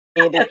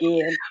it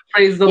again.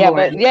 Praise the Yeah,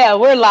 Lord. but yeah,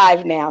 we're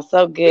live now.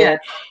 So Yes.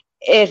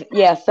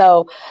 good.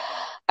 So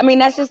I mean,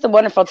 that's just a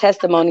wonderful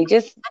testimony,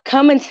 just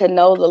coming to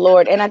know the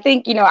Lord. And I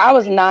think, I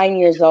was 9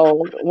 years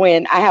old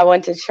when I had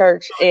went to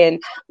church,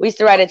 and we used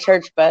to ride a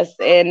church bus,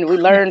 and we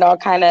learned all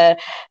kind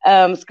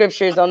of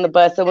scriptures on the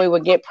bus, and we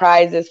would get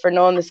prizes for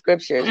knowing the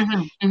scriptures.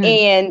 Hmm. Hmm.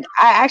 And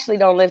I actually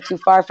don't live too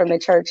far from the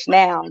church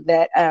now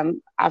that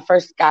I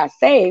first got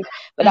saved.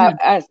 But Hmm.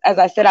 as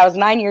I said, I was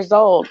 9 years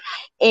old,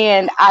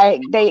 and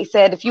they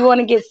said, if you want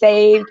to get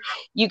saved,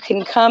 you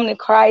can come to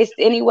Christ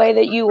any way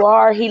that you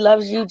are. He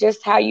loves you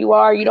just how you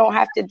are. You don't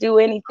have to do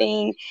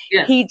anything.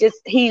 Yes.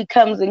 He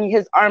comes and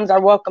his arms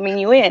are welcoming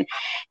you in.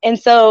 And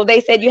so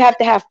they said you have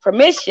to have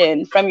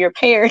permission from your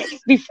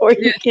parents before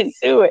you can Yes.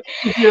 do it.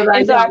 If you're that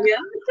And so young,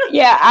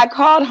 yeah. I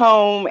called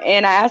home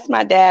and I asked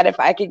my dad if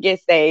I could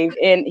get saved.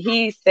 And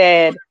he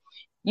said,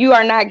 you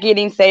are not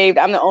getting saved.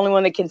 I'm the only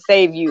one that can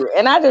save you.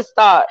 And I just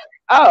thought,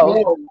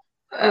 oh, Whoa.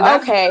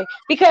 That's okay,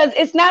 because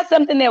it's not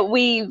something that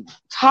we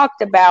talked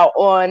about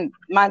on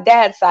my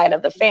dad's side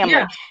of the family.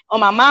 yeah. On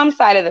my mom's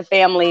side of the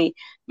family,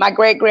 my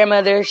great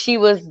grandmother, she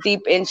was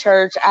deep in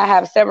church. I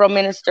have several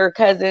minister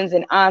cousins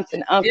and aunts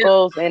and Yeah.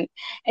 uncles, and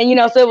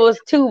so it was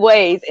two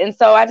ways. And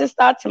so I just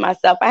thought to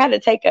myself, I had to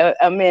take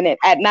a minute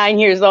at 9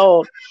 years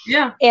old.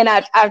 Yeah. And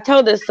I've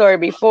told this story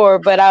before,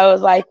 but I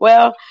was like,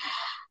 well,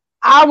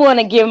 I want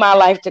to give my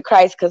life to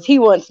Christ because he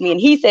wants me. And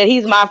he said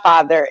he's my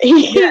father.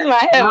 He's Yes.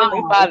 my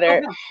heavenly Wow.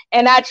 father.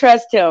 And I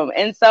trust him.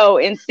 And so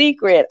in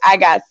secret, I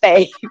got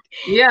saved.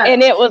 Yes.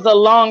 And it was a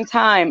long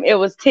time. It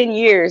was 10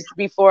 years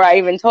before I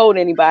even told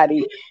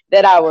anybody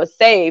that I was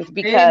saved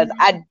because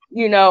Amen.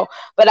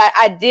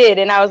 I did.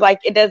 And I was like,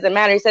 it doesn't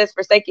matter. He says,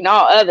 forsaking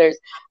all others.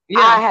 Yeah.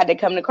 I had to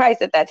come to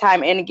Christ at that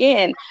time. And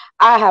again,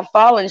 I have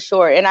fallen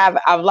short and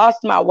I've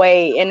lost my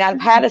way and I've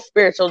had a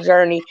spiritual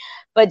journey,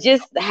 but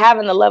just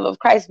having the love of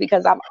Christ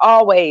because I've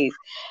always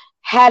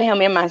had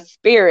him in my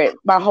spirit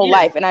my whole Yes.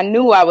 life and I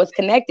knew I was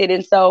connected.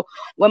 And so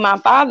when my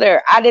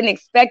father, I didn't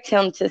expect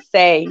him to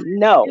say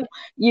no,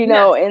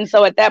 Yes. and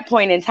so at that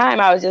point in time,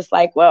 I was just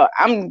like, well,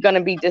 I'm going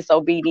to be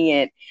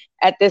disobedient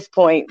at this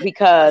point That's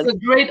because a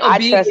great I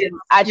trust,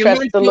 obedience. I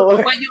trust the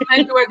Lord. But you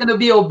meant you were going to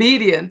be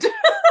obedient.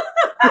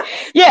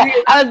 Yeah,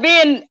 I was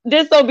being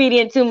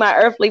disobedient to my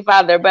earthly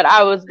father, but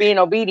I was being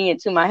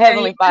obedient to my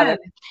heavenly Amen. father.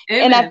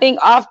 And I Amen. think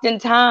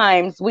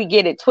oftentimes we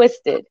get it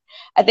twisted.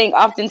 I think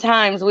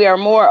oftentimes we are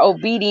more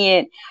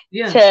obedient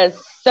Yeah. to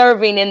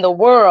serving in the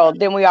world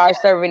than we are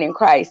serving in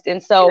Christ.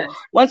 And so Yes.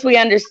 once we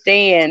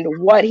understand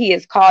what he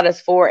has called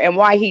us for and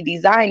why he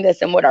designed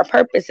us and what our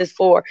purpose is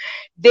for,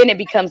 then it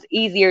becomes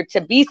easier to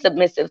be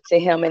submissive to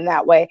him in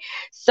that way.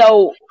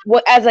 So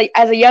what, as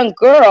a young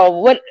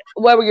girl, what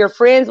were your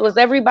friends? Was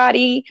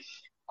everybody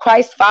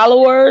Christ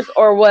followers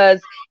or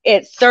was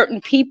it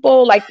certain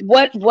people? Like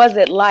what was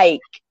it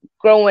like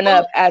growing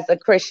Well, up as a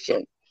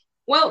Christian?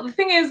 well, the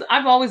thing is,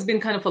 I've always been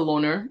kind of a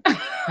loner.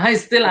 I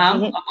still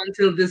am up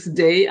until this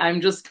day. I'm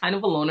just kind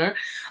of a loner,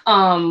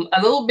 a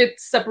little bit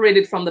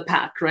separated from the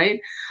pack, right?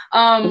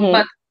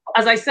 But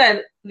as I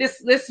said,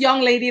 this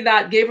young lady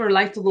that gave her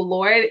life to the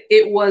Lord,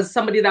 it was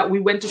somebody that we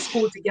went to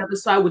school together.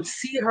 So I would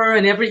see her,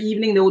 and every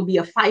evening there would be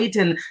a fight,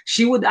 and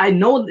I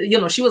know,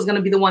 she was going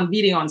to be the one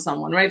beating on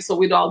someone, right? So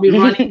we'd all be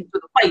running to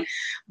the fight.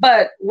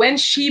 But when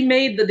she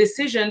made the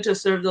decision to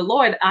serve the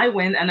Lord, I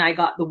went and I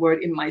got the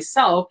word in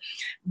myself.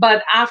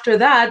 But after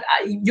that,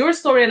 your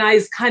story and I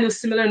is kind of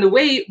similar in the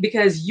way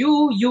because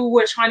you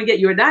were trying to get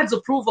your dad's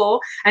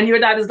approval, and your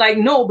dad is like,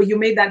 no, but you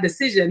made that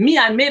decision. Me,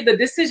 I made the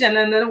decision,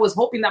 and then I was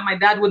hoping that my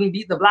dad wouldn't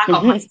beat the black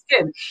off my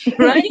skin,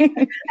 right?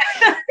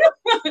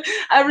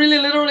 I really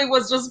literally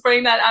was just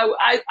praying that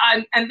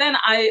and then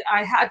I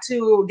had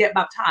to get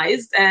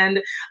baptized.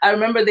 And I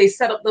remember they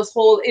set up this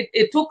whole,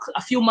 it took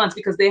a few months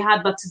because they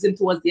had baptism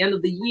towards the end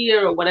of the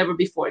year or whatever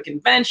before a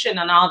convention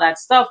and all that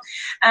stuff.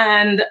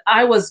 And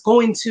I was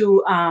going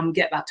to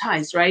get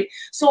baptized, right?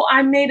 So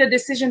I made a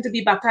decision to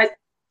be baptized.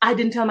 I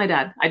didn't tell my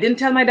dad. I didn't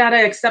tell my dad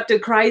I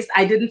accepted Christ.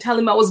 I didn't tell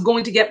him I was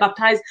going to get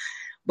baptized.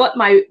 But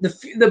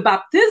the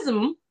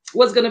baptism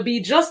was going to be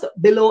just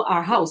below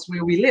our house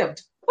where we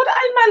lived. But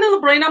in my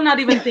little brain, I'm not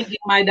even thinking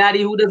my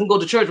daddy, who doesn't go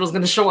to church, was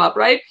going to show up,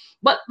 right?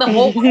 But the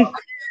whole world,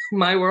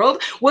 my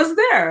world was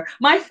there.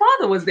 My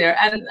father was there.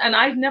 And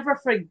I never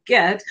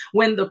forget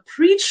when the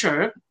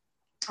preacher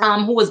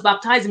who was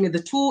baptizing me,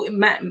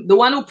 the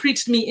one who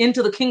preached me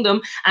into the kingdom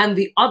and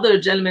the other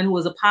gentleman who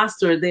was a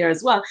pastor there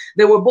as well,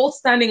 they were both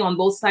standing on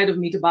both sides of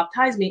me to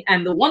baptize me.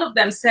 And the one of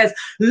them says,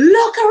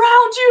 look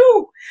around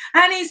you.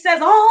 And he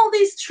says, all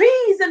these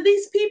trees and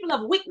these people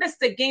have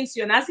witnessed against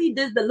you. And as he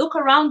did the look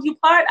around you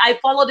part, I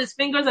followed his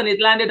fingers and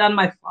it landed on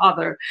my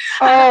father.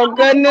 Oh,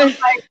 goodness.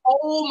 Like,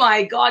 oh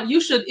my God,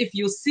 you should, if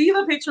you see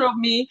the picture of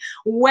me,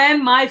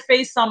 when my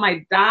face saw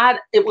my dad,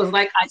 it was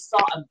like I saw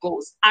a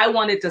ghost. I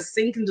wanted to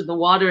sink into the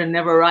water and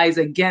never rise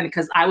again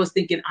because I was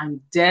thinking,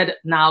 I'm dead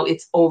now.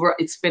 It's over.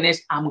 It's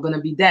finished. I'm going to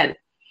be dead.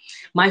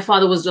 My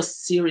father was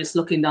just serious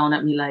looking down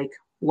at me like,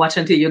 watch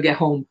until you get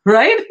home,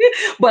 right?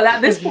 But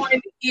at this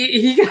point,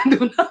 he can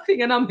do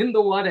nothing, and I'm in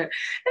the water.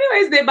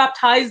 Anyways, they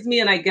baptized me,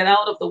 and I get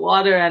out of the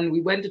water, and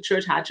we went to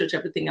church, had church,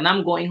 everything, and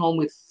I'm going home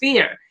with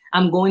fear.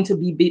 I'm going to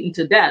be beaten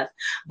to death.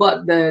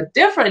 But the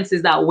difference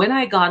is that when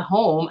I got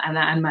home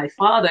and my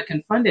father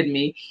confronted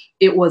me,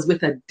 it was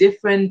with a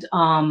different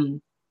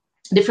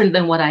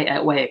than what I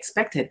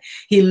expected.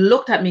 He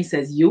looked at me,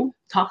 says, "You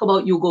talk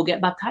about you go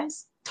get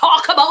baptized?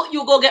 Talk about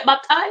you go get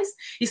baptized?"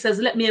 He says,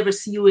 "Let me ever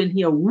see you in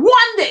here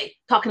one day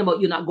talking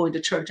about you not going to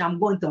church. I'm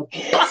going to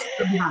bust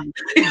your behind."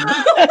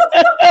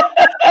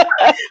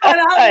 And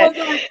I was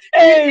like,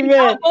 in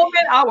that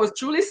moment, I was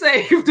truly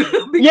saved.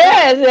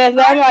 Yes,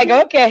 I'm like,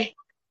 okay.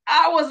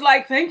 I was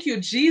like, thank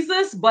you,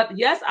 Jesus. But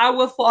yes, I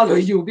will follow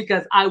you,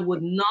 because I was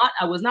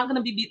not going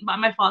to be beaten by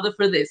my father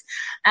for this.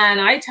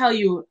 And I tell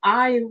you,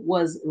 I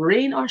was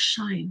rain or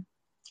shine.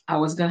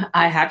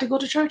 I had to go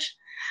to church.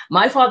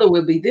 My father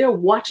will be there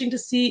watching to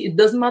see. It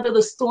doesn't matter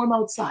the storm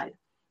outside.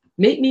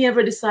 Make me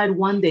ever decide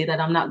one day that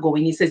I'm not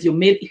going. He says, he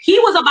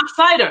was a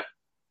backslider.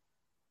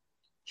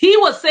 He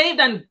was saved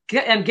and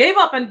gave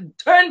up and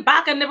turned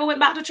back and never went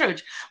back to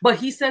church. But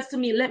he says to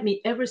me, let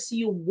me ever see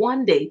you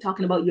one day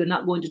talking about you're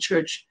not going to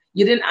church.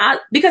 You didn't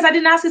ask, because I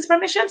didn't ask his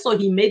permission. So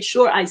he made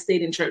sure I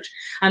stayed in church.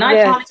 And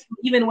I promised him,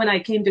 even when I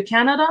came to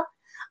Canada,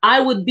 I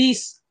would be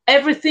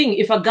everything.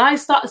 If a guy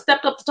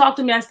stepped up to talk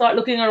to me, I start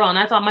looking around.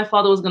 I thought my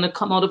father was going to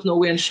come out of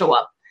nowhere and show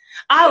up.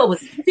 I was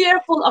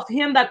fearful of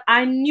him, that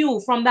I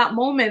knew from that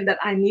moment that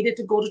I needed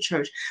to go to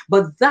church.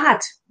 But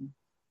that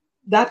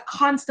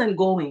constant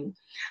going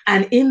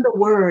and in the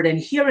word and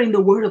hearing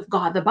the word of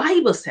God, the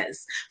Bible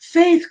says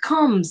faith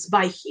comes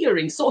by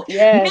hearing. So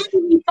maybe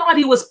he thought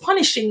he was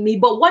punishing me,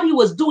 but what he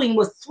was doing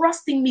was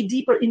thrusting me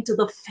deeper into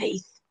the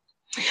faith.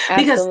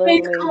 Because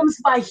faith comes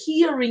by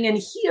hearing and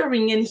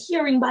hearing and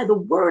hearing by the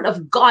word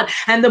of God.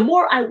 And the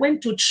more I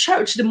went to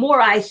church, the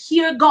more I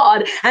hear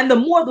God, and the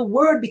more the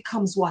word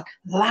becomes what?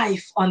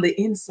 Life on the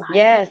inside.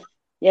 Yes.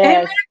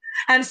 Amen.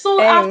 And so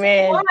after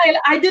a while,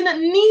 I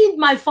didn't need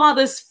my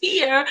father's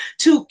fear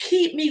to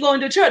keep me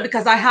going to church,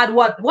 because I had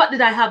what did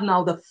I have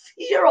now? The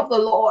fear of the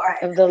Lord.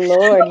 Of the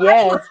Lord,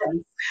 yes.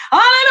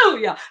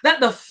 Hallelujah. That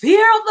the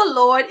fear of the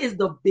Lord is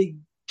the beginning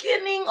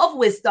of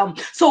wisdom.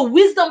 So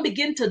wisdom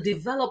began to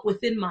develop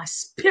within my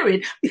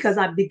spirit, because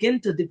I begin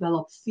to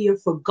develop fear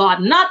for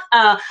God. Not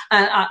an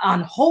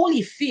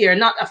unholy fear,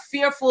 not a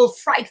fearful,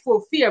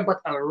 frightful fear,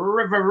 but a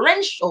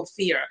reverential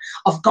fear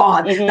of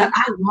God, that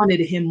I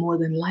wanted him more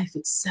than life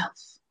itself.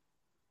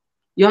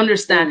 You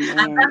understand? Amen.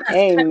 And that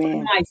has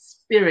kept my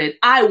spirit.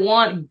 I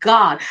want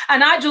God,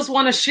 and I just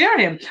want to share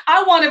him.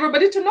 I want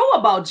everybody to know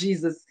about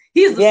Jesus.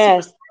 He's the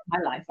superstar my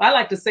life. I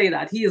like to say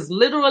that he is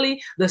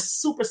literally the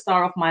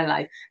superstar of my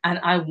life, and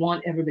I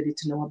want everybody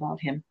to know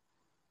about him.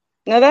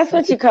 No, that's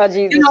what you call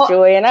Jesus,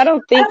 Joy. And I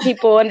don't think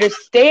people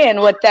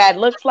understand what that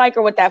looks like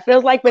or what that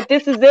feels like, but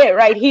this is it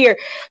right here.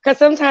 Because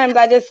sometimes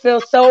I just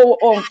feel so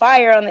on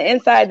fire on the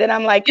inside that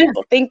I'm like,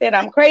 people think that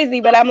I'm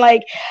crazy, but I'm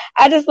like,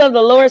 I just love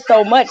the Lord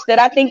so much that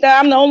I think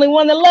that I'm the only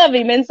one that love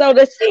him. And so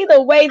to see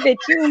the way that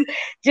you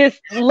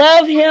just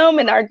love him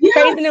and are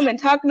praising him and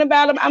talking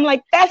about him, I'm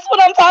like, that's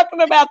what I'm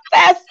talking about.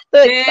 That's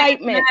the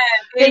excitement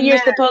that you're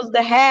supposed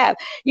to have.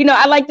 You know,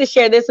 I like to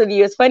share this with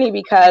you. It's funny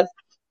because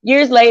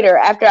years later,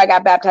 after I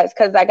got baptized,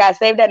 because I got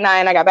saved at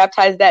 9, I got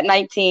baptized at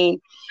 19.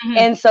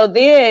 And so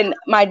then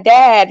my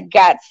dad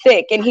got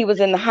sick and he was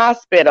in the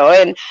hospital.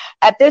 And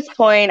at this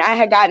point, I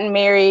had gotten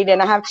married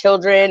and I have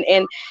children.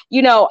 And,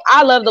 you know,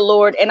 I love the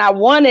Lord and I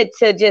wanted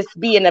to just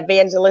be an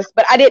evangelist,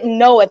 but I didn't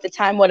know at the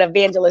time what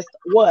evangelist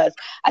was.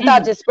 I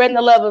thought just spreading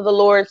the love of the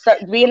Lord,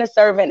 being a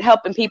servant,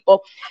 helping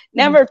people,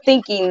 never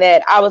thinking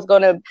that I was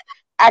going to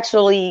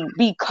actually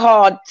be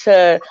called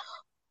to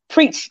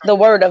preach the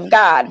word of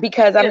God,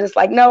 because I'm just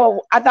like,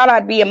 no, I thought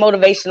I'd be a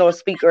motivational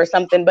speaker or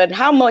something, but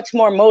how much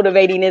more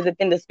motivating is it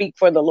than to speak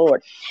for the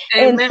Lord?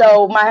 Amen. And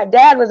so my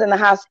dad was in the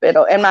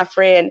hospital and my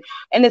friend,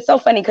 and it's so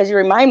funny because you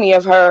remind me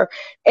of her,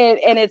 and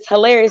it's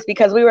hilarious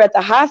because we were at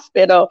the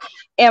hospital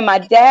and my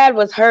dad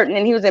was hurting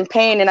and he was in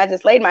pain, and I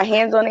just laid my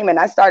hands on him and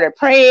I started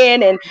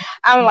praying, and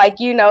I'm like,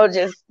 you know,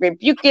 just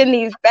rebuking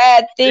these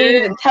bad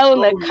things and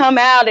telling them to come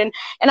out, and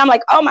I'm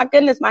like, oh my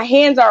goodness, my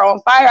hands are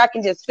on fire, I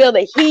can just feel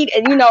the heat,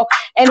 and you know,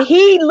 and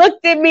he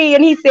looked at me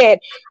and he said,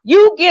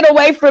 "You get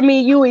away from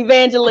me, you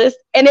evangelist."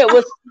 And it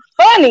was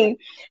funny.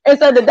 And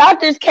so the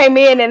doctors came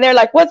in and they're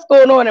like, "What's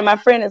going on?" And my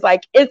friend is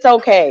like, "It's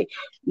okay.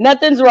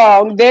 Nothing's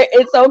wrong.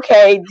 It's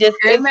okay. Just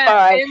it's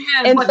fine."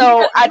 Amen. And but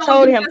so I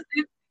told him.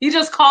 He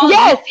just called.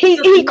 Yes,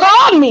 he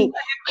called me.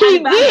 He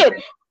did.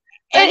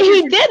 And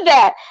he did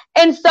that.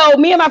 And so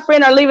me and my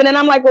friend are leaving and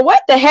I'm like, well,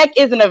 what the heck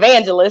is an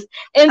evangelist?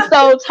 And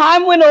so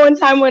time went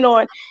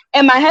on.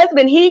 And my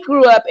husband, he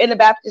grew up in the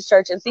Baptist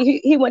church, and see,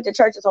 he went to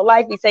church his whole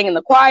life. He sang in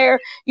the choir.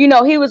 You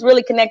know, he was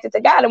really connected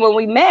to God. And when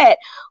we met,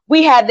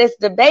 we had this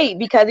debate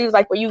because he was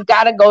like, well, you've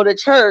got to go to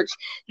church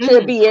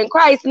to be in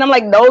Christ. And I'm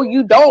like, no,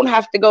 you don't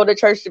have to go to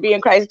church to be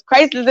in Christ.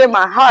 Christ is in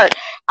my heart.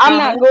 I'm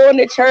not going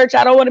to church.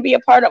 I don't want to be a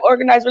part of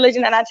organized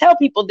religion. And I tell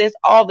people this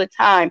all the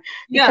time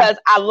because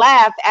I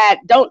laugh at,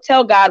 don't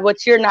tell God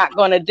what you're not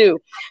going to do.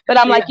 But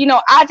I'm like, you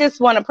know, I just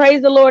want to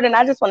praise the Lord, and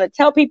I just want to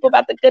tell people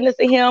about the goodness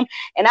of him.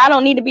 And I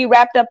don't need to be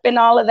wrapped up in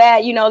all of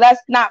that. You know,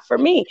 that's not for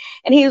me.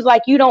 And he was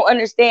like, you don't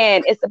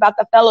understand. It's about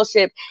the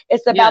fellowship.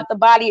 It's about the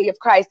body of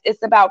Christ.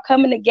 It's about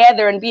coming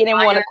together and being in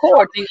one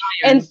accord.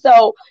 And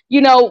so,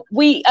 you know,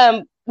 we,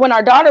 when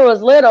our daughter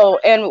was little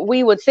and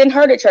we would send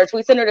her to church,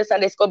 we send her to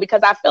Sunday school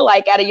because I feel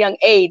like at a young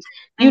age,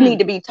 you need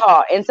to be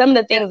taught. And some of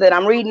the things that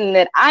I'm reading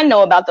that I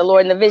know about the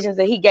Lord and the visions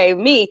that he gave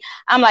me,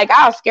 I'm like,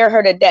 I'll scare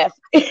her to death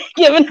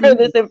giving her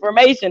this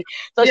information.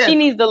 So she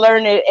needs to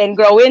learn it and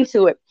grow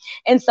into it.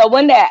 And so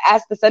one day I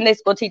asked the Sunday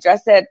school teacher, I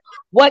said,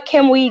 what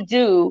can we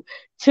do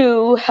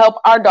to help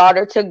our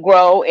daughter to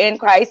grow in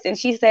Christ? And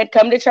she said,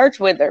 come to church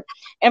with her.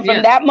 And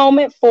from that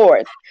moment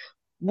forth,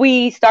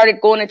 we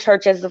started going to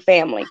church as a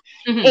family.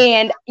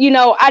 And, you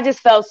know, I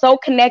just felt so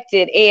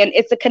connected, and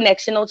it's a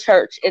connectional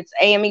church. It's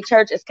AME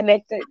church. It's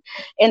connected.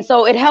 And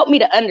so it helped me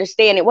to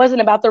understand it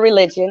wasn't about the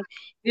religion.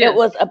 It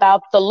was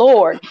about the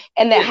Lord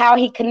and that how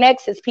he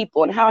connects his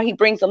people and how he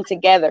brings them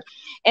together.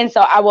 And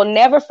so I will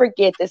never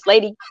forget, this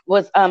lady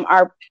was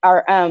our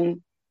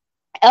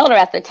elder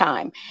at the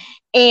time.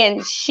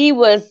 And she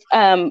was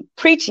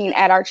preaching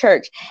at our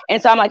church. And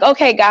so I'm like,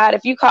 okay, God,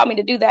 if you call me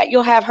to do that,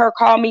 you'll have her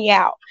call me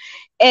out.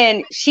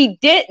 And she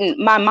didn't.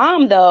 My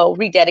mom, though,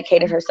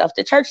 rededicated herself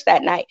to church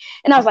that night.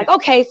 And I was like,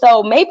 okay,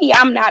 so maybe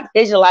I'm not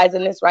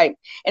visualizing this right.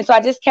 And so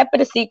I just kept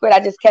it a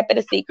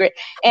secret.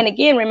 And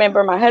again,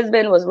 remember, my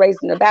husband was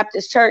raised in the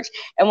Baptist church.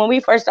 And when we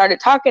first started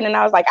talking, and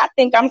I was like, I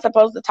think I'm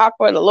supposed to talk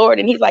for the Lord.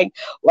 And he's like,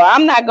 well,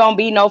 I'm not going to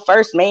be no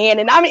first man.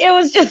 And I mean, it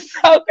was just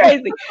so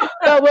crazy.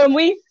 So when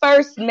we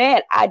first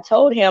met, I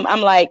told him, I'm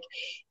like,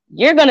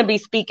 you're going to be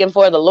speaking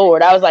for the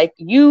Lord. I was like,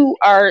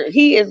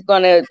 he is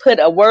going to put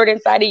a word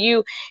inside of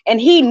you.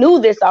 And he knew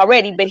this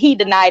already, but he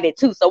denied it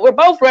too. So we're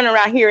both running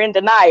around here in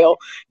denial,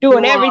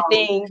 doing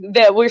everything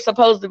that we're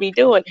supposed to be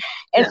doing.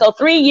 And so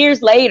 3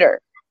 years later,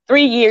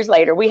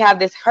 we have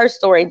this Her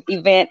Story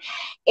event,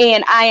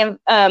 and I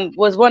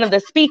was one of the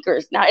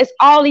speakers. Now, it's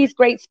all these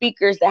great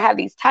speakers that have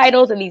these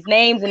titles and these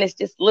names, and it's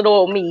just little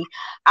old me.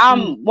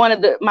 I'm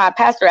my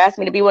pastor asked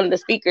me to be one of the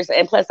speakers,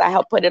 and plus I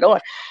helped put it on.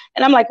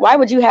 And I'm like, why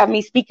would you have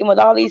me speaking with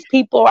all these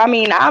people? I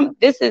mean,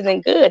 this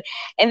isn't good.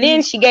 And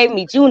then she gave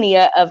me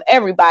Junia of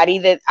everybody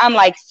that I'm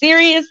like,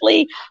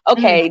 seriously?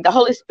 Okay, the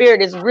Holy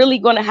Spirit is really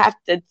going to have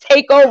to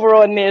take over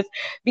on this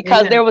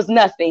because there was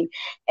nothing.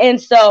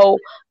 And so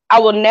I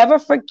will never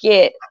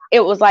forget, it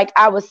was like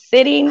I was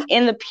sitting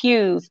in the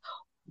pews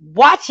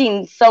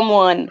watching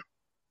someone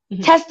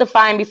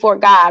testifying before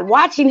God,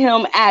 watching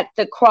him at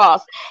the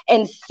cross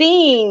and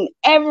seeing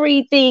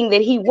everything that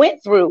he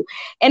went through.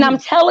 And I'm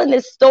telling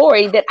this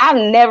story that I've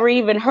never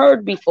even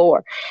heard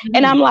before.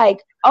 And I'm like,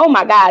 oh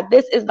my God,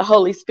 this is the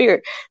Holy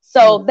Spirit.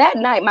 So that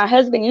night, my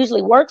husband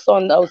usually works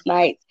on those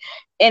nights.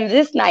 And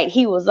this night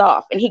he was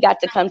off and he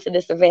got to come to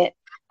this event.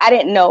 I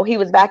didn't know he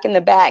was back in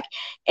the back.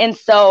 And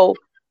so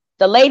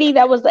the lady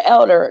that was the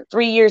elder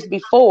 3 years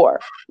before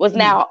was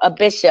now a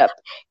bishop,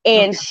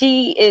 and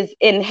she is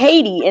in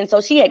Haiti. And so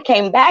she had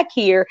came back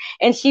here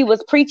and she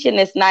was preaching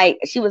this night.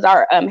 She was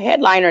our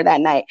headliner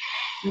that night.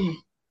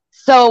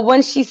 So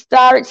when she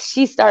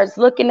starts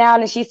looking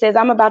out and she says,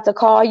 I'm about to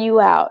call you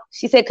out.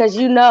 She said, because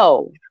you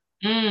know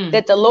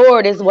that the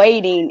Lord is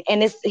waiting,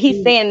 and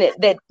he's saying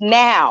that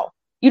now.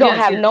 You don't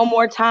have no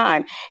more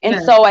time.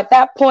 And so at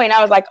that point,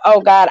 I was like, oh,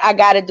 God, I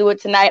got to do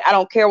it tonight. I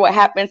don't care what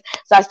happens.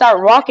 So I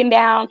start walking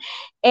down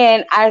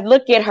and I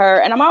look at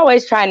her, and I'm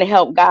always trying to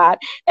help God.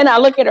 And I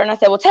look at her and I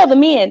said, well, tell the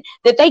men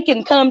that they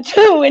can come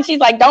too. And she's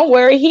like, don't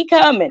worry, he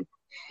coming.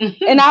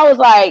 And I was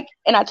like,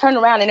 and I turned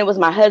around and it was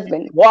my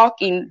husband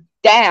walking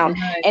down,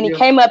 and he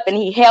came up and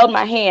he held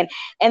my hand.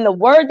 And the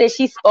word that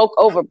she spoke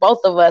over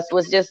both of us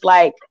was just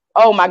like,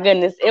 oh my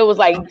goodness. It was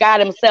like God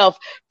himself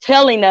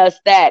telling us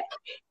that,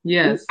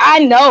 yes,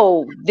 I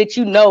know that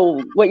you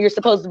know what you're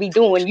supposed to be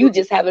doing. You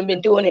just haven't been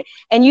doing it.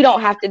 And you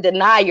don't have to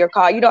deny your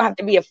call. You don't have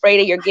to be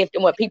afraid of your gift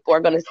and what people are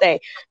going to say.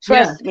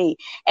 Trust me.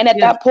 And at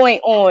that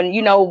point on,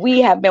 you know,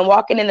 we have been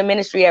walking in the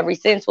ministry ever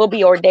since. We'll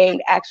be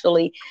ordained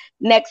actually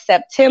next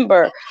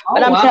September.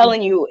 But I'm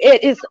telling you,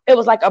 it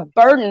was like a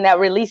burden that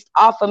released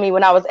off of me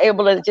when I was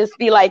able to just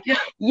be like,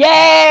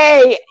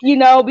 yay, you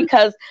know,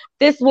 because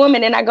this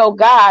woman, and I go,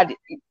 God,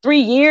 3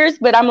 years,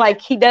 but I'm like,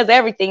 he does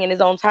everything in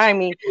his own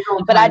timing.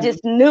 But I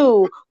just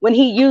knew when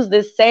he used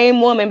this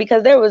same woman,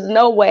 because there was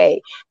no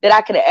way that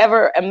I could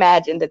ever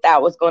imagine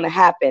that was going to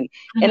happen.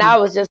 And I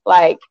was just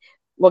like,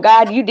 well,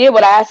 God, you did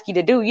what I asked you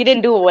to do. You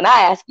didn't do it when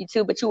I asked you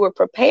to, but you were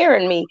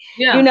preparing me,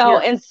 you know?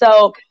 And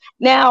so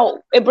now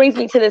it brings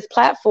me to this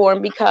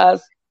platform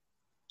because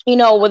you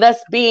know, with us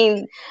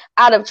being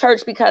out of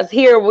church, because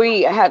here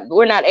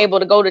we're not able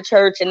to go to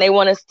church and they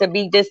want us to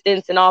be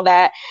distant and all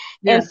that.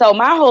 Yeah. And so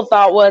my whole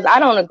thought was, I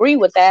don't agree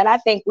with that. I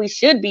think we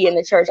should be in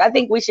the church. I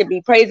think we should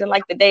be praising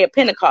like the day of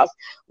Pentecost.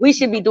 We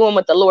should be doing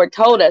what the Lord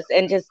told us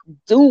and just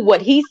do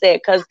what he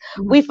said, because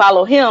we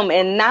follow him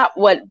and not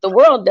what the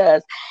world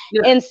does.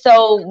 Yeah. And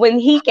so when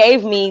he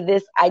gave me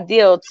this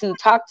ideal to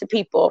talk to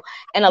people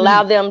and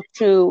allow them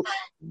to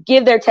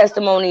give their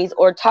testimonies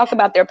or talk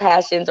about their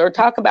passions or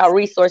talk about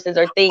resources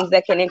or things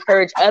that can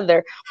encourage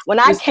other. When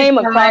I came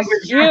across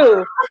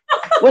you,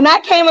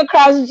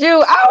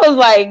 I was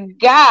like,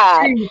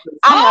 God,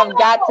 I have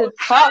got to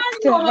talk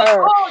to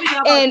her.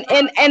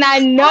 And I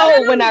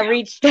know when I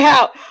reached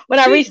out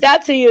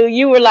to you,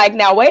 you were like,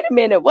 now wait a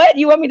minute, what?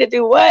 You want me to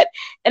do what?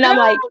 And I'm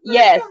like,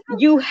 yes,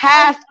 you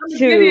have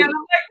to. I'm like,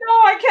 no,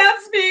 I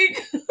can't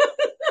speak.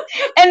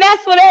 And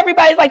that's what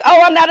everybody's like,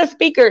 oh, I'm not a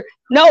speaker.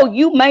 No,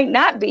 you might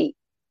not be.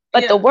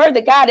 But the word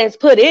that God has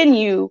put in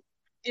you,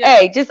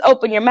 hey, just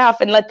open your mouth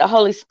and let the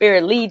Holy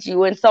Spirit lead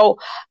you. And so,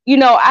 you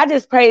know, I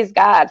just praise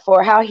God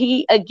for how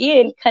he,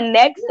 again,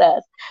 connects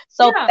us.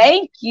 So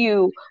thank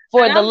you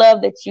for the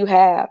love that you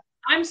have.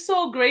 I'm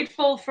so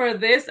grateful for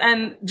this.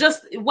 And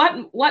just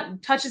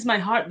what touches my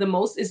heart the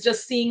most is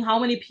just seeing how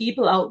many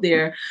people out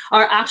there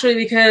are actually,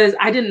 because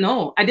I didn't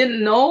know.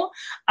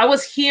 I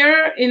was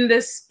here in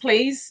this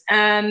place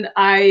and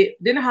I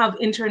didn't have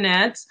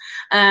internet,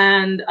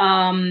 and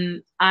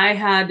I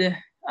had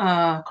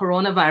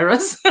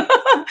coronavirus.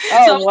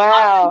 So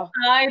wow.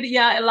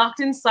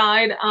 Locked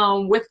inside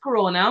with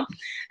corona.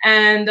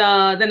 And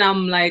then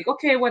I'm like,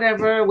 okay,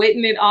 whatever,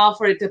 waiting it off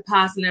for it to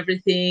pass and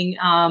everything.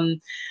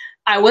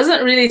 I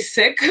wasn't really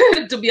sick,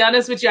 to be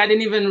honest with you. I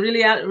didn't even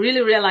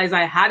really realize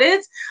I had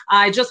it.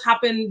 I just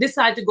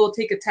decided to go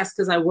take a test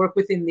because I work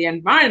within the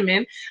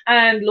environment,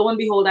 and lo and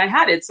behold, I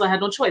had it. So I had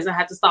no choice. I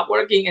had to stop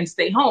working and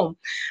stay home.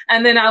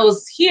 And then I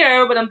was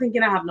here, but I'm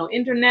thinking I have no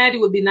internet.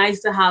 It would be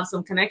nice to have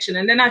some connection.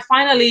 And then I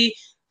finally,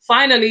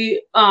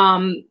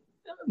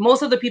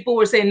 most of the people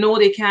were saying, no,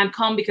 they can't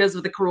come because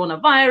of the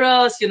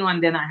coronavirus, you know,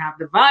 and then I have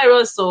the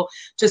virus. So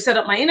to set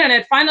up my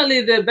internet,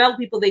 finally the Bell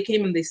people, they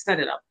came and they set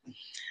it up.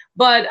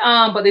 But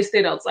they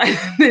stayed outside.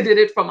 They did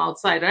it from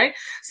outside, right?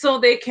 So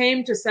they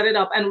came to set it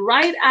up. And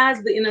right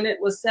as the internet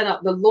was set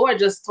up, the Lord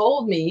just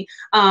told me,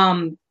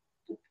 and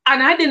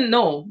I didn't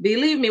know,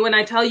 believe me, when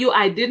I tell you,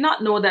 I did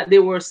not know that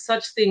there were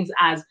such things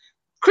as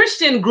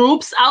Christian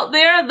groups out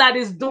there that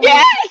is doing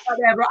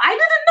whatever. I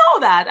didn't know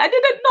that. I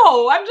didn't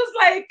know. I'm just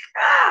like,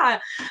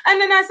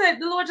 And then I said,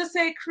 the Lord just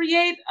said,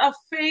 create a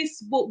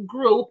Facebook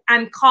group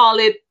and call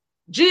it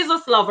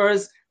Jesus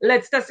Lovers.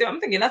 Let's Testify. I'm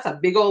thinking that's a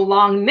big old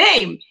long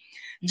name.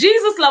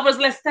 Jesus Lovers,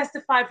 let's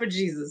testify for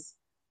Jesus.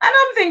 And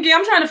I'm thinking,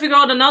 I'm trying to figure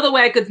out another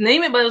way I could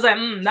name it, but I was like,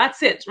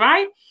 that's it,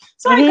 right?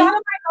 So I got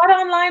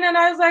online and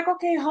I was like,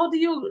 okay, how do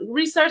you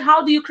research?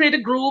 How do you create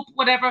a group?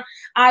 Whatever.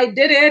 I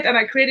did it and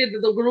I created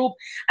the group.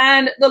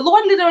 And the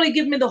Lord literally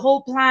gave me the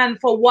whole plan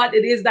for what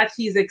it is that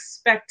he's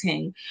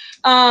expecting.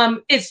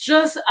 It's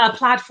just a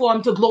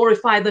platform to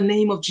glorify the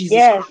name of Jesus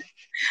Christ.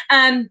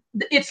 And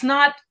it's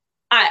not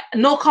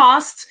no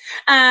cost,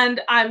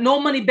 and no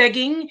money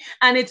begging,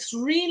 and it's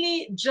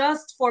really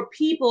just for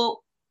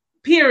people,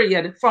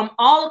 period, from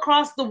all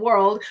across the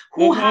world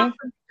who happen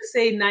to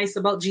say nice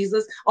about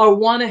Jesus or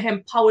want to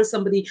empower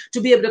somebody to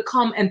be able to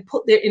come and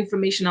put their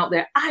information out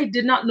there. I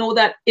did not know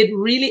that it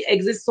really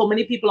exists so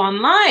many people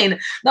online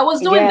that was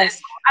doing this.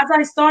 As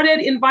I started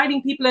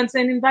inviting people and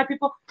saying invite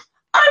people,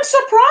 I'm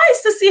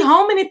surprised to see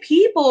how many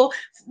people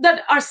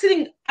that are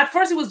sitting. At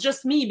first it was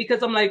just me,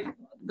 because I'm like,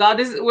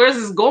 God, where's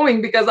this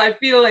going? Because I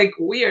feel like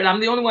weird. I'm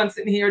the only one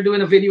sitting here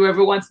doing a video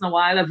every once in a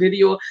while,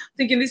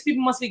 thinking these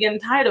people must be getting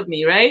tired of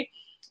me, right?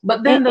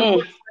 But then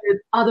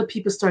other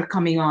people start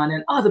coming on,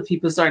 and other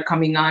people start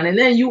coming on, and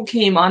then you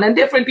came on, and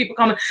different people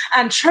come on,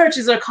 and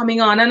churches are coming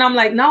on, and I'm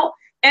like, now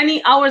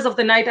any hours of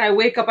the night I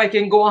wake up, I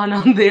can go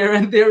on there,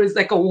 and there is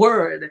like a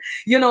word,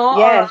 you know,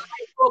 or a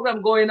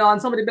program going on.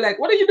 Somebody be like,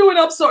 what are you doing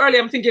up so early?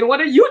 I'm thinking,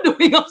 what are you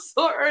doing up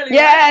so early?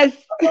 Yes.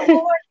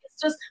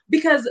 It's just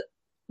because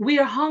we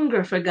are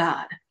hunger for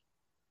God,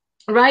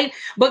 right?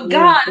 But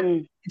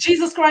God,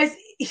 Jesus Christ,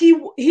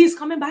 he's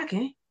coming back,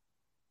 eh?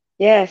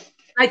 Yes.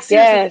 Like,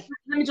 seriously,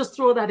 let me just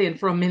throw that in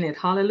for a minute.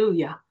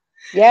 Hallelujah.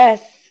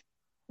 Yes.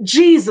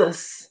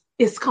 Jesus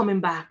is coming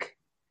back.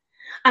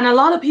 And a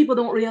lot of people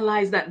don't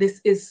realize that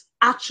this is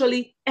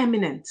actually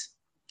imminent.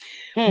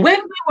 When we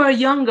were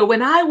younger,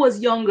 when I was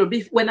younger,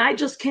 when I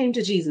just came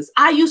to Jesus,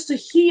 I used to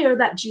hear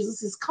that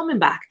Jesus is coming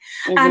back.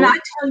 And I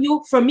tell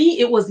you, for me,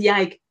 it was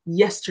like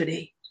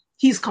yesterday.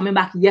 He's coming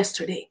back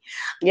yesterday.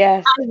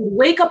 Yes. I would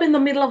wake up in the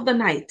middle of the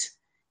night,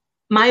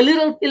 my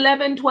little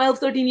 11, 12,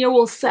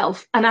 13-year-old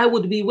self, and I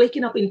would be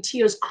waking up in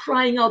tears,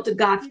 crying out to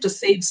God to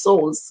save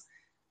souls.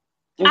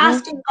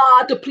 Asking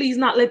God to please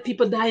not let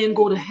people die and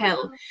go to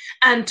hell,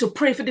 and to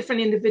pray for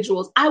different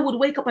individuals. I would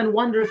wake up and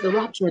wonder if the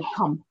rapture had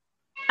come.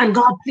 And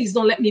God, please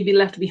don't let me be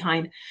left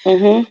behind.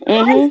 As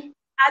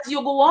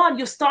you go on,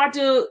 you start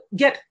to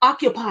get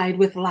occupied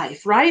with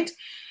life, right?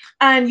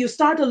 and you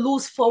start to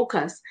lose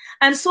focus.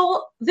 And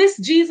so this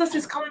Jesus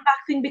is coming back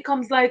thing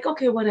becomes like,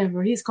 okay,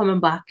 whatever, he's coming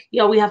back.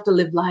 Yeah, we have to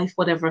live life,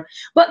 whatever.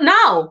 But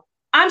now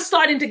I'm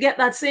starting to get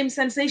that same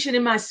sensation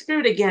in my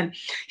spirit again.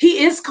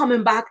 He is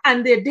coming back.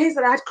 And there are days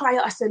that I cry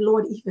out, I said,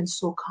 Lord, even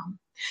so come.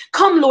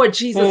 Come, Lord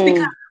Jesus,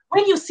 because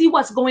when you see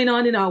what's going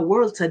on in our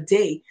world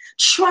today,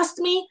 trust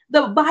me,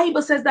 the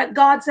Bible says that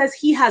God says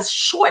he has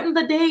shortened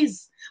the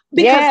days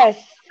because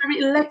of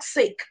the elect's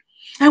sake.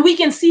 And we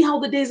can see how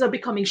the days are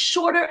becoming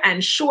shorter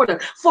and shorter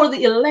for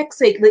the elect's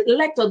sake. The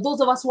elect are those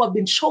of us who have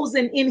been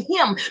chosen in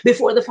him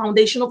before the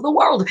foundation of the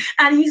world.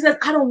 And he says,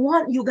 I don't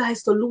want you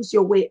guys to lose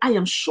your way. I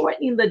am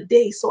shortening the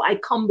day. So I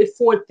come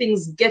before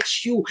things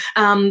get you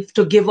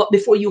to give up,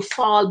 before you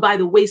fall by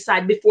the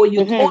wayside, before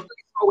you totally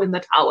throw in the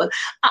towel.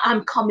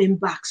 I'm coming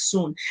back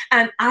soon.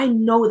 And I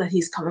know that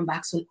he's coming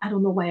back soon. I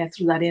don't know why I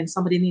threw that in.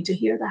 Somebody need to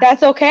hear that.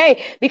 That's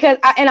okay. Because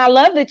I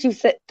love that you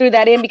threw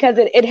that in, because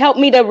it helped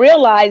me to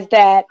realize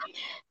that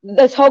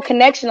this whole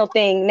connectional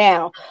thing.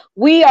 Now,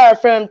 we are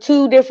from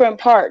two different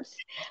parts,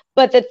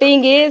 but the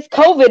thing is,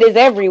 COVID is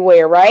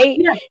everywhere, right?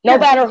 No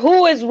matter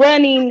who is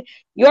running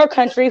your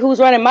country, who's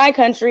running my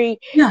country,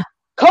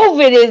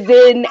 COVID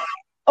is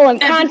on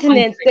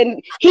continents,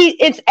 and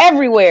it's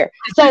everywhere.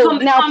 So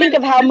now think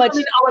of how much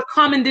our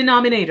common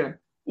denominator.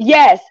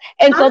 Yes.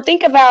 And so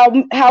think of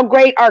how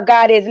great our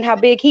God is and how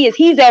big he is.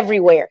 He's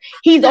everywhere.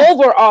 He's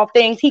over all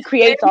things. He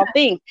creates all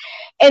things.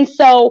 And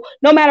so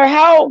no matter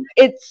how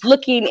it's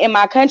looking in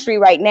my country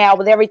right now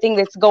with everything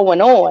that's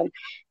going on,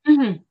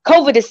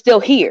 COVID is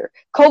still here.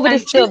 COVID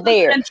is still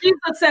there. And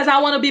Jesus says,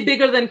 I want to be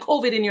bigger than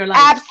COVID in your life.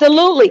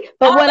 Absolutely.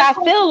 But what I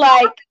feel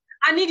like,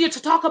 I need you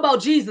to talk about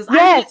Jesus.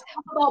 I need you to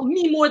talk about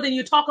me more than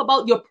you talk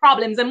about your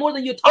problems and more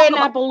than you talk about. And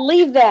I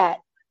believe that.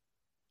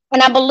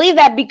 And I believe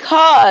that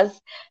because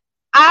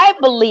I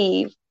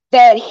believe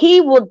that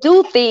he will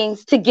do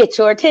things to get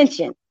your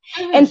attention.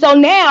 And so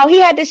now he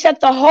had to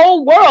shut the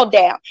whole world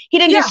down. He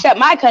didn't just shut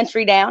my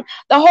country down.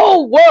 The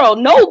whole world,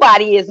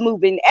 nobody is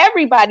moving.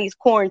 Everybody's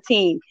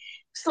quarantined.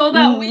 So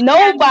that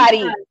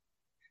nobody,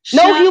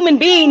 no human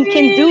being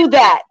can do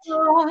that.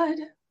 God,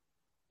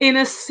 in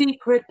a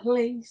secret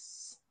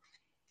place,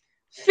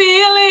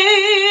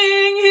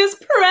 feeling his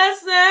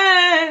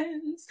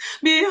presence,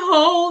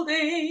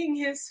 beholding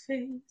his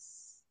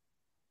face.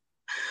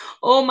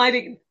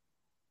 Almighty,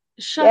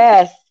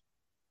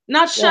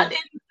 not shut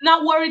in,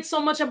 not worried so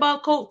much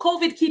about COVID.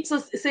 COVID keeps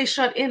us say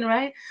shut in,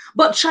 right?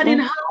 But shut in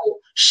how?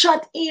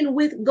 Shut in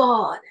with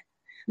God.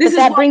 This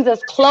brings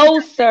us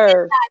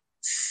closer.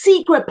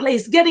 Secret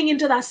place, getting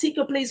into that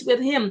secret place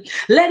with him.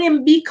 Let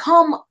him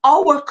become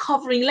our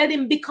covering. Let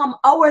him become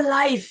our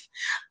life.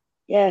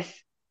 Yes.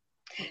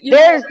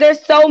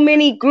 There's so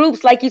many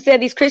groups, like you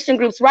said, these Christian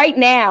groups. Right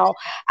now,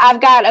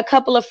 I've got a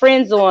couple of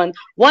friends on.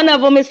 One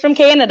of them is from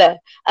Canada.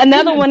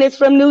 Another one is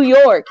from New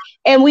York.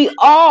 And we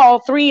all,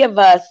 three of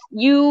us,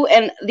 you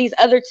and these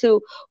other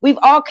two, we've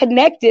all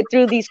connected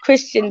through these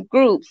Christian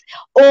groups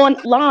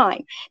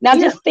online. Now,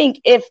 just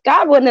think, if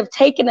God wouldn't have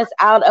taken us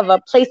out of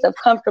a place of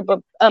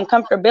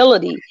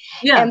comfortability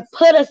and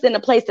put us in a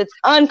place that's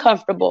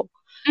uncomfortable,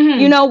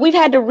 you know, we've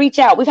had to reach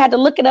out. We've had to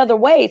look at other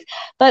ways.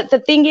 But the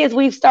thing is,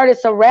 we've started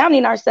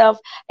surrounding ourselves.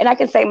 And I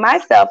can say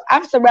myself,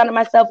 I've surrounded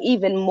myself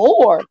even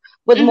more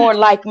with more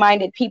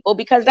like-minded people,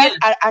 because that's,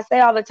 I say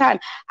all the time,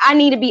 I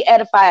need to be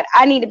edified.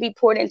 I need to be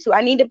poured into.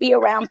 I need to be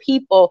around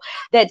people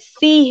that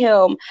see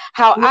him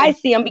how I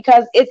see him,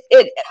 because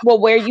it will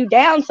wear you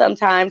down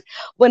sometimes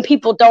when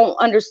people don't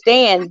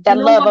understand the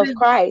love of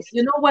Christ.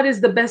 You know what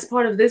is the best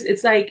part of this?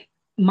 It's like,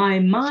 my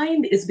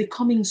mind is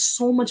becoming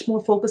so much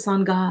more focused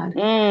on God.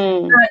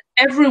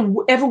 Every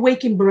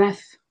waking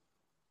breath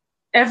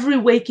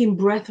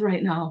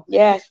right now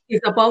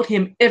is about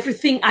him.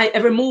 Everything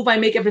every move I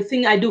make,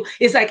 everything I do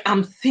is like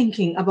I'm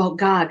thinking about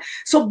God.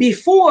 So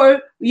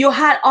before, you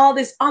had all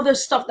this other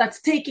stuff that's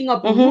taking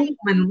up room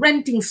and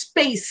renting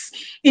space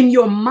in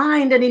your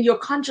mind and in your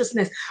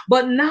consciousness.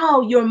 But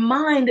now your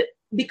mind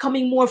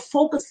becoming more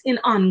focused in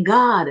on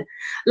God,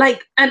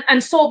 like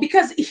and so,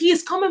 because he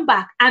is coming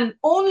back, and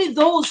only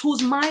those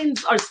whose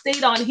minds are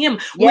stayed on him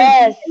will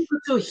be able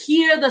to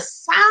hear the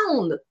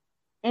sound.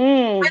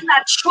 When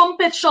that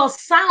trumpet shall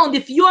sound,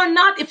 if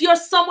you're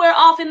somewhere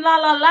off in La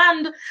La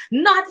Land,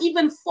 not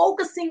even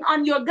focusing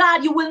on your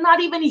God, you will not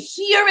even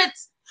hear it.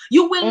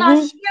 You will not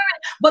hear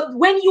it. But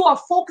when you are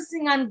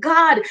focusing on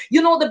God,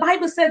 you know, the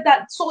Bible said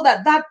that so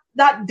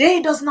that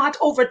day does not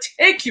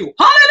overtake you.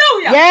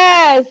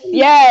 Hallelujah.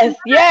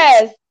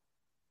 Yes.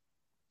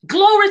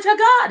 Glory to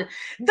God.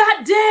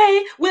 That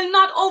day will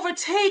not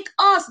overtake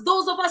us,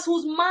 those of us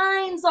whose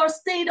minds are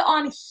stayed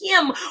on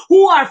him,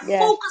 who are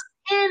focused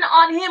in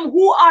on him,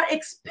 who are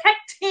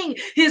expecting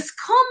his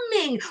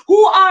coming,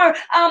 who are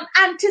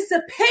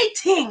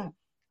anticipating,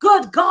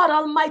 good God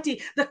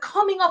Almighty, the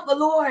coming of the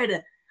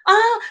Lord.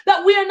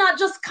 That we are not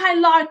just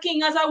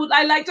kylarking, as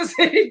I like to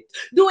say,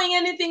 doing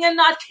anything and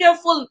not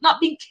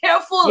being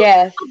careful of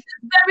the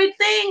very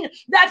thing,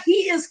 that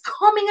he is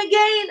coming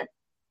again.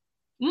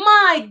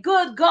 My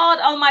good God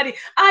Almighty.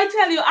 I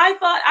tell you, I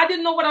thought I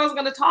didn't know what I was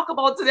going to talk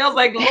about today. I was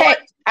like, Lord, hey,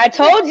 I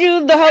told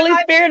you the Holy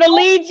Spirit will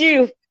lead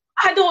you.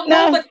 I don't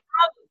know, but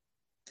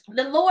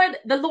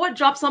the Lord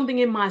dropped something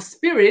in my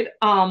spirit.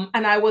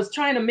 And I was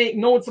trying to make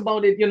notes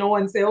about it,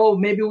 and say, oh,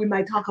 maybe we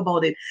might talk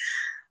about it.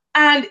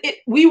 And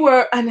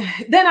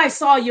then I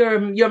saw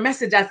your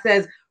message that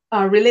says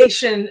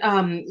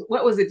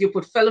what was it? You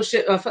put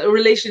fellowship,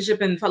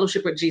 relationship and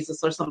fellowship with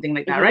Jesus or something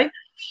like that, right?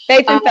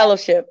 Faith and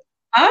fellowship.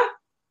 Huh?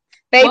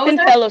 Faith and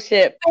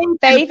fellowship.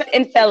 Faith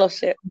and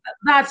fellowship.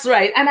 That's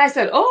right. And I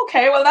said,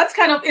 okay, well, that's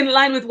kind of in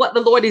line with what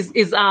the Lord is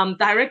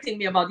directing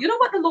me about. You know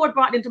what the Lord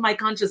brought into my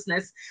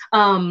consciousness?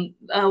 When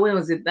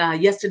was it?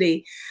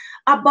 Yesterday,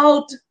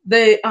 about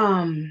the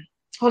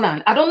hold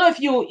on. I don't know if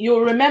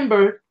you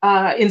remember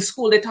in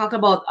school they talk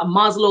about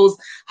Maslow's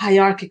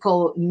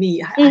hierarchical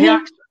need.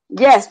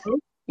 Yes.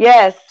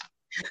 Yes.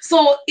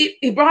 So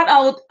it brought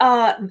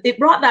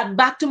that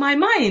back to my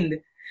mind.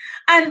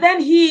 And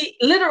then he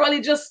literally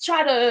just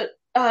tried to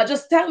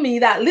just tell me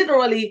that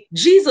literally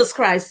Jesus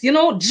Christ,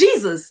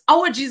 Jesus,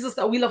 our Jesus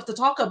that we love to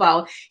talk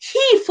about,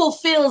 he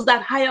fulfills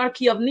that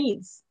hierarchy of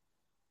needs.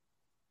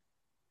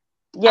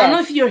 Yes. I don't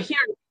know if you're here.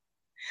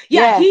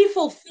 Yeah, he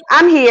fulfills.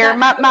 I'm here.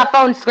 My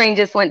phone screen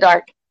just went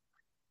dark.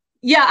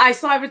 Yeah, I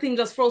saw everything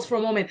just froze for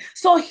a moment.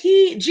 So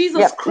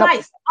Jesus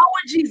Christ, our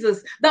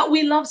Jesus that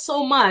we love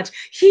so much,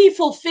 he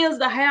fulfills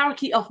the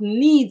hierarchy of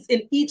needs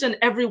in each and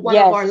every one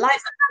of our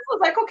lives. I was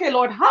like, okay,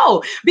 Lord,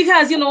 how?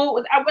 Because, when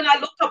I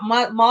looked up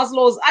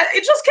Maslow's,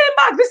 it just came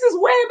back. This is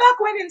way back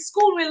when in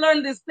school we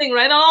learned this thing,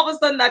 right? And all of a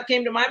sudden that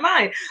came to my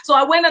mind. So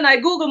I went and I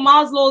Googled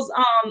Maslow's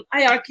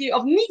hierarchy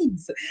of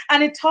needs.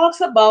 And it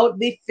talks about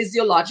the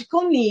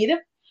physiological need.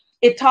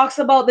 It talks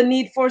about the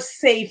need for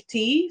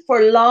safety,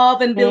 for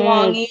love and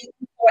belonging,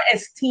 for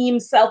esteem,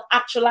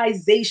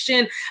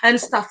 self-actualization, and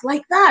stuff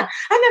like that.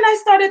 And then I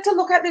started to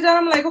look at it and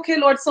I'm like, okay,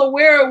 Lord, so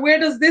where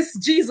does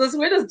Jesus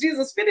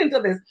fit into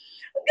this?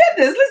 Get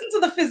this,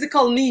 listen to the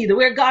physical need,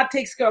 where God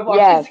takes care of our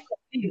physical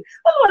need.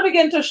 The Lord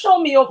began to show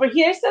me over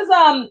here. It says,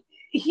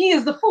 he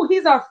is the food.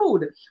 He's our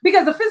food.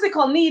 Because the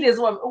physical need is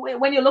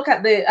when you look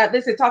at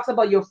this, it talks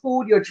about your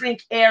food, your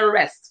drink, air,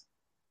 rest.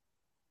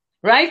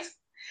 Right?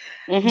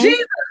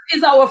 Jesus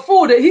is our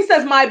food. He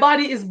says, my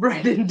body is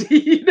bread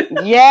indeed.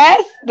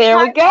 Yes, there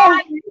we go.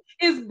 My body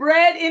is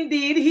bread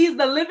indeed. He's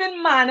the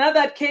living manna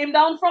that came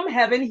down from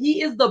heaven.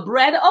 He is the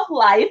bread of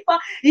life.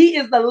 He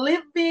is the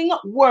living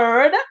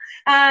word.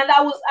 And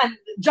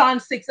John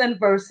 6 and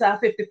verse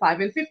 55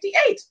 and 58.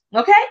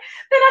 Okay. Then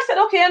I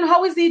said, okay, and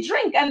how is he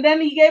drink? And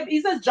then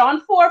he says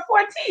John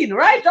 4:14,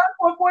 right?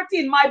 John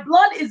 4:14, my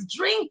blood is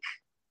drink.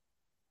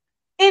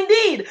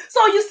 Indeed.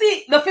 So you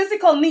see the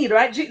physical need,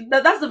 right?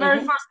 That's the very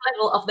first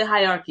level of the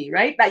hierarchy,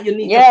 right? That you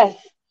need. Yes.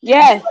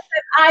 Yes.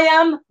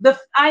 I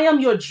am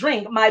your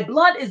drink. My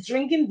blood is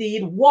drink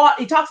indeed.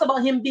 He talks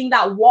about him being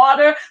that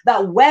water,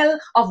 that well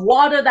of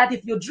water that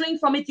if you drink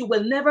from it, you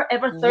will never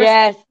ever thirst.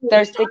 Yes,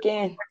 thirst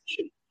again.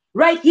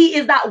 Right? He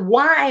is that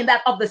wine,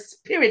 that of the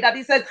spirit, that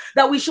he says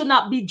that we should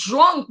not be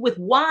drunk with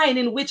wine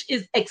in which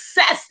is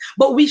excess,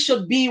 but we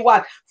should be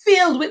what?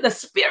 Filled with the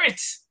spirit.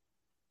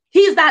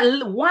 He's that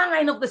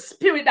wine of the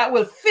spirit that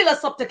will fill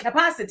us up to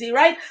capacity,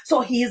 right? So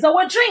he's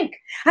our drink.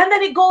 And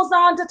then it goes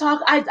on to talk.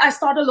 I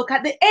start to look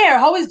at the air.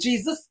 How is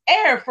Jesus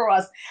air for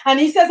us? And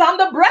he says, I'm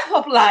the breath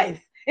of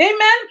life.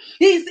 Amen.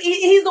 He's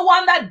the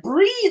one that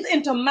breathed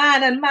into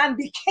man, and man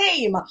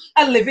became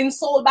a living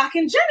soul back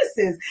in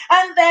Genesis.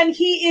 And then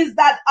he is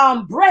that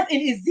breath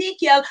in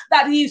Ezekiel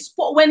that he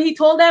spoke when he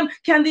told them,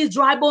 can these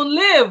dry bones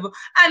live?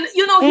 And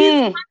he's the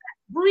one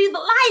that breathed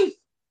life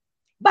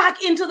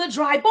back into the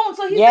dry bone.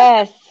 So he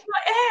says,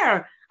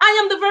 air. I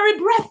am the very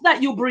breath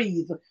that you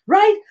breathe,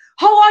 right?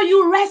 How are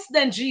you rest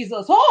then,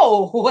 Jesus?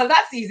 Oh, well,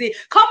 that's easy.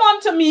 Come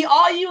unto me,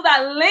 all you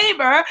that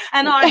labor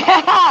and are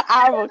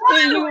I will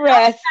see you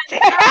rest.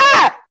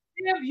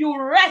 Give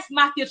you rest,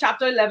 Matthew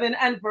chapter 11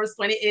 and verse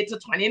 28 to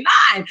 29.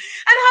 And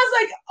I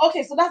was like,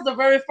 okay, so that's the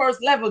very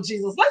first level,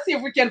 Jesus. Let's see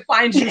if we can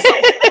find you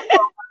some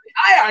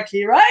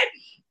hierarchy, right?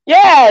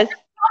 Yes.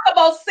 Talk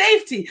about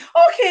safety.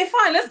 Okay,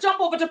 fine. Let's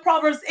jump over to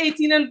Proverbs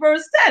 18 and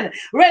verse 10,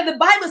 where the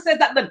Bible says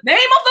that the name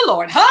of the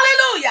Lord,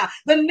 hallelujah,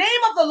 the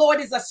name of the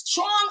Lord is a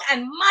strong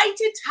and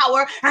mighty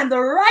tower, and the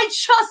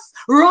righteous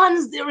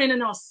runs therein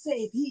and are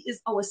safe. He is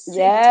our safety.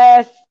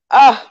 Yes.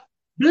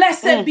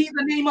 Blessed be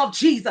the name of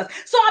Jesus.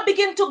 So I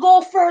begin to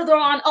go further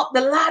on up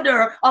the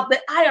ladder of the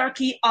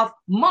hierarchy of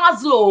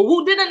Maslow,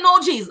 who didn't know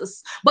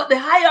Jesus, but the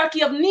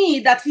hierarchy of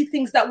need that he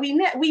thinks that we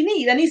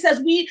need. And he says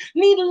we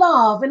need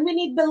love and we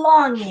need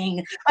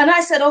belonging. And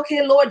I said,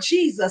 okay, Lord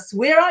Jesus,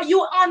 where are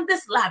you on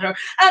this ladder?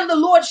 And the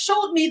Lord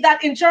showed me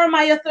that in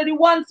Jeremiah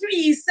 31:3,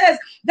 he says,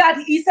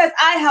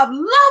 I have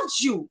loved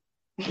you.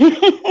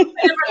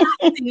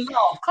 Everlasting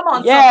love. Come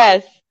on.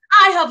 Yes.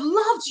 I have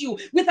loved you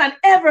with an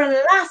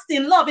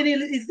everlasting love. And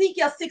in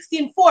Ezekiel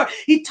 16:4,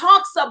 he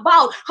talks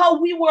about how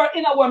we were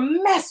in our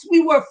mess.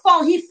 He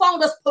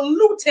found us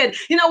polluted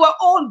in our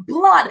own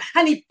blood,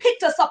 and he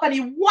picked us up and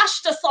he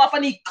washed us off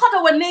and he cut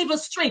our navel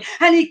string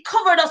and he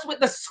covered us with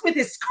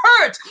his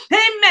skirt.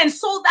 Amen.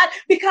 So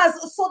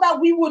that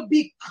we would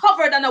be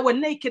covered and our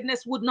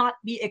nakedness would not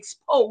be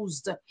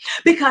exposed,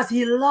 because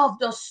he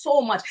loved us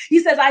so much. He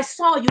says, I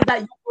saw you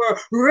that you were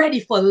ready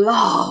for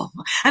love,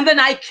 and then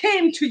I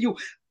came to you.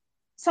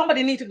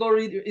 Somebody need to go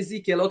read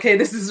Ezekiel. Okay,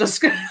 this is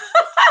just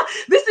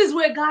this is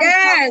where God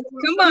is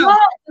come on.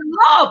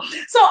 Love.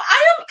 So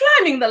I am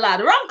climbing the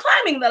ladder.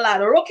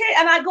 Okay,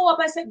 and I go up.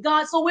 I said,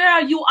 God, so where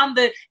are you on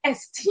the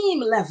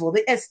esteem level?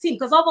 The esteem,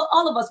 because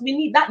all of us, we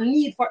need that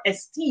need for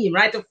esteem,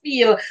 right? To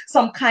feel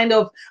some kind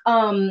of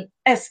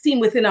esteem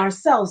within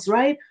ourselves,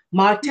 right?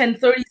 Mark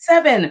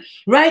 10:37,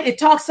 right? It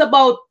talks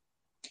about,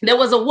 there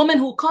was a woman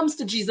who comes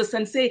to Jesus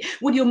and say,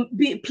 would you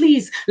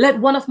please let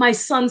one of my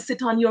sons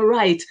sit on your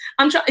right?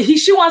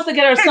 She wants to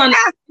get her son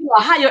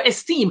a higher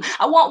esteem.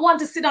 I want one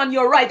to sit on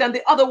your right and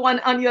the other one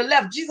on your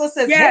left. Jesus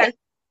says, yes. Hey,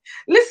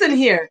 listen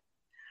here.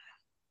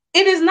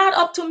 It is not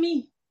up to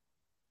me.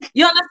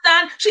 You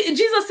understand?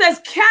 Jesus says,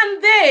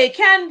 can they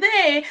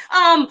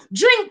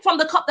drink from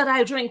the cup that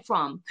I drink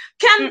from?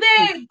 Can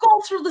they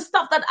go through the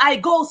stuff that I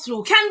go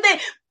through? Can they?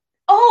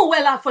 Oh,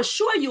 well, for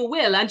sure you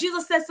will. And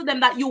Jesus says to them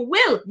that you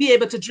will be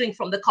able to drink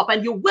from the cup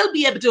and you will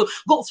be able to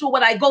go through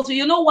what I go through.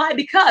 You know why?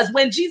 Because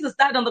when Jesus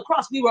died on the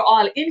cross, we were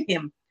all in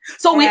him.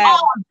 So we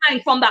all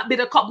drank from that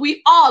bitter cup.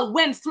 We all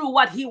went through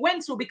what he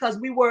went through because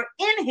we were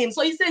in him.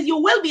 So he says, you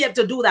will be able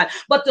to do that.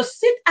 But to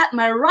sit at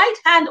my right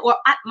hand or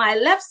at my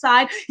left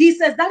side, he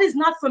says, that is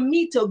not for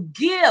me to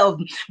give,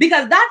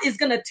 because that is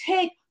going to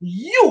take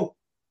you.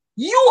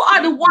 You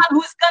are the one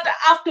who's going to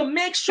have to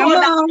make sure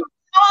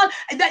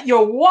that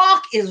your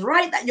walk is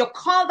right, that your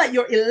call, that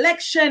your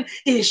election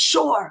is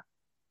sure.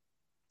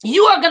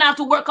 You are going to have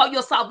to work out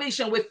your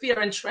salvation with fear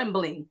and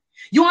trembling.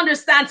 You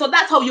understand? So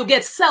that's how you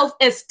get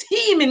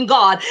self-esteem in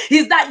God,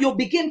 is that you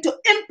begin to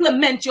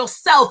implement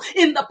yourself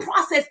in the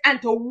process and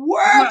to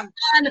work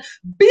and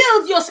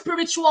build your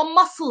spiritual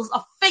muscles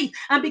of faith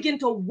and begin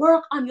to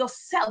work on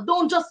yourself.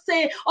 Don't just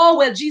say, oh,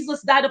 well,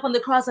 Jesus died upon the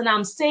cross and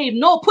I'm saved.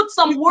 No, put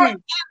some work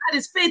in. That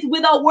is faith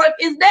without work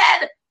is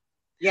dead.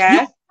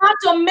 Yes. You have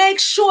to make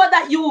sure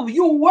that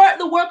you work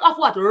the work of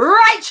what?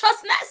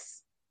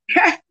 Righteousness.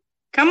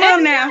 Come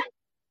on now.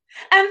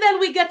 And then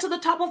we get to the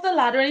top of the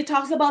ladder and he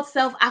talks about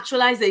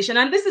self-actualization.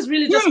 And this is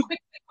really just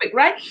quick,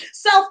 right?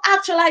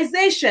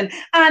 Self-actualization.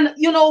 And,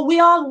 you know, we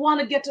all want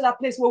to get to that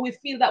place where we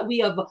feel that we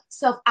have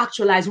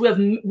self-actualized.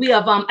 We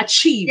have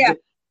achieved. Yeah.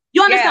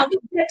 You understand?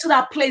 We get to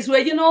that place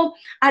where, you know,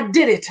 I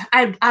did it.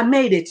 I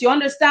made it. You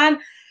understand?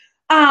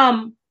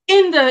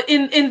 In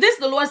this,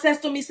 the Lord says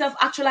to me,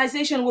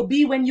 self-actualization will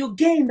be when you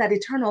gain that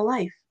eternal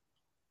life.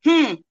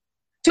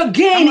 To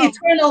gain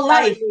eternal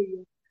life.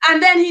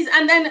 And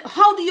then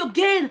how do you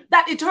gain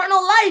that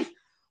eternal life?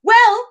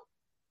 Well,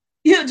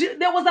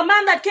 there was a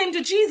man that came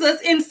to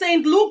Jesus in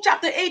St. Luke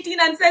chapter 18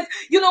 and says,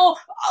 you know,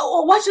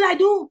 what should I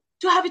do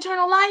to have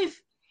eternal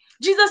life?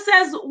 Jesus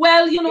says,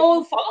 well, you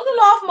know, follow the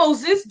law of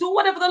Moses, do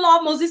whatever the law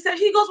of Moses said.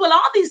 He goes, well,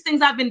 all these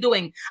things I've been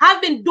doing.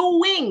 I've been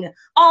doing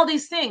all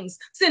these things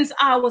since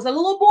I was a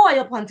little boy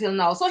up until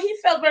now. So he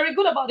felt very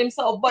good about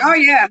himself. But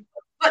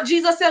But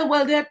Jesus said,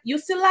 well, you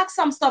still lack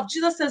some stuff.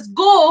 Jesus says,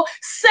 go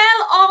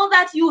sell all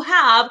that you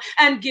have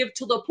and give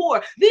to the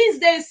poor. These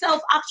days,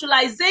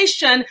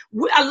 self-actualization,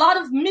 a lot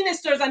of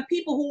ministers and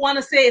people who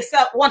want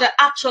to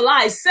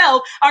actualize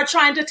self are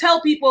trying to tell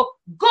people,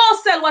 go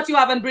sell what you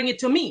have and bring it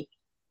to me.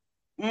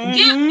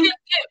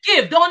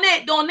 Give,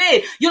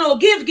 donate, you know,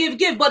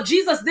 give. But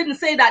Jesus didn't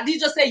say that. He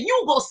just said,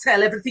 you go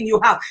sell everything you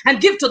have and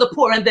give to the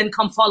poor and then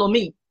come follow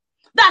me.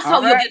 That's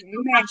how you get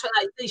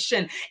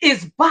actualization,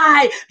 is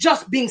by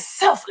just being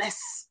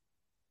selfless.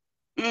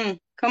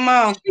 Come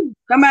on.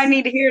 Somebody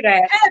need to hear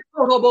that.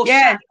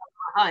 Yeah.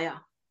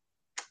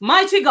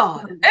 Mighty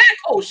God.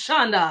 Echo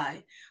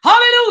Shandai.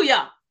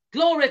 Hallelujah.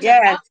 Glory to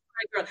God.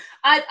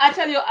 I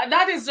tell you,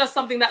 that is just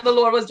something that the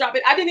Lord was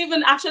dropping. I didn't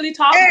even actually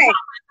talk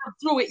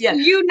through it yet.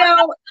 You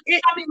know,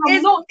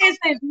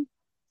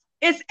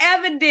 it's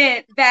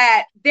evident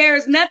that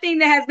there's nothing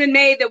that has been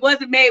made that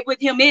wasn't made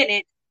with him in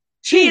it.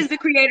 He is the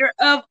creator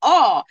of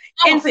all.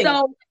 And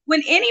so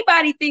when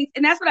anybody thinks,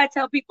 and that's what I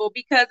tell people,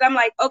 because I'm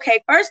like,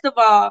 okay, first of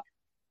all,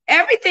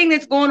 everything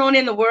that's going on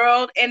in the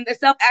world and the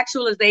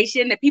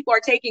self-actualization that people are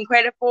taking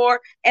credit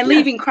for and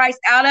leaving Christ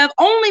out of,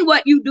 only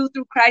what you do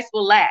through Christ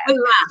will last.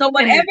 So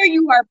whatever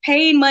you are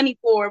paying money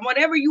for and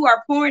whatever you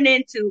are pouring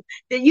into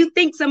that you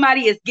think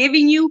somebody is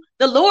giving you,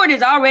 the Lord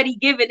is already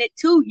giving it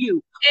to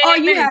you. All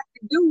you have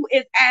to do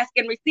is ask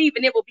and receive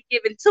and it will be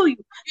given to you.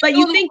 But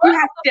you think you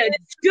have to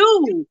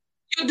do.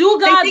 You do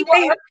God's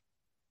work,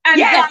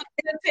 and God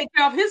will take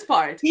care of his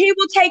part. He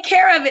will take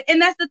care of it.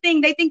 And that's the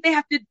thing. They think they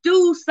have to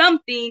do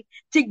something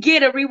to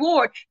get a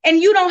reward.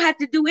 And you don't have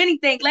to do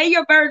anything. Lay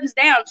your burdens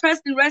down.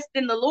 Trust and rest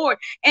in the Lord.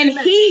 And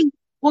he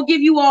will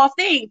give you all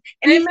things.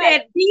 And he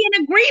said, be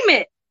in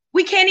agreement.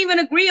 we can't even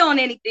agree on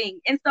anything.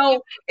 And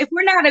so if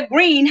we're not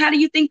agreeing, how do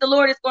you think the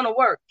Lord is going to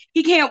work?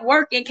 He can't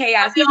work in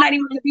chaos. He's not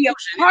even going to be a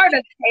part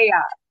of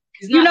chaos.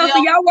 You know, so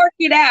y'all work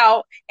it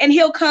out, and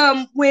he'll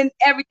come when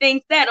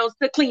everything settles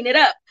to clean it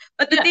up.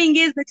 But the thing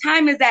is, the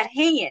time is at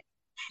hand.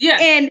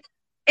 Yeah.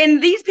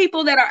 And these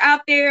people that are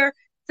out there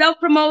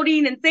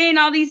self-promoting and saying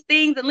all these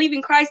things and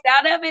leaving Christ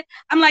out of it,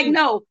 I'm like,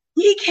 no,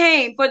 he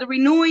came for the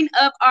renewing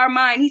of our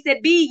mind. He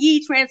said, be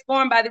ye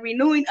transformed by the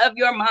renewing of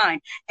your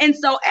mind. And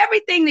so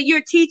everything that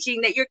you're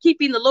teaching, that you're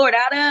keeping the Lord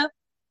out of,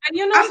 and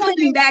you know, I'm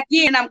putting back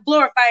in, I'm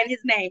glorifying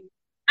his name.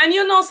 And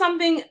you know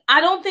something,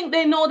 I don't think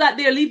they know that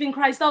they're leaving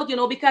Christ out, you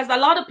know, because a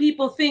lot of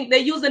people think they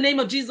use the name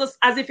of Jesus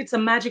as if it's a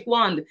magic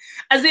wand,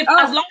 as if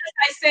as long as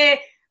I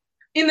say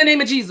in the name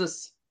of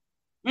Jesus.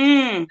 You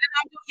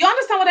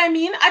understand what I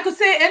mean? I could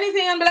say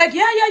anything and be like,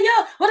 yeah,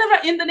 whatever,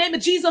 in the name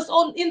of Jesus,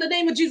 or in the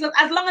name of Jesus,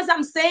 as long as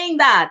I'm saying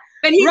that.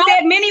 But he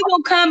said, many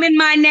will come in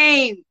my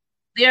name.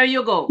 There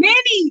you go.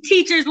 Many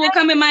teachers will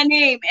come in my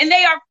name, and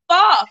they are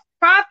false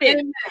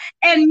prophets.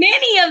 And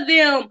many of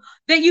them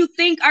that you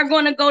think are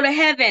going to go to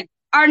heaven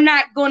are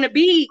not going to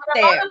be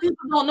there. A lot of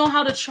people don't know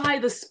how to try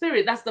the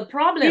spirit. That's the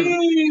problem.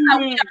 We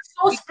are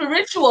so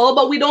spiritual,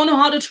 but we don't know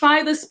how to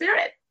try the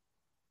spirit.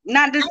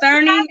 Not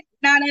discerning,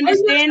 not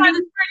understanding. If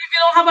you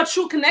don't have a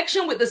true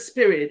connection with the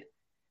spirit,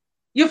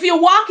 if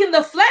you walk in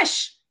the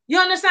flesh, you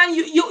understand,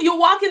 you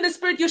walk in the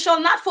spirit, you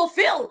shall not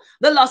fulfill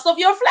the lust of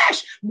your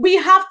flesh. We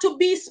have to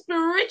be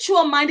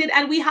spiritual minded,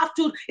 and we have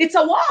to, it's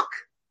a walk.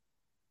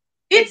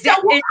 It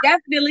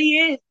definitely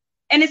is.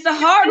 And it's a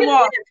hard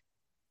walk.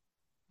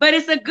 But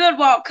it's a good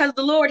walk, because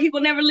the Lord, he will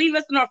never leave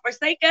us nor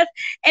forsake us,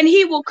 and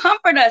he will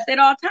comfort us at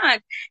all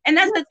times. And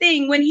that's the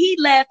thing. When he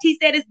left, he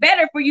said, it's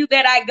better for you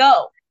that I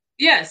go.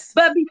 Yes.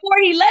 But before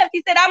he left,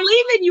 he said, I'm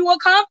leaving you a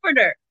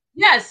comforter.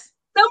 Yes.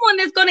 Someone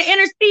that's going to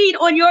intercede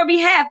on your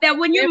behalf, that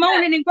when you're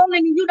moaning and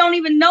groaning and you don't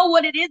even know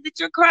what it is that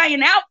you're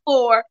crying out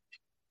for.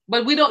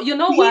 But we don't, you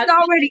know what? He's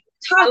already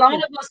talking. A lot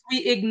of us, we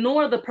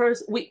ignore the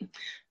person.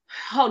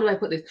 How do I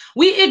put this?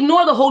 We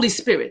ignore the Holy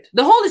Spirit.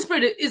 The Holy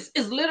Spirit is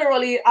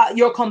literally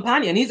your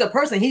companion. He's a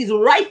person. He's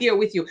right here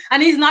with you.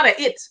 And he's not a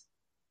it.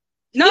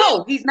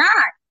 No, he's not.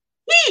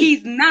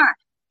 He's not.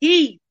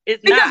 He is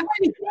not.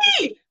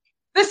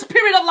 The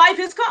Spirit of life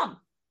has come.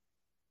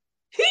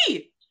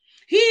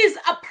 He's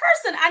a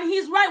person, and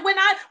he's right.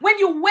 When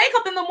you wake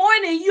up in the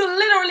morning, you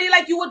literally,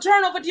 like, you would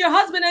turn over to your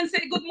husband and say,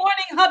 good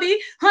morning, hubby,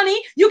 honey.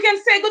 You can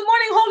say, good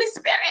morning, Holy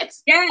Spirit.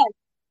 Yes.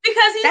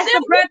 Because he's that's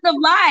the breath of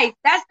life.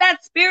 That's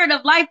that spirit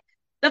of life.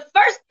 The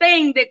first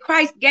thing that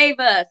Christ gave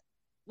us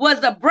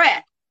was a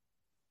breath.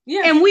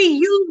 Yes. And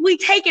we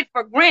take it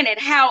for granted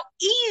how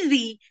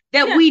easy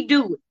that we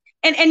do it.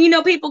 And you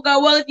know, people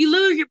go, well, if you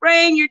lose your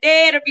brain, you're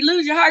dead. Or if you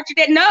lose your heart,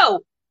 you're dead.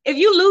 No, if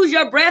you lose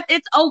your breath,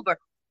 it's over.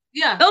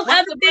 Yeah. Those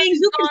other things,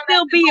 you can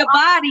still be a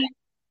body.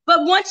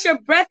 But once your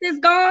breath is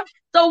gone,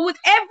 so with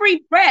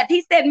every breath,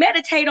 he said,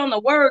 meditate on the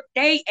word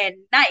day and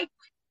night.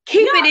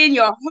 Keep it in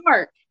your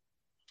heart.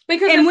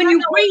 And when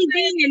you breathe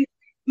in and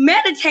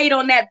meditate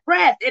on that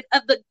breath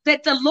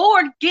that the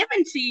Lord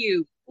given to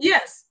you.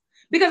 Yes.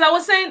 Because I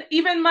was saying,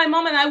 even my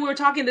mom and I were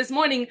talking this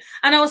morning,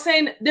 and I was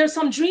saying there's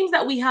some dreams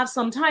that we have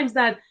sometimes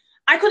that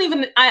I couldn't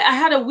even, I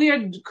had a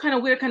weird kind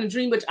of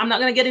dream, which I'm not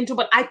going to get into,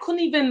 but I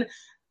couldn't even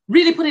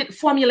really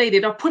formulate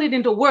it or put it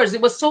into words.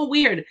 It was so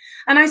weird.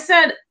 And I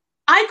said,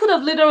 I could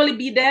have literally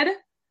be dead,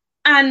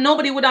 and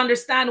nobody would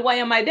understand why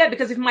am I dead,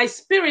 because if my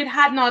spirit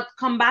had not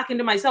come back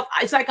into myself,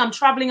 it's like I'm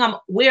traveling, I'm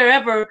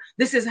wherever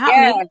this is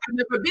happening. I've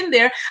never been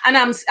there, and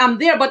I'm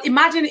there. But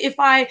imagine if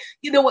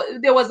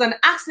there was an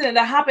accident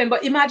that happened,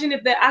 but imagine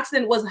if the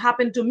accident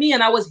happened to me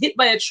and I was hit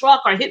by a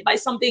truck or hit by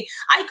something.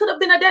 I could have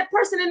been a dead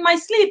person in my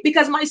sleep,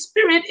 because my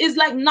spirit is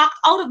like knocked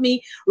out of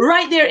me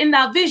right there in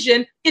that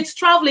vision. It's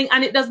traveling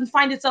and it doesn't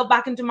find itself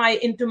back into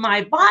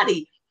my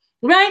body.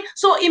 Right?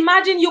 So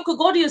imagine you could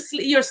go to your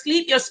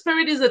sleep, your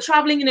spirit is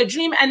traveling in a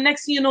dream, and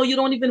next thing you know, you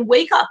don't even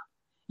wake up.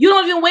 You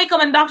don't even wake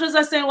up, and doctors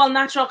are saying, well,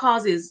 natural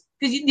causes,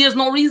 because there's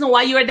no reason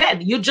why you're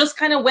dead. You just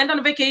kind of went on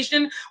a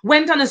vacation,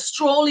 went on a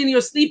stroll in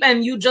your sleep,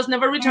 and you just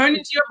never returned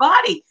into your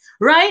body.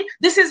 Right?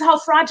 This is how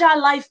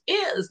fragile life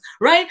is.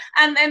 Right?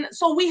 And then,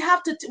 so we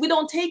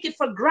don't take it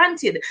for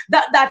granted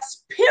that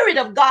spirit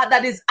of God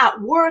that is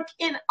at work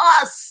in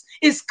us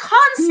is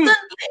constantly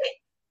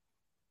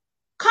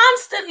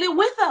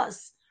with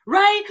us.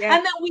 Right? Yeah.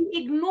 And then we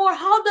ignore.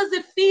 How does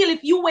it feel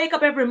if you wake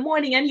up every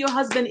morning and your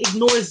husband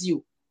ignores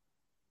you?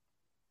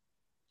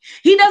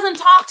 He doesn't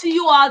talk to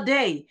you all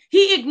day.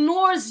 He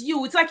ignores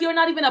you. It's like you're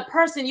not even a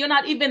person. You're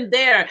not even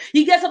there.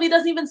 He gets up. He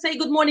doesn't even say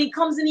good morning. He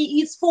comes and he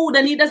eats food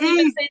and he doesn't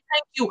even say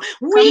thank you.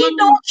 We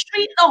don't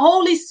treat the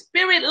Holy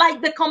Spirit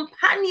like the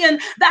companion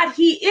that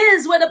he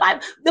is, where the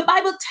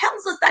Bible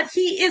tells us that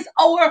he is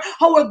our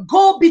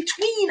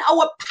go-between,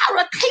 our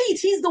paraclete.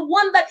 He's the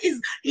one that is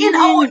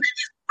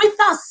with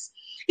us.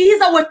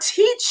 He's our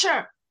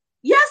teacher,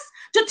 yes,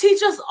 to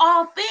teach us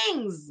all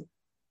things.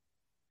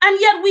 And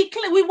yet we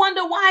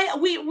wonder why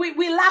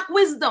we lack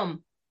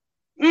wisdom.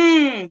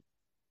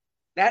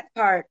 That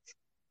part.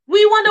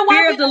 We wonder why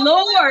fear of the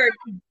Lord.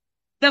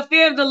 the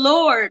fear of the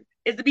Lord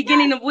is the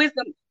beginning of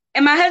wisdom.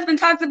 And my husband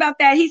talks about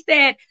that. He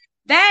said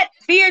that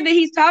fear that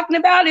he's talking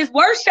about is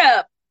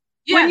worship.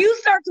 Yes. When you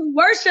start to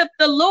worship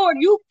the Lord,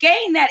 you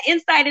gain that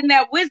insight and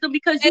that wisdom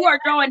because you are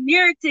drawing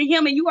nearer to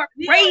him and you are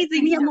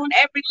praising him on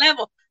every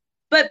level.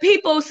 But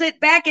people sit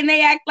back and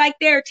they act like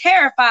they're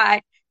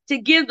terrified to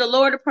give the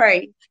Lord a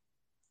praise.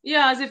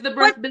 Yeah, as if the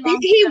breath belongs.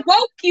 He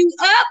woke you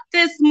up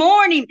this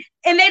morning,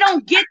 and they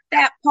don't get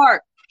that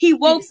part. He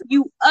woke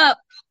you up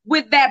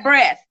with that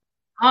breath.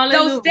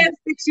 Hallelujah. Those steps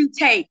that you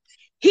take.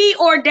 He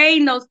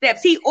ordained those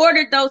steps. He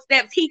ordered those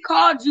steps. He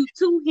called you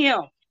to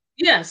him.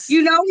 Yes.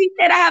 You know, he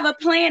said, I have a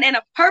plan and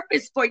a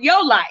purpose for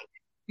your life.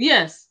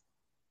 Yes.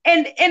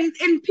 And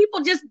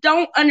people just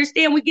don't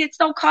understand. We get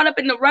so caught up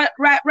in the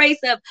rat race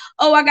of,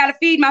 oh, I got to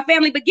feed my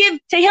family, but give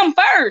to him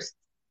first.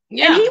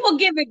 Yeah. And he will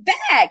give it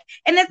back.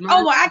 And it's,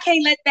 oh, well, I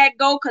can't let that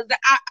go because,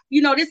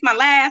 this is my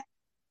last.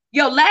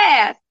 Your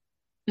last.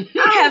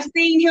 I have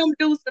seen him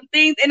do some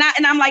things. And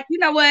I'm like, you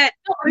know what?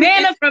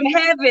 Manna from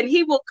heaven,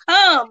 he will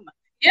come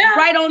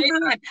right on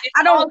time.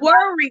 I don't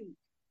worry.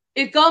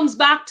 It comes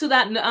back to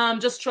that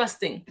just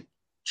trusting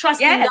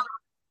God,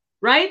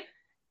 right?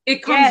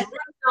 It comes right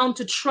down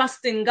to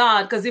trusting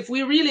God, because if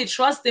we really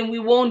trust him, we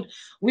won't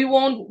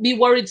be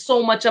worried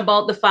so much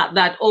about the fact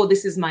that, oh,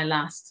 this is my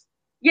last.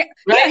 Yeah,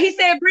 right? Yeah. He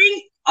said,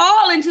 bring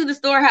all into the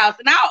storehouse,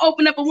 and I'll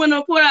open up a window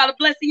and pour out a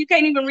blessing you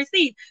can't even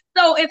receive.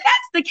 So if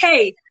that's the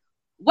case,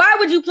 why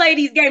would you play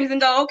these games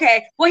and go,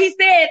 okay? Well, he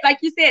said, like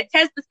you said,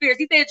 test the spirits.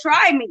 He said,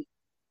 try me,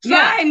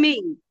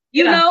 me.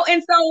 You know,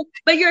 and so,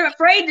 but you're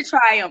afraid to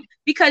try them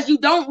because you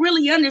don't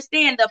really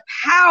understand the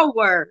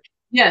power.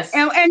 Yes.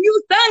 And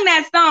you sung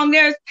that song,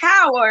 there's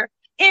power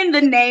in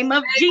the name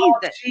of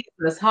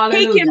Jesus.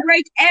 Hallelujah. He can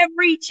break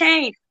every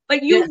chain,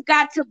 but you've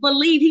got to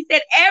believe. He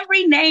said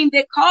every name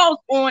that calls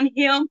on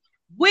him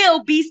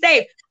will be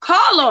saved.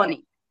 Call on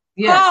him.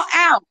 Yes. Call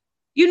out.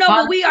 You know,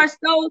 but we are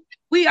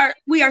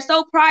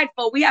so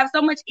prideful. We have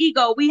so much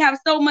ego. We have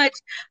so much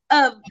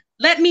of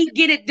let me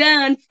get it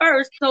done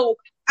first so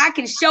I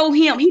can show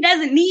him. He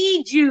doesn't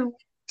need you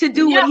to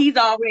do what he's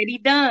already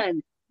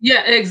done.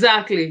 Yeah,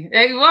 exactly.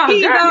 Wow,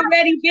 he's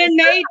already been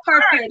made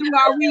perfect through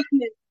our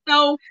weakness.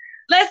 So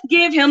let's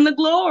give him the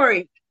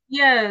glory.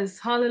 Yes,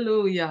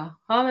 hallelujah,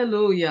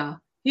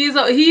 hallelujah.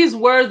 He's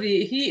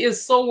worthy. He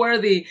is so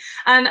worthy,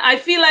 and I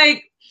feel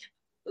like.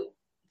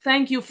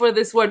 Thank you for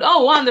this word.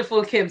 Oh,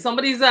 wonderful, Kim.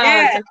 Somebody's she's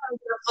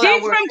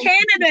from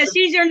Canada.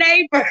 She's your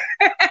neighbor.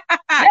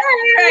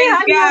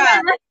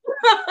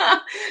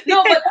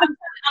 No, but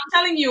I'm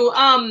telling you,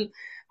 I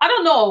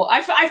don't know.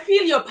 I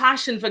feel your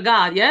passion for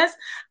God, yes,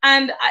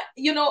 and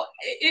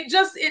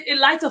it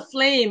lights a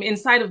flame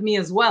inside of me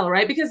as well,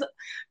 right? Because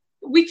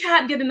we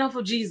can't get enough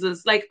of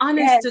Jesus. Like,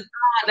 honest to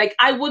God, like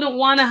I wouldn't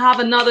want to have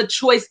another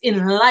choice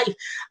in life.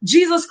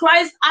 Jesus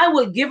Christ, I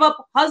will give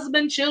up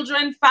husband,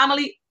 children,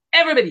 family.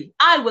 Everybody,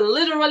 I will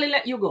literally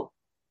let you go.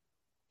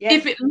 Yes.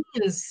 If it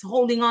means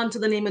holding on to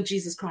the name of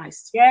Jesus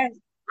Christ. Yes.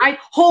 Right?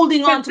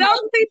 Holding on to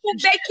those people,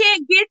 they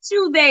can't get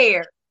you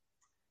there.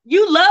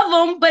 You love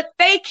them, but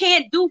they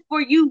can't do for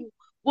you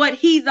what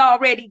he's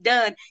already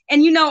done.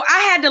 And,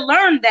 I had to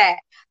learn that.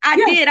 I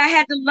did. I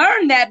had to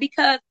learn that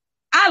because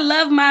I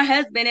love my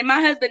husband and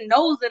my husband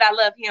knows that I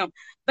love him.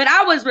 But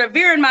I was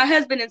revering my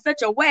husband in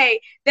such a way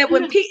that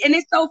when and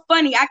it's so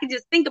funny, I can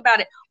just think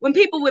about it. When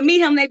people would meet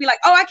him, they'd be like,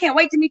 oh, I can't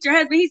wait to meet your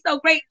husband. He's so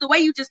great the way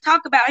you just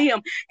talk about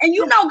him. And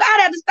God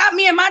had to stop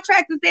me in my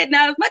tracks and said,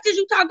 now, as much as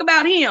you talk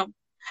about him,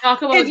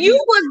 if you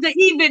was to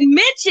even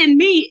mention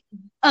me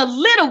a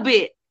little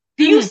bit,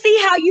 do you see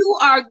how you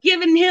are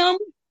giving him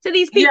to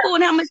these people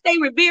and how much they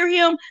revere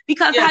him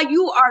because how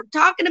you are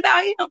talking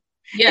about him?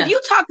 If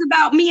you talked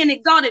about me and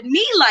exalted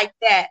me like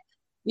that,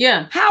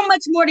 how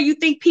much more do you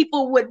think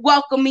people would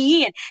welcome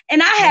me in?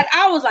 And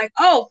I was like,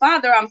 oh,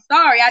 Father, I'm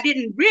sorry. I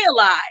didn't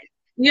realize.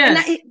 And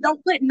I don't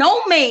put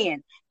no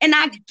man. And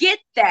I get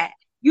that.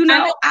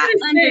 I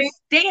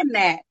understand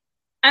that.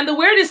 And the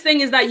weirdest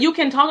thing is that you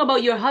can talk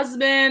about your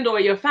husband or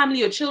your family,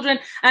 your children,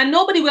 and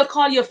nobody will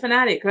call you a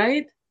fanatic,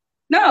 right?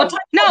 No,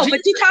 but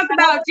you talk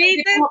about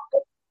Jesus.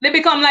 They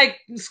become like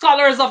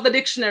scholars of the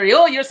dictionary.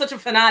 Oh, you're such a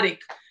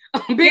fanatic.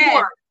 Big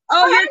word.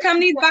 Oh, here come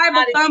these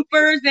Bible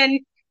thumpers and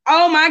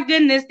oh my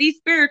goodness, these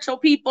spiritual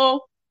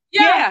people.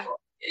 Yeah.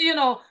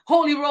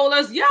 Holy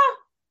rollers. Yeah.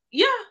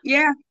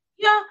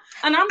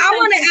 And I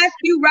want to ask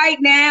you right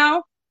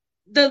now,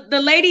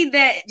 the lady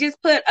that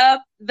just put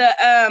up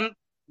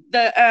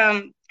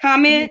the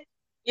comment.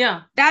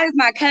 Yeah. That is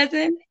my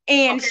cousin.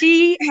 And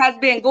she has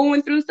been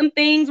going through some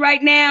things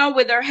right now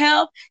with her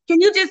health. Can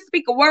you just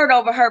speak a word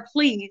over her,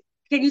 please?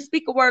 Can you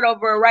speak a word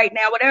over her right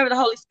now? Whatever the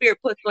Holy Spirit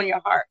puts on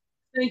your heart.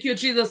 Thank you,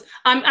 Jesus.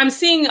 I'm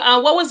seeing,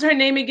 what was her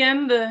name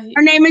again?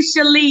 Her name is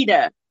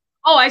Shalita.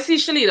 Oh, I see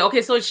Shalita.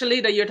 Okay, so it's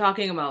Shalita you're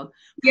talking about.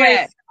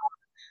 Yes.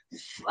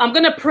 I'm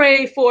going to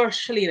pray for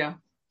Shalita.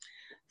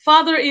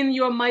 Father, in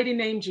your mighty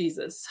name,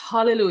 Jesus,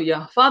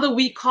 hallelujah. Father,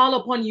 we call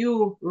upon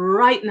you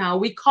right now.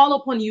 We call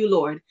upon you,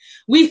 Lord.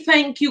 We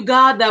thank you,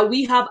 God, that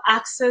we have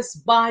access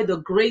by the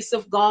grace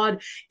of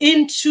God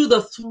into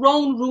the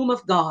throne room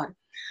of God.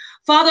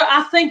 Father,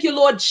 I thank you,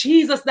 Lord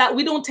Jesus, that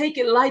we don't take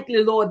it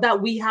lightly, Lord,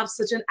 that we have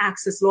such an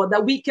access, Lord,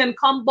 that we can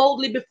come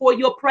boldly before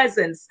your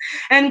presence.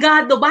 And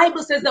God, the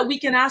Bible says that we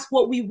can ask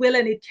what we will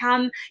and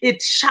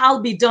it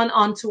shall be done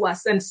unto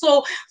us. And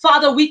so,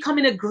 Father, we come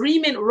in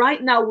agreement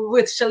right now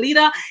with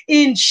Shalita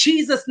in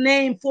Jesus'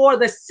 name for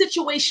the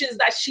situations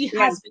that she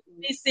has been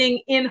facing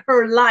in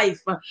her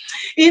life.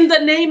 In the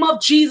name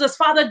of Jesus,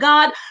 Father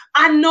God,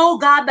 I know,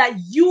 God, that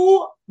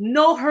you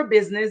know her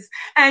business,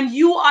 and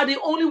you are the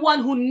only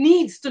one who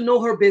needs to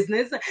know her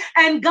business.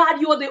 And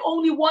God, you are the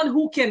only one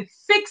who can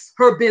fix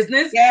her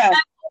business. And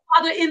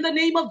Father, in the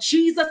name of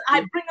Jesus, I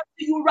bring up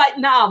to you right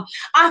now.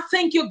 I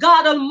thank you,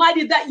 God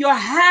Almighty, that your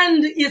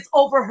hand is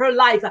over her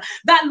life.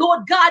 That,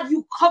 Lord God,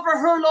 you cover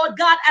her, Lord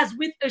God, as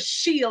with a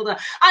shield.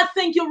 I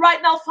thank you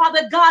right now,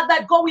 Father God,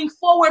 that going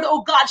forward,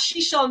 oh God, she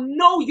shall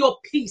know your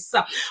peace.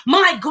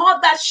 My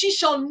God, that she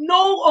shall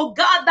know, oh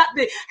God, that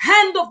the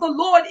hand of the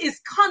Lord is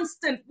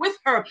constant with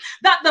her.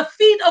 That the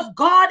feet of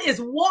God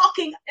is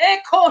walking,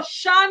 Eko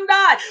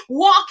Shandai,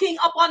 walking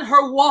upon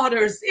her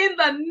waters in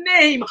the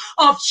name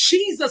of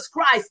Jesus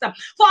Christ.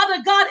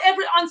 Father God,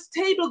 every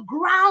unstable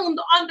ground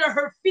under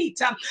her feet,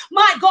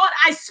 my God,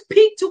 I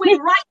speak to it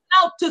right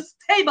now to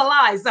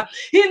stabilize.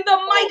 In the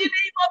mighty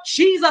name of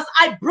Jesus,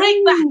 I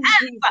break the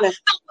hands that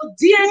will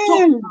dare to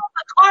pull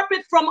the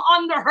carpet from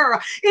under her.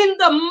 In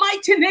the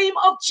mighty name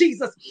of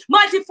Jesus,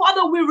 mighty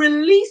Father, we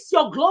release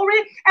your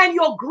glory and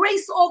your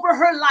grace over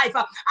her life.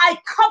 I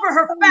cover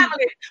her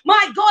family.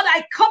 My God,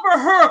 I cover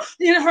her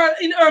in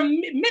her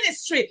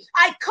ministry.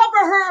 I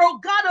cover her, oh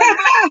God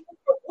Almighty,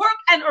 her work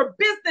and her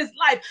business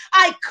life.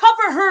 I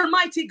cover her,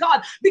 mighty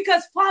God,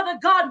 because Father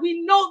God,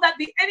 we know that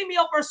the enemy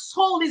of her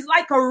soul is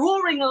like a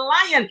roaring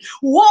lion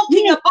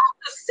walking about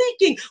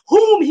seeking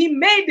whom he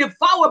may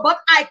devour. But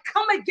I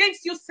come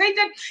against you,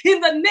 Satan, in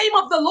the name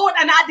of the Lord,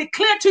 and I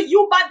declare to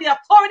you by the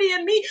authority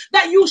in me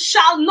that you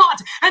shall not,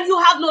 and you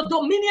have no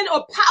dominion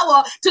or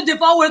power to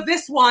devour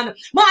this one.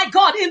 My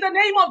God, in the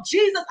name of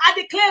Jesus, I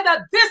declare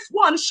that this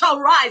one shall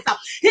rise.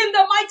 In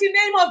the mighty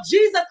name of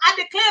Jesus, I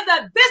declare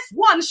that this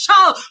one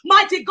shall,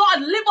 mighty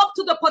God, live up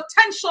to the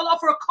potential of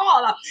her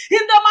call. In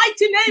the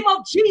mighty name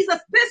of Jesus,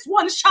 this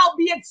one shall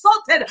be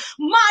exalted.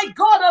 My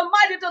God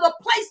Almighty, to the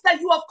place that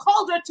you have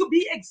called her to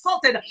be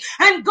exalted.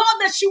 And God,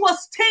 that she will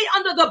stay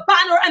under the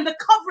banner and the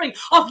covering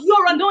of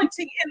your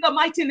anointing in the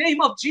mighty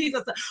name of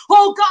Jesus.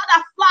 Oh God,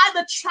 I fly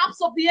the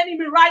traps of the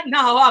enemy right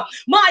now.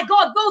 My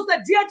God, those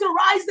that dare to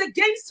rise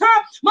against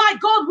her, my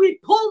God, we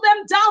pull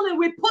them down and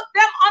we put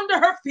them under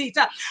her feet.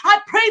 I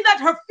pray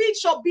that her feet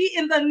shall be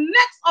in the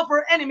necks of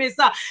her enemies.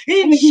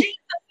 In Jesus'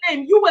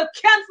 name, you will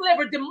cancel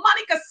every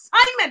demonic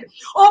assignment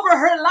over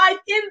her life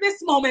in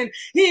this moment.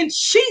 In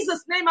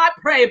Jesus' name, I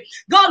pray.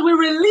 God, we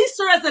release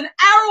her as an arrow,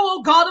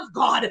 oh God of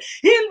God, in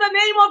the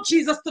name of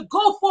Jesus, to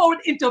go forward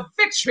into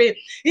victory.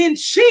 In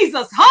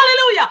Jesus,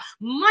 hallelujah,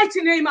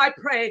 mighty name I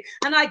pray,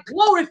 and I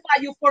glorify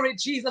you for it,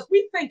 Jesus.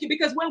 We thank you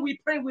because when we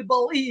pray, we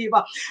believe.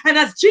 And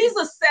as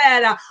Jesus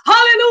said,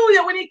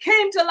 hallelujah, when he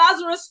came to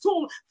Lazarus'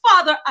 tomb,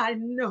 Father, I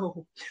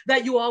know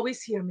that you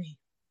always hear me.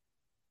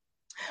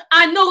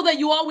 I know that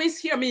you always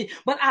hear me,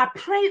 but I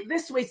pray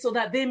this way so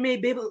that they may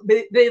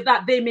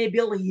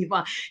believe.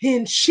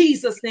 In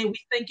Jesus' name, we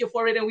thank you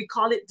for it and we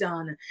call it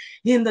done.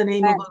 In the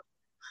name of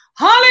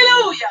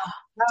hallelujah.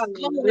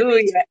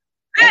 Hallelujah.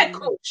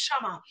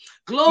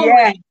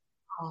 Glory to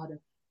God.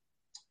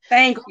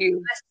 Thank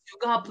you.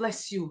 God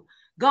bless you.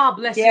 God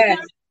bless you.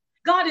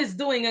 God is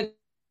doing it.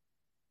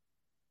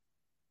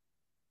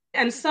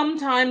 And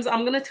sometimes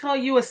I'm going to tell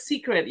you a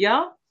secret,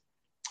 yeah?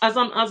 As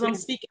I'm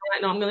speaking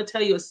right now, I'm going to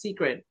tell you a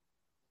secret.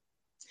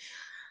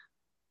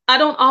 I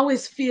don't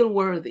always feel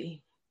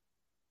worthy.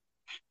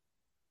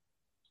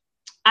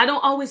 I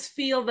don't always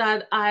feel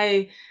that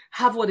I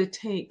have what it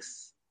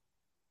takes.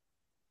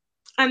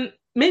 And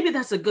maybe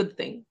that's a good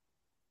thing.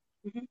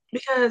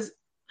 Because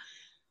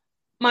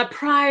my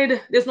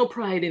pride, there's no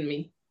pride in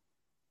me.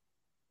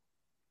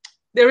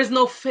 There is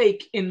no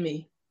fake in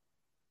me.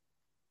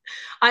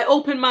 I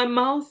open my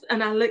mouth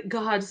and I let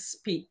God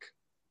speak.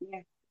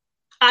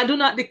 I do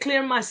not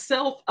declare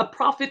myself a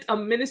prophet, a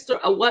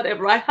minister, or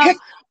whatever.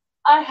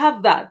 I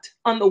have that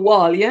on the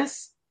wall,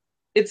 yes?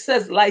 It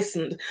says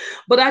licensed.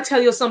 But I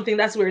tell you something,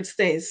 that's where it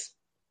stays.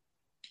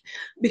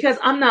 Because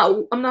I'm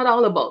not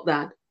all about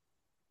that.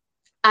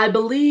 I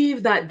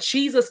believe that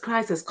Jesus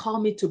Christ has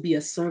called me to be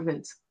a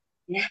servant.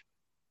 Yeah.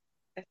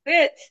 That's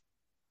it.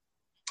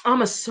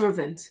 I'm a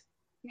servant.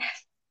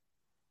 Yes.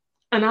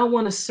 And I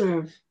want to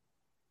serve.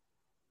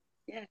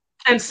 Yes.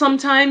 And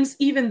sometimes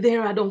even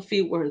there, I don't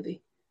feel worthy.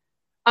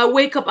 I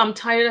wake up, I'm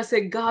tired. I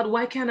say, God,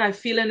 why can't I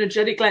feel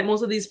energetic like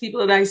most of these people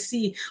that I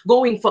see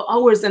going for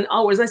hours and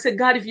hours? I said,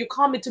 God, if you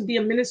call me to be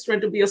a minister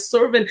and to be a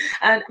servant,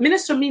 and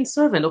minister means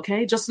servant,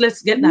 okay? Just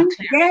let's get that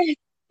clear.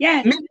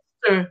 Yes.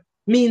 Minister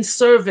means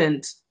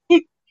servant.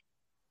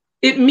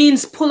 It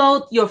means pull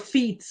out your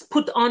feet,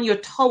 put on your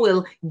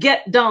towel,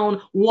 get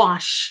down,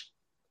 wash.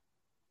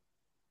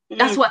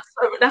 That's what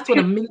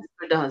a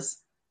minister does.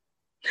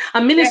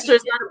 A minister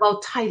is not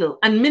about title.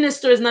 A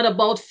minister is not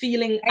about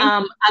feeling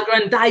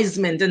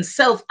aggrandizement and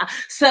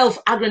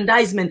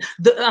self-aggrandizement.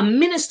 A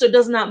minister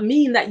does not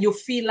mean that you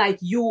feel like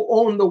you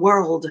own the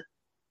world.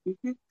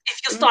 Mm-hmm.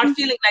 If you start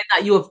feeling like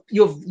that,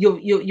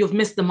 you've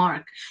missed the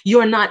mark.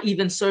 You're not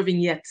even serving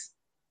yet.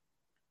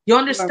 You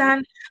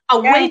understand?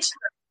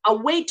 A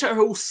waiter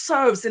who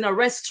serves in a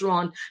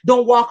restaurant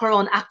don't walk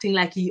around acting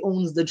like he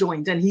owns the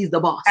joint and he's the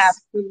boss.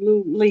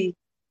 Absolutely.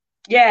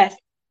 Yes.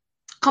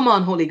 Come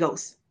on, Holy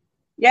Ghost.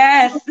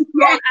 Yes.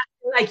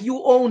 Like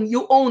you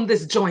own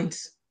this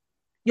joint.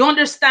 You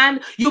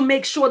understand? You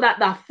make sure that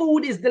the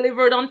food is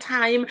delivered on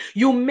time.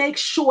 You make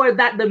sure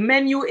that the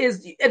menu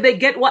they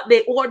get what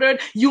they ordered.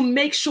 You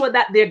make sure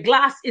that their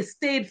glass is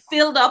stayed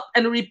filled up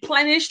and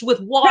replenished with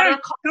water,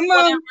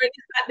 whatever it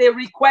is that they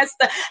request.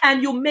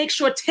 And you make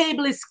sure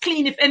table is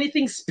clean. If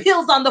anything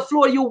spills on the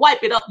floor, you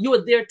wipe it up.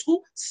 You're there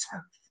to serve.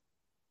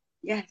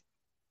 Yes.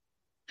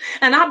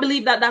 And I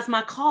believe that that's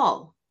my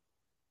call.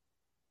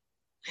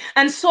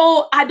 And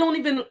so I don't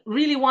even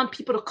really want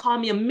people to call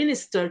me a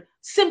minister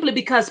simply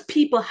because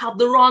people have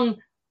the wrong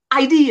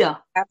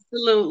idea.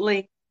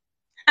 Absolutely.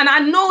 And I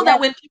know that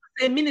when people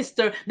say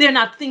minister, they're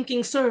not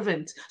thinking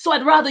servant. So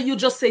I'd rather you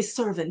just say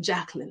servant,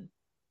 Jacqueline.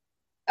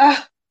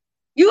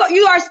 You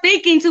are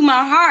speaking to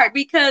my heart,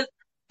 because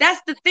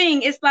that's the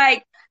thing. It's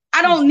like,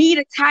 I don't need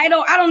a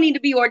title. I don't need to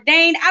be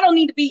ordained. I don't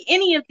need to be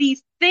any of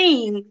these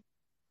things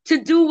to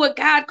do what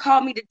God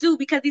called me to do,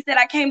 because he said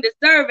I came to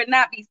serve and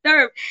not be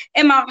served.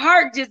 And my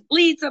heart just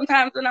bleeds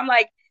sometimes when I'm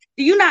like,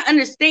 do you not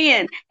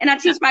understand? And I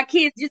teach my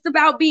kids, it's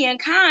about being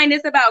kind.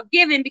 It's about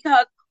giving,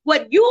 because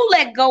what you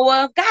let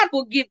go of, God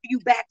will give you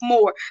back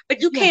more.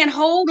 But you can't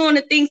hold on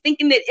to things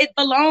thinking that it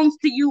belongs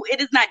to you. It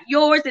is not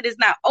yours. It is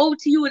not owed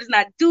to you. It is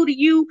not due to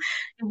you.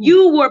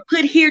 You were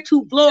put here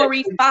to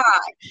glorify.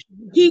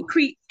 He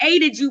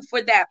created you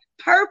for that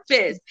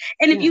purpose.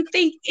 And if you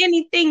think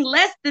anything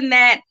less than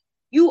that,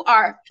 you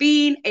are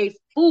being a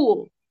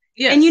fool.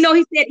 Yes. And he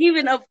said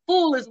even a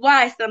fool is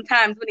wise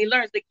sometimes when he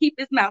learns to keep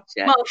his mouth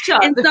shut.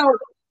 And so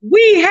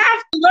we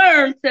have to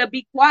learn to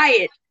be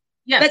quiet.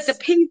 Yes. Let the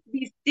peace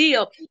be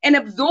still and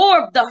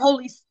absorb the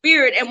Holy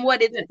Spirit and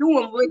what it's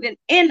doing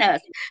within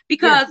us,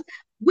 because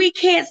we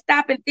can't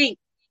stop and think.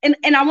 And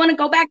I want to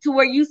go back to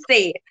where you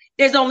said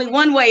there's only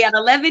one way. At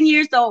 11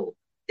 years old,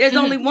 there's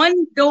only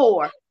one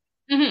door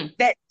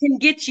that can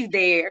get you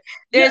there.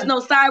 There's no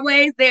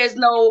sideways. There's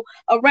no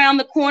around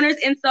the corners.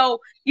 And so,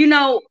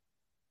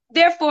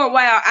 there for a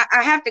while,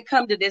 I have to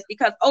come to this,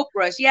 because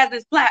Oprah, she has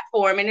this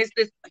platform, and it's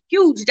this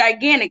huge,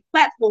 gigantic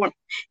platform.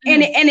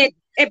 And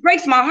it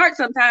breaks my heart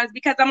sometimes,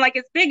 because I'm like,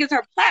 as big as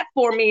her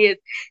platform is,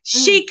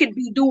 she could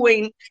be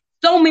doing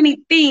so many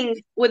things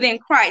within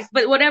Christ.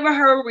 But whatever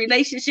her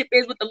relationship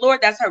is with the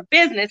Lord, that's her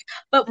business.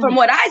 But from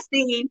what I've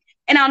seen,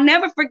 and I'll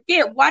never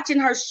forget watching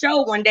her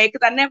show one day,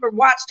 because I never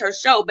watched her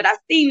show, but I've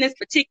seen this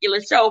particular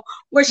show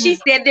where she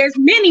said there's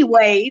many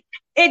ways,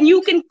 and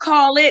you can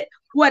call it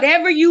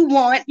whatever you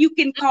want. You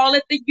can call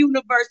it the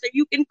universe, or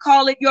you can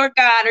call it your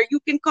God, or you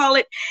can call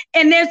it,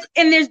 and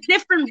there's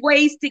different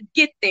ways to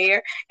get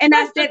there. And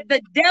I said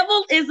the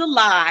devil is a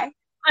lie.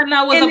 And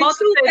I was about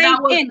to say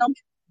that was, in them,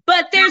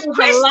 but there's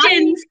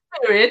Christians.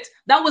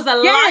 That was a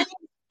lying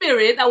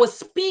spirit that was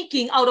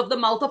speaking out of the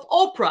mouth of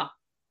Oprah.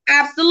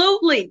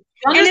 Absolutely.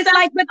 And it's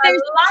like, but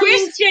there's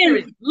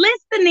Christians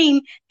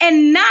listening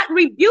and not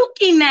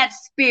rebuking that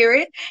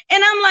spirit.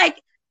 And I'm like,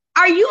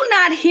 are you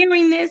not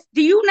hearing this?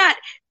 Do you not,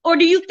 or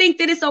do you think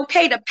that it's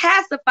okay to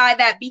pacify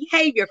that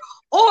behavior?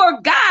 Or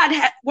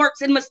God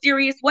works in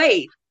mysterious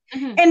ways.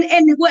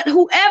 And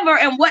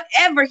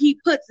whatever he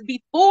puts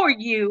before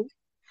you,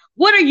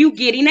 what are you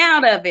getting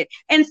out of it?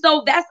 And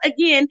so that's,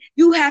 again,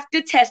 you have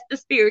to test the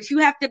spirits. You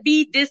have to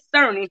be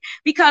discerning,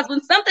 because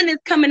when something is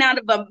coming out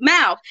of a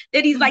mouth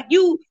that he's like,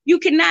 you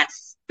cannot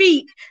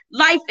speak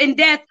life and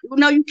death.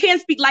 No, you can't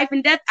speak life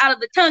and death out of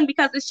the tongue,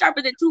 because it's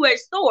sharper than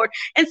two-edged sword.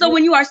 And so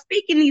when you are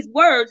speaking these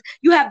words,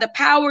 you have the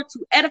power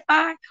to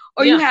edify,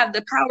 or you have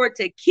the power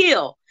to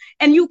kill.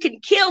 And you can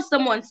kill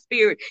someone's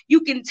spirit.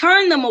 You can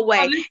turn them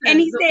away. And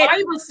he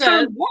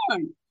said,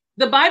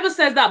 the Bible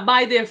says that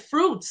by their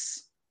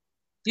fruits,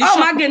 you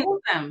my goodness.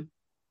 Them.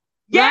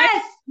 Yes.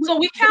 Right? So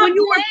we can't. When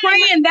you were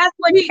praying, that's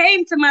what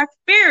came to my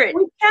spirit.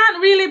 We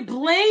can't really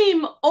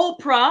blame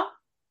Oprah,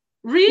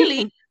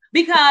 really,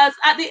 because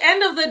at the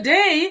end of the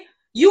day,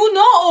 you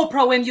know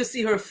Oprah when you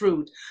see her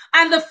fruit.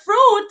 And the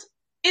fruit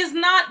is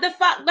not the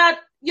fact that,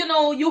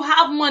 you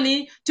have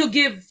money to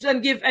give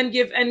and give and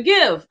give and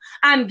give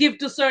and give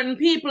to certain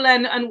people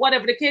and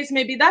whatever the case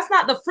may be. That's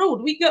not the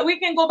fruit. We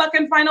can go back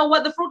and find out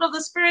what the fruit of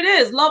the Spirit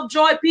is: love,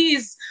 joy,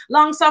 peace,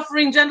 long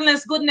suffering,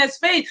 gentleness, goodness,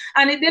 faith.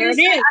 And it didn't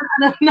say.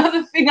 And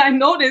another thing I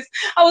noticed,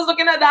 I was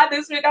looking at that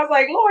this week. I was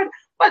like, Lord,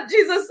 but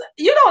Jesus,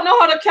 you don't know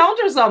how to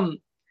counter some,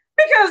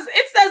 because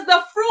it says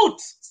the fruit,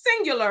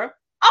 singular, of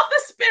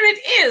the Spirit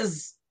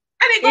is,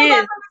 and it goes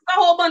on a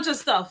whole bunch of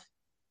stuff.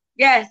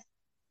 Yes.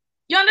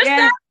 You understand?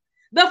 Yes.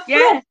 The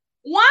fruit,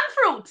 one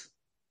fruit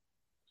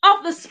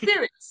of the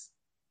Spirit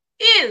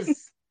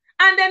is,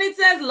 And then it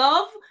says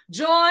love,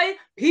 joy,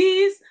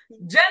 peace,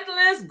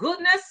 gentleness,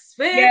 goodness,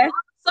 faith, Yes.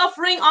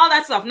 suffering, all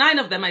that stuff. 9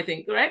 of them, I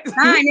think, right? 9.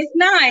 It's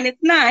 9.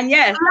 It's 9.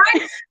 Yes.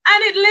 Right?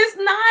 And it lists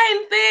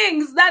 9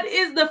 things that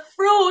is the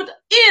fruit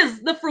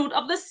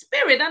of the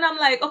Spirit. And I'm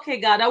like, okay,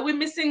 God, are we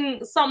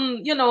missing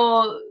some,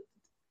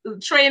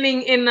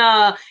 training in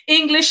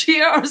English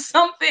here or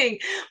something?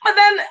 But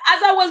then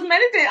as I was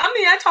meditating,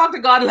 I talk to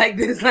God like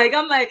this. Like,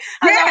 I'm like,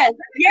 yes.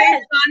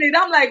 On it,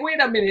 I'm like,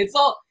 wait a minute.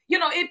 So,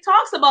 it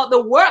talks about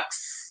the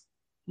works,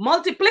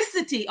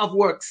 multiplicity of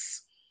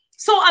works.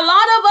 So a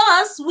lot of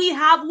us, we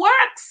have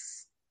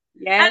works.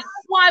 Yes. And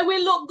that's why we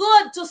look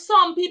good to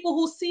some people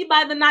who see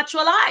by the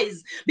natural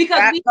eyes,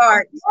 because we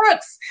have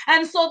works.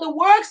 And so the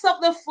works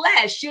of the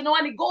flesh, and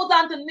it goes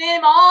on to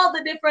name all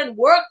the different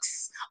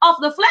works of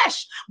the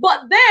flesh.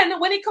 But then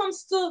when it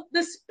comes to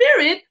the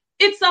Spirit,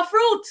 it's a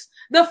fruit.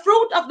 The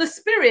fruit of the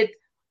Spirit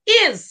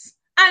is,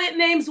 and it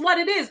names what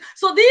it is.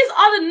 So these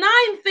other 9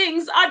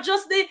 things are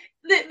just the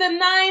 9,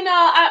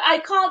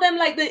 I call them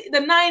like the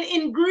 9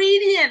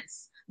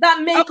 ingredients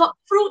that make up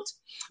fruit,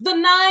 the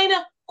 9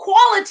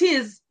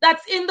 qualities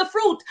that's in the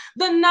fruit,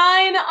 the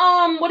 9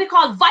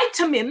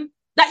 vitamin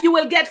that you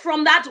will get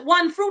from that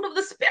one fruit of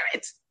the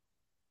Spirit.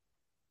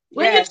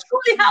 When you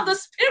truly have the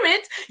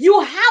Spirit,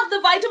 you have the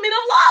vitamin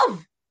of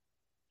love.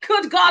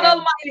 Good God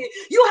Almighty,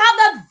 you have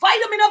that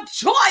vitamin of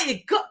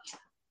joy. Good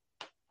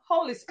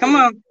Holy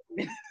Spirit.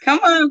 Come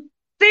on.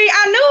 See,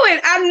 I knew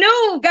it. I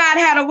knew God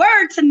had a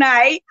word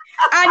tonight.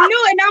 I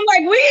knew it. And I'm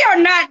like, we are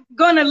not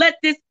going to let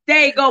this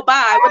day go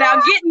by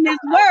without getting this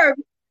word.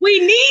 We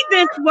need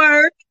this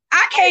word.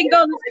 I can't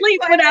go to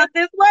sleep without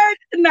this word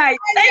tonight.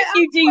 Thank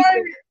you, Jesus.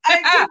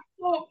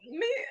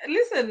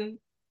 Listen,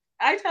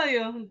 I tell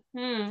you,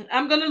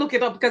 I'm going to look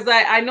it up because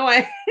I know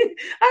I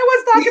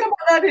was talking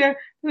about that here.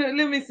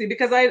 Let me see,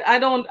 because I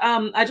don't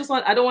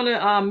want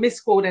to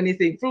misquote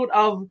anything. Fruit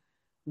of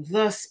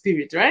the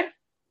Spirit, right?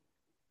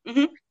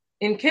 Mm-hmm.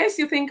 In case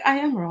you think I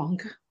am wrong.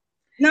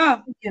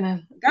 No. Go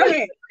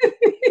ahead.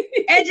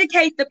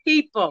 Educate the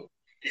people.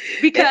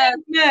 Because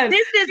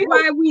this is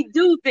why we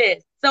do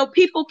this. So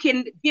people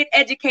can get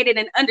educated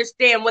and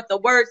understand what the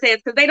word says,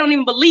 because they don't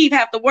even believe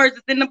half the words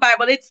that's in the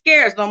Bible. It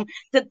scares them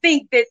to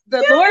think that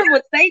the Lord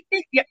would say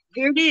this. Yeah,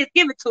 here it is.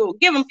 Give it to them.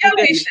 Give them some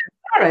Galatians.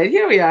 All right,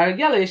 here we are.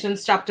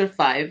 Galatians chapter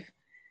 5.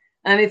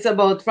 And it's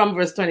about from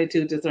verse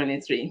 22 to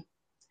 23.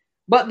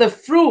 But the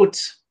fruit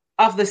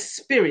of the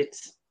Spirit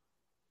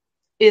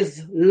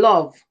is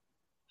love.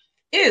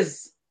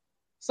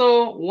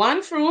 So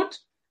one fruit,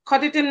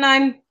 cut it in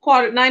 9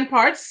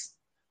 parts.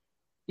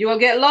 You will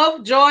get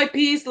love, joy,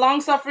 peace,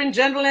 long-suffering,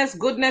 gentleness,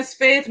 goodness,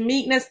 faith,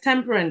 meekness,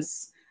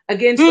 temperance.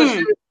 Against such there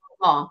is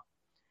no law.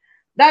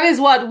 That is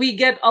what we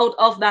get out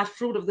of that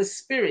fruit of the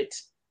Spirit,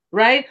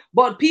 right?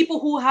 But people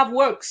who have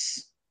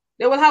works,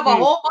 they will have a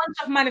whole bunch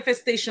of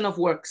manifestation of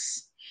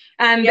works.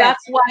 And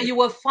that's why you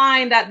will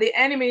find that the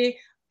enemy,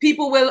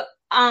 people will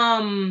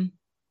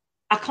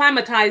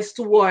acclimatize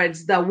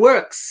towards the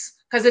works,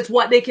 because it's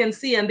what they can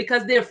see. And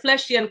because they're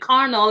fleshy and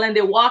carnal and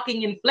they're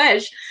walking in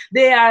flesh,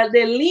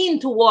 they lean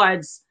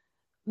towards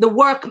the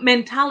work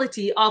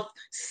mentality of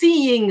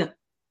seeing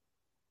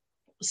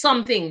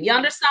something. You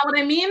understand what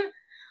I mean?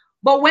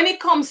 But when it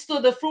comes to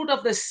the fruit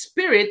of the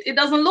Spirit, it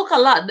doesn't look a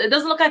lot. It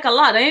doesn't look like a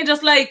lot. It ain't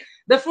just like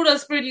the fruit of the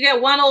Spirit. You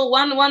get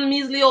one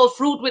measly old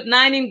fruit with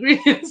 9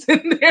 ingredients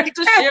in there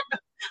to share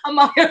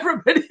among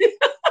everybody.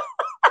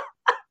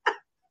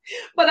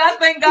 But I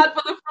thank God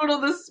for the fruit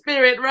of the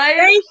Spirit, right?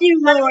 Thank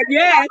you, Lord.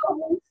 Yes.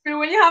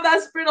 When you have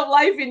that Spirit of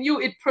life in you,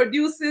 it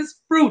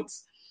produces fruit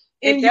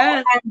in you,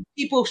 and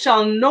people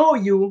shall know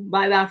you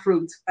by that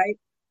fruit. Right.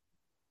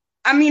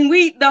 I mean,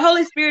 the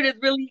Holy Spirit is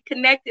really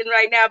connecting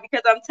right now,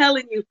 because I'm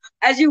telling you,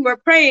 as you were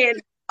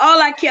praying,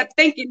 all I kept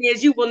thinking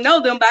is you will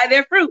know them by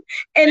their fruit.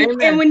 And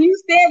when you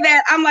said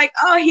that, I'm like,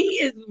 oh, he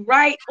is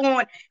right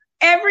on.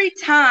 Every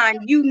time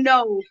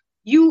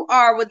you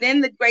are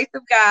within the grace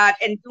of God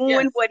and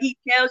doing what he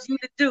tells you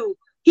to do,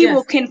 he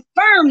will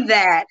confirm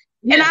that.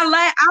 Yes.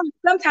 And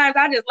sometimes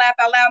I just laugh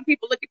out loud and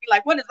people look at me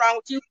like, what is wrong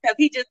with you? Because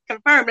he just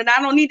confirmed, and I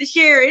don't need to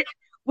share it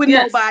with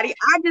nobody.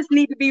 I just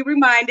need to be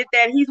reminded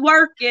that he's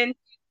working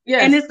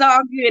and it's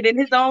all good in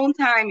his own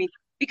timing.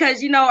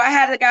 Because, I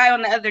had a guy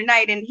on the other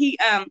night, and he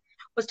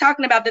was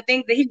talking about the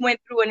things that he went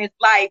through in his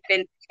life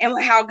and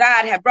how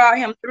God had brought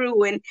him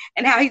through and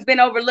how he's been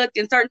overlooked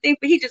in certain things.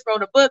 But he just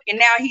wrote a book, and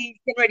now he's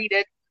getting ready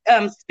to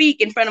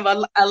speak in front of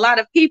a lot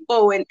of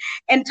people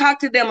and talk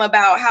to them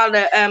about how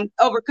to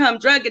overcome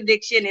drug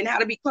addiction and how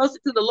to be closer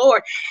to the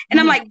Lord. And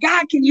I'm like,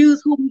 God can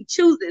use whom he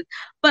chooses.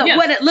 But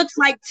what it looks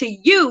like to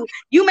you,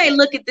 you may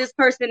look at this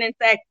person and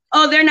say,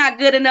 oh, they're not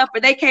good enough,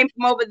 or they came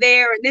from over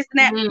there and this and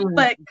that.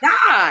 But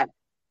God,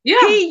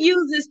 he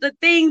uses the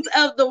things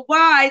of the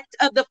wise,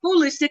 of the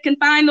foolish, to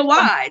confine the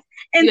wise.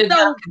 And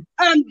so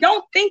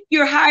don't think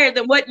you're higher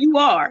than what you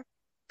are,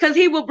 because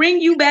he will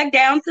bring you back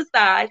down to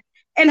size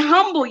and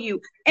humble you.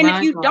 And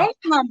if you don't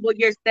humble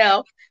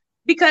yourself,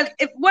 because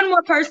if one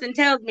more person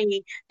tells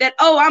me that,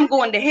 oh, I'm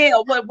going to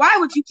hell, well, why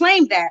would you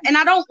claim that? And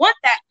I don't want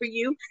that for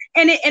you.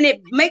 And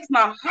it makes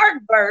my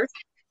heart burst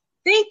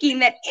thinking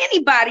that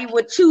anybody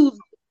would choose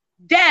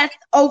death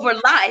over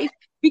life,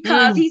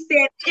 because he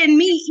said, in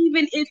me,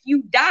 even if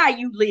you die,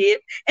 you live.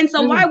 And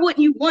so why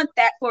wouldn't you want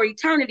that for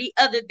eternity,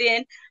 other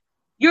than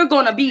you're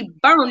going to be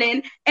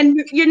burning, and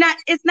you're not,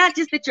 it's not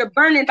just that you're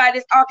burning by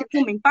this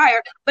all-consuming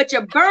fire, but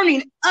you're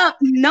burning up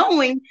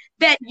knowing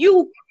that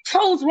you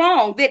chose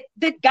wrong,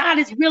 that God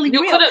is really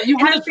real. You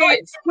had a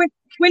choice.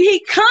 When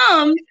he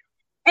comes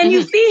and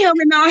you see him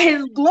in all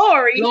his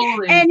glory,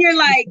 and you're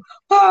like,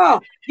 oh,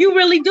 you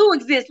really do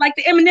exist. Like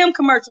the Eminem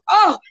commercial.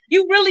 Oh,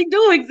 you really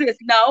do exist.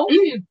 No.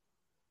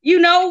 You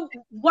know,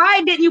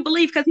 why didn't you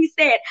believe? Because he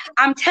said,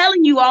 I'm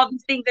telling you all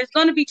these things. There's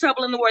going to be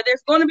trouble in the world.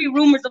 There's going to be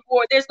rumors of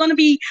war. There's going to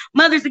be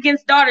mothers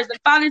against daughters and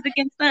fathers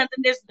against sons.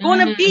 And there's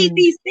going to be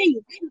these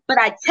things. But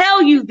I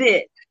tell you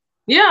this.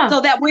 Yeah.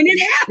 So that when it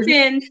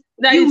happens,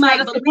 that you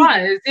might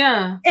believe.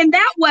 Yeah. And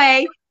that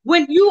way,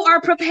 when you are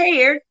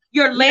prepared,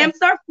 your lamps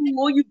are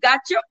full. You've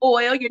got your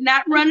oil. You're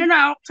not running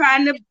out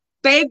trying to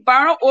beg,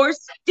 borrow, or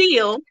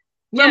steal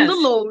from the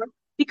Lord,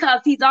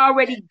 because he's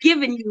already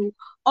given you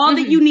all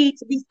that you need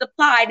to be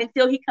supplied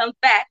until he comes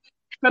back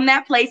from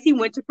that place he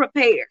went to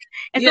prepare.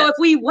 And so if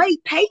we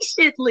wait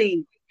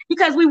patiently,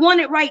 because we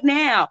want it right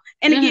now.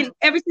 And again,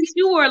 ever since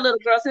you were a little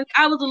girl, since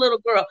I was a little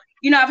girl,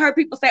 you know, I've heard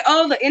people say,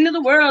 oh, the end of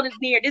the world is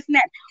near, this and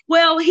that.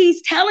 Well,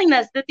 he's telling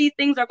us that these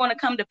things are going to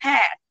come to pass.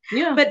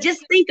 Yeah. But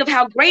just think of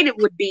how great it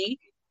would be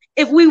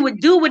if we would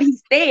do what he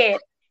said,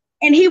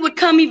 and he would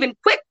come even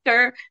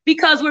quicker,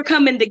 because we're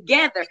coming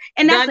together.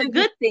 And that's a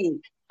good thing.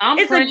 I'm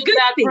praying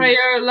that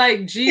prayer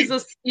like,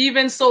 Jesus,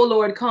 even so,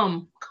 Lord,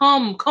 come,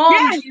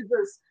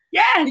 Jesus.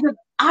 Yeah. Because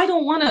I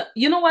don't want to,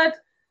 you know what?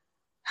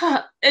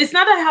 It's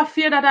not that I have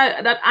fear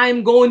that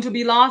I'm going to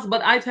be lost,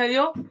 but I tell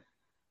you,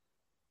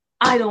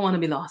 I don't want to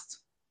be lost.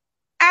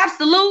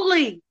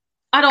 Absolutely.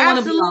 I don't want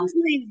to be lost.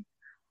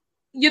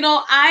 You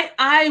know,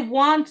 I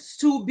want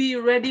to be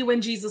ready when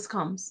Jesus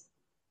comes.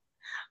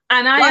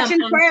 And I am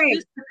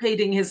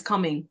anticipating his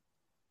coming.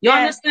 You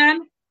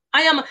understand?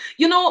 I am,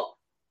 you know,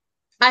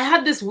 I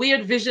had this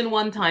weird vision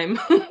one time.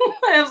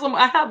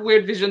 I have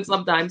weird visions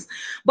sometimes,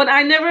 but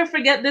I never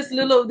forget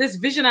this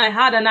vision I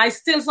had, and I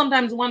still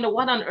sometimes wonder,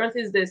 what on earth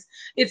is this?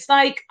 It's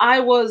like I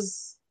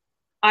was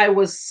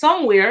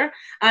somewhere,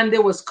 and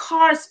there was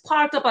cars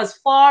parked up as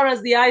far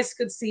as the eyes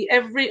could see.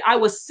 I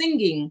was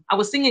singing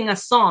a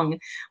song,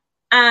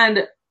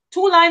 and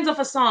 2 lines of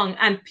a song,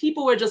 and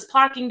people were just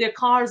parking their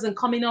cars and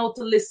coming out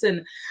to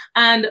listen.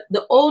 And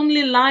the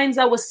only lines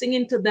I was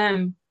singing to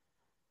them,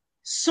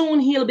 soon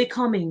he'll be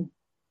coming.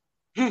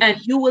 And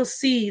you will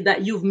see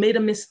that you've made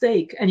a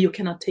mistake and you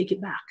cannot take it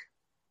back.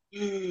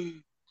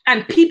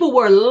 And people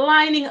were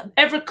lining up.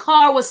 Every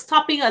car was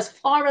stopping as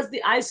far as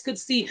the eyes could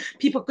see.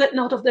 People getting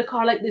out of their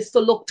car like this to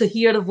look, to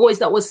hear the voice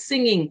that was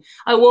singing.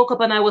 I woke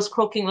up and I was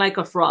croaking like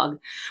a frog.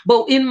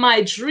 But in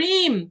my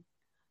dream,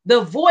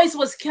 the voice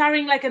was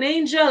carrying like an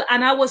angel,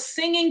 and I was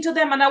singing to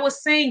them, and I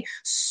was saying,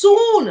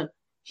 soon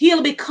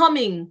he'll be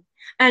coming,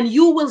 and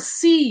you will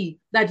see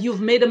that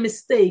you've made a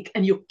mistake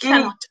and you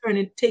cannot turn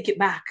and take it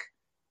back.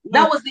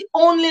 That was the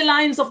only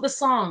lines of the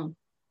song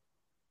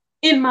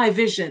in my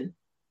vision.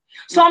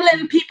 So I'm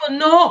letting people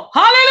know,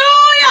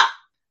 hallelujah,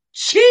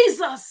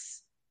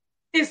 Jesus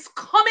is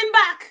coming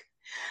back.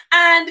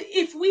 And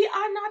if we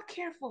are not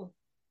careful,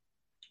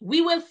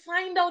 we will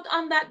find out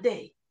on that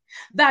day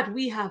that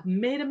we have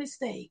made a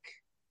mistake.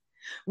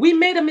 We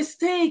made a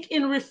mistake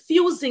in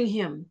refusing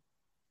him.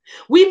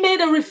 We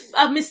made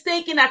a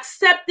mistake in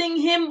accepting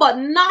him, but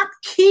not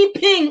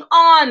keeping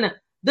on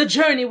the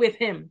journey with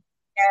him.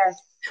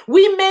 Yes.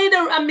 We made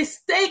a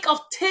mistake of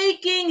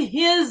taking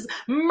his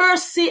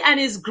mercy and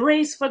his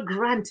grace for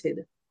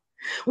granted.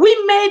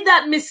 We made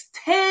that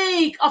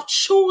mistake of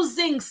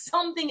choosing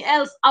something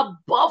else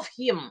above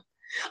him,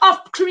 of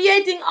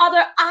creating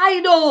other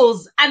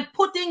idols and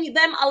putting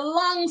them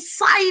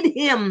alongside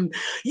him.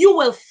 You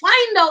will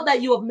find out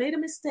that you have made a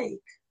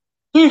mistake.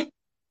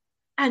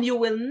 And you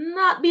will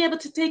not be able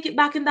to take it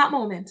back in that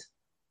moment.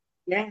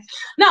 Yes.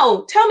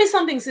 Now, tell me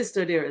something,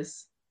 sister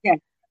dearest. Yes.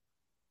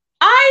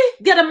 I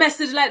get a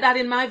message like that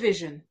in my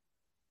vision.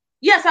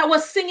 Yes, I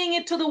was singing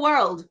it to the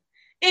world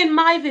in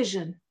my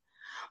vision.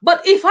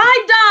 But if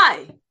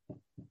I die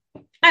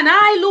and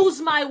I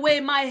lose my way,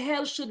 my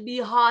hell should be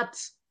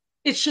hot.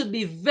 It should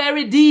be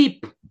very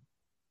deep.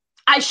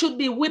 I should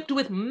be whipped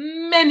with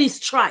many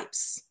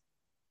stripes.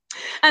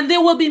 And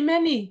there will be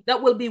many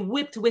that will be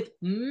whipped with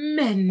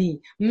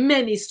many,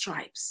 many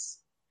stripes.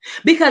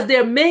 Because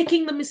they're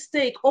making the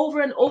mistake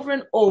over and over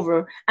and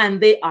over, and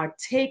they are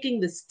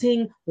taking this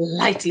thing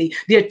lightly.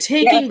 They're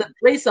taking the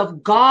grace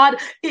of God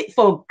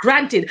for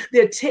granted.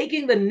 They're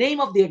taking the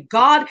name of their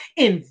God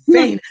in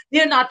vain.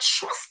 They're not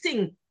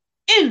trusting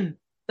in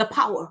the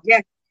power.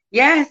 Yes,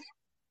 yes,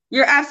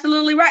 you're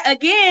absolutely right.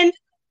 Again,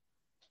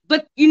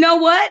 but you know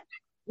what?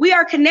 We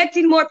are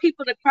connecting more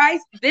people to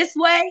Christ this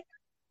way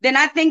than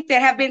I think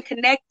that have been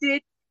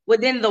connected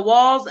within the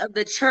walls of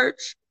the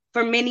church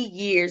for many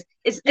years.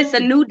 It's a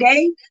new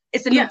day.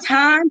 It's a new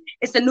time.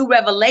 It's a new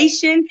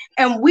revelation.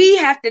 And we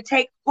have to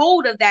take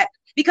hold of that,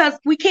 because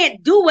we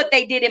can't do what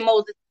they did in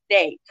Moses'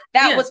 day.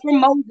 That was for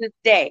Moses'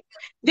 day.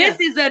 This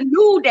is a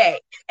new day.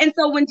 And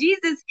so when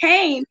Jesus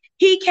came,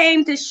 he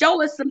came to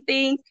show us some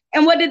things.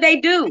 And what did they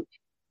do?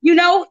 You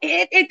know,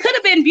 it could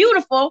have been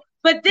beautiful,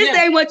 but this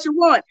ain't what you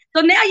want.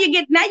 So now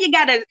you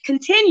got to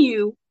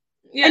continue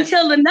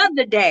until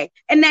another day.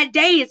 And that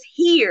day is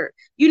here.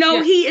 You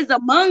know, he is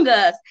among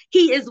us.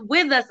 He is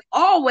with us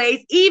always,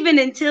 even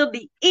until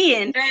the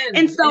end.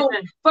 And so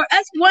for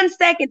us 1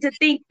 second to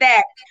think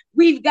that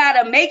we've got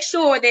to make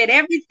sure that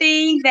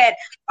everything that,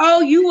 oh,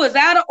 you was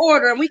out of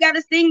order and we got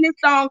to sing this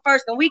song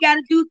first and we got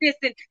to do this,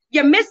 and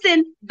you're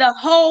missing the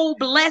whole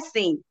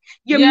blessing.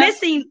 You're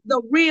missing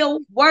the real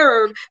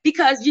word,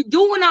 because you're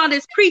doing all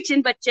this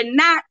preaching, but you're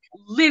not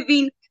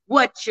living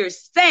what you're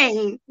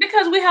saying.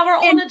 Because we have our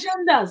own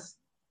agendas.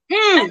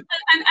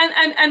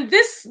 And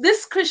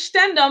this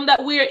Christendom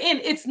that we're in,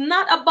 it's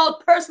not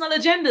about personal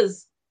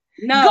agendas.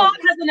 No. God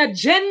has an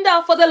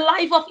agenda for the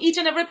life of each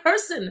and every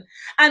person.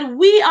 And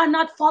we are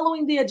not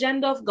following the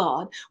agenda of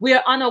God. We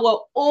are on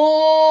our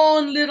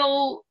own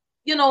little,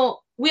 we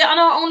are on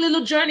our own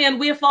little journey, and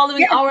we are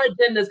following our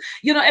agendas.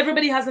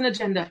 Everybody has an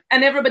agenda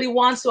and everybody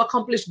wants to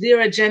accomplish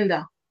their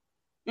agenda.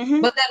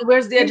 But then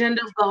where's the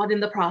agenda of God in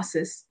the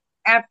process?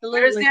 Absolutely.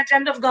 Where's the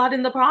agenda of God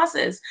in the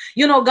process?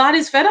 God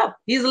is fed up.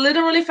 He's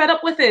literally fed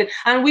up with it.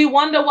 And we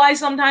wonder why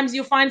sometimes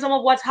you find some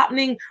of what's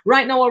happening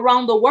right now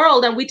around the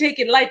world and we take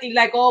it lightly,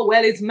 like, oh,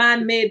 well, it's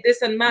man-made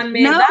this and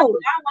man-made that. I want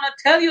to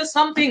tell you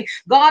something.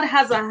 God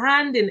has a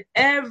hand in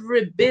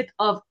every bit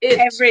of it.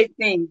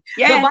 Everything.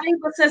 Yes. The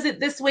Bible says it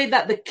this way,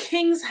 that the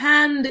king's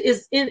heart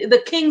is in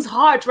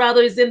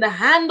the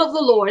hand of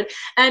the Lord,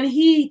 and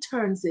he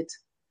turns it.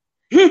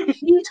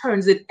 He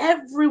turns it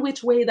every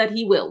which way that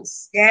he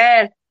wills.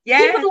 Yes.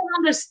 People don't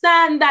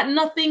understand that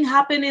nothing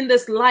happened in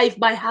this life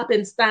by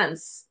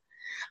happenstance.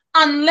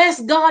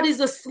 Unless God is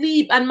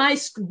asleep, and my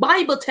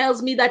Bible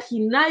tells me that he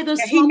never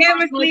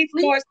sleeps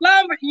nor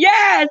slumber.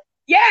 Yes.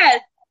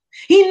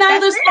 He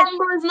neither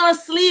slumbers nor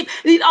sleep.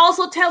 It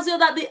also tells you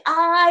that the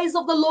eyes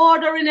of the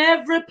Lord are in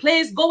every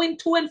place, going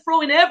to and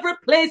fro in every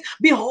place,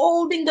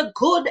 beholding the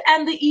good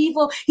and the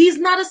evil. He's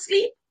not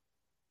asleep.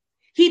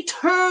 He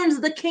turns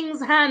the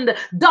king's hand.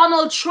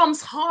 Donald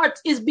Trump's heart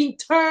is being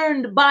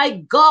turned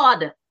by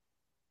God.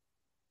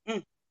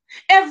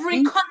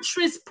 Every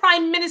country's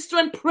prime minister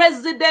and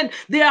president,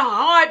 their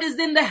heart is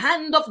in the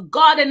hand of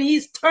God, and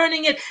he's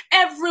turning it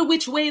every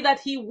which way that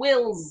he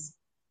wills.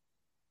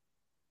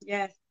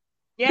 Yes.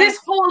 This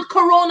whole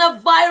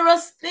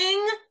coronavirus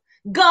thing,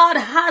 God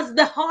has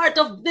the heart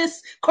of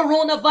this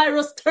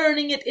coronavirus,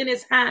 turning it in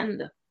his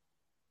hand.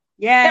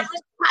 Yes. Every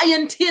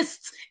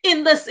scientists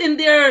in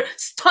their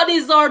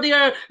studies or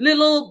their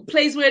little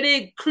place where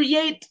they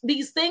create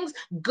these things,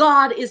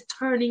 God is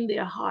turning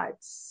their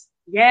hearts.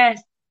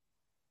 Yes.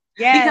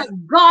 Because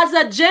God's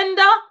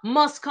agenda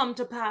must come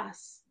to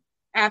pass.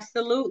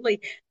 Absolutely.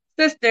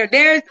 Sister,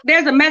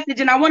 there's a message,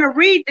 and I want to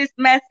read this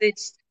message.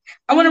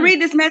 I want to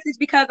read this message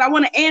because I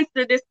want to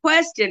answer this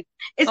question.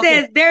 It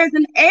says, there's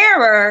an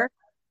error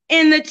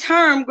in the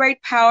term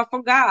great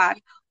powerful God,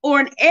 or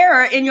an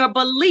error in your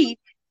belief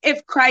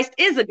if Christ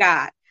is a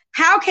God.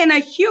 How can a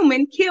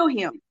human kill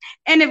him?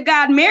 And if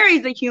God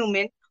marries a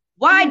human,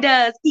 why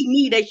does he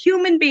need a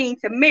human being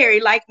to marry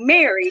like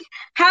Mary?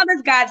 How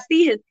does God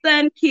see his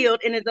son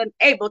killed and is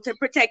unable to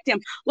protect him?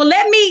 Well,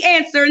 let me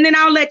answer, and then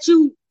I'll let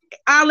you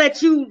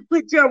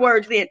put your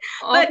words in.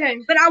 But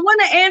I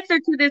want to answer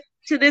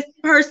to this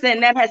person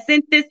that has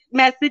sent this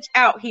message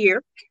out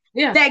here.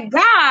 That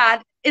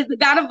God is the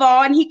God of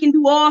all, and he can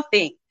do all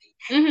things.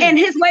 And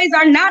his ways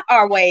are not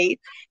our ways.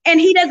 And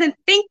he doesn't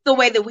think the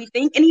way that we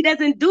think, and he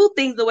doesn't do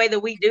things the way that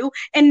we do.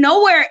 And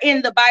nowhere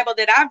in the Bible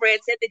that I've read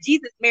said that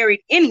Jesus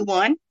married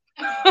anyone.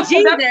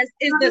 Jesus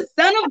is the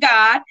Son of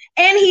God,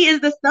 and he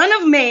is the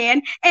Son of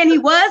Man, and he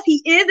was,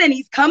 he is, and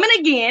he's coming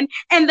again.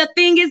 And the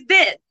thing is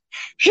this,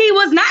 he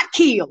was not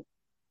killed.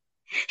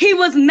 He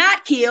was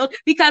not killed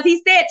because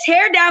he said,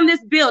 tear down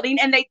this building.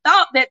 And they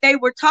thought that they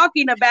were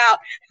talking about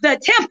the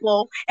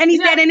temple. And he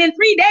said, and in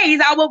 3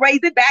 days, I will raise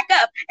it back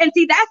up. And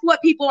see, that's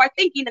what people are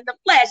thinking in the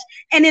flesh.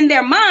 And in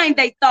their mind,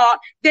 they thought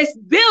this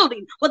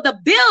building, well, the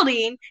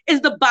building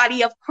is the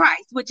body of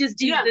Christ, which is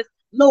Jesus,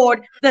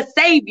 Lord, the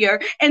Savior.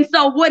 And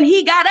so when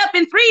he got up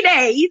in 3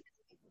 days,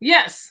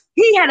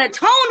 he had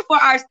atoned for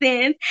our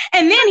sins,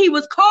 and then he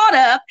was caught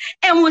up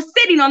and was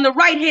sitting on the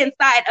right-hand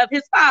side of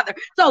his Father.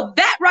 So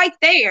that right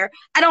there,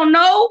 I don't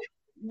know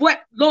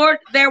what Lord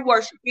they're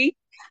worshiping.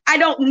 I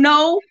don't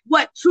know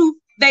what truth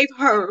they've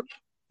heard,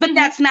 but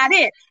that's not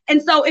it.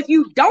 And so if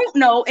you don't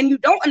know and you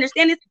don't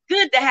understand, it's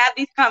good to have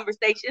these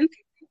conversations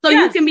so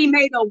you can be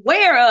made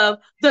aware of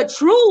the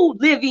true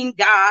living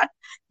God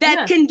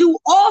that can do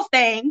all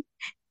things,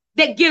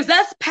 that gives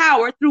us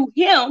power through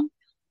him.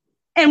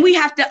 And we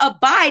have to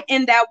abide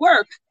in that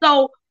word.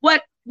 So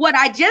what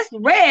I just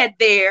read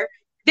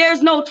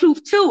there's no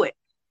truth to it.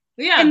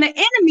 And the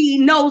enemy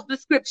knows the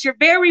scripture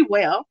very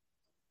well,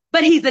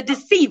 but he's a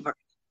deceiver.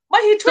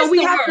 But he twisted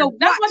the word.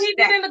 That's what he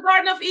did in the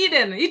Garden of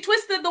Eden. He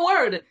twisted the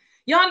word.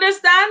 You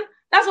understand?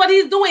 That's what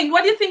he's doing.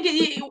 What do you think?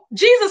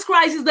 Jesus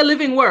Christ is the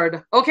living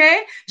word,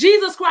 okay?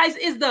 Jesus Christ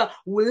is the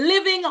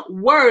living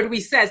word, we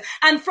says.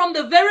 And from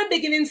the very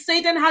beginning,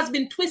 Satan has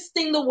been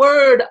twisting the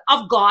word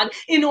of God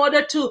in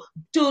order to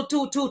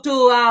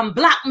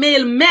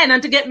blackmail men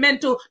and to get men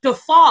to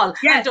fall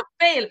and to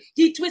fail.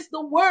 He twists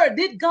the word.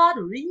 Did God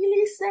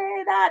really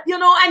say that? You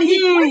know, and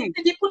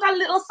he put a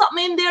little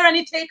something in there and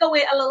he take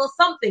away a little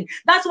something.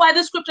 That's why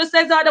the scripture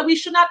says that we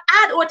should not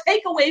add or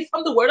take away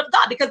from the word of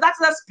God, because that's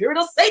the spirit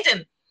of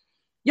Satan.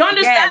 You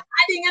understand?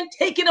 Adding and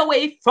taking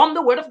away from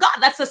the word of God.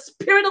 That's the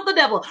spirit of the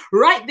devil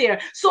right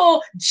there.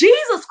 So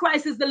Jesus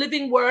Christ is the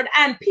living word,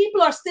 and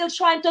people are still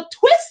trying to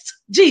twist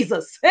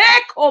Jesus.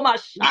 They're still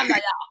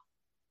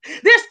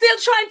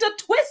trying to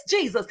twist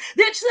Jesus.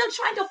 They're still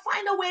trying to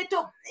find a way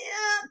to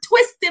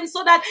twist him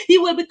so that he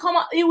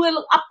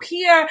will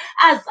appear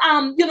as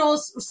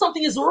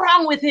something is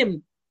wrong with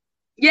him.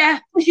 Yeah.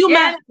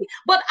 Humanity. Yeah.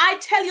 But I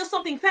tell you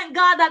something, thank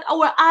God that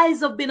our eyes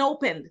have been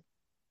opened.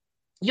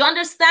 You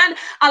understand?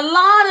 A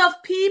lot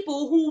of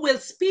people who will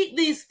speak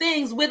these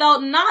things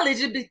without knowledge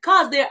is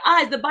because their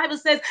eyes, the Bible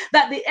says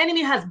that the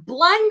enemy has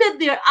blinded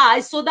their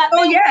eyes so that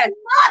they will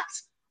not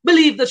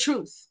believe the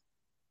truth.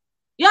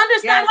 You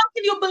understand? How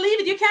can you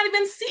believe it? You can't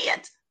even see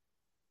it.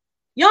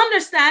 You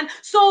understand?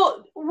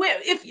 So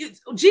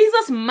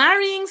Jesus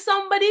marrying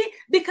somebody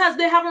because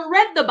they haven't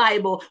read the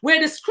Bible,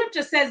 where the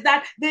scripture says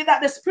that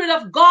the Spirit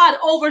of God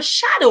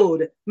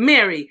overshadowed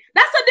Mary.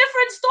 That's a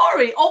different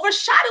story.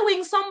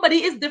 Overshadowing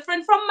somebody is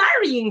different from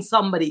marrying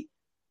somebody.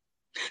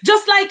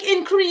 Just like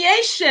in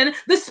creation,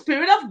 the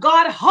Spirit of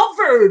God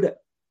hovered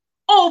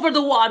over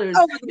the waters.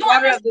 You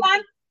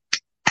understand?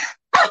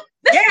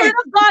 The Spirit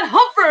of God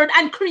hovered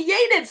and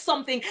created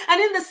something. And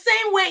in the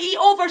same way, he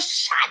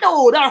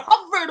overshadowed or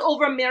hovered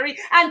over Mary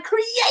and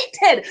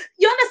created.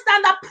 You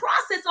understand that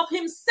process of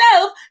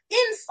himself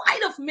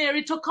inside of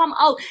Mary to come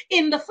out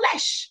in the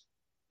flesh.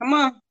 Come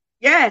on.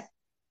 Yes.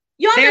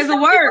 You understand? There's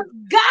a word.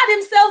 God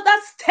himself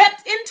that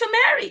stepped into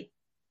Mary,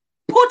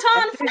 put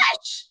on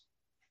flesh.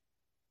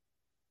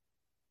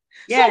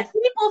 Yes. So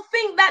people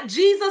think that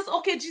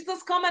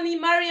Jesus come and he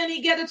marry and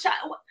he get a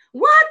child.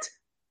 What?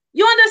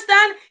 You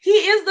understand? He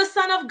is the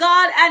Son of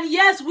God, and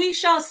yes, we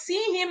shall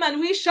see him and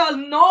we shall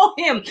know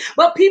him.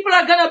 But people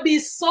are going to be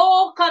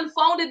so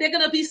confounded. They're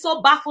going to be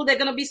so baffled. They're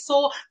going to be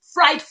so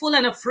frightful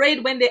and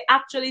afraid when they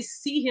actually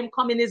see him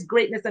come in his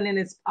greatness and in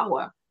his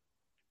power.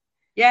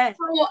 Yes.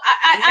 So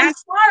I'm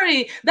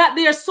sorry that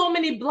there are so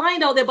many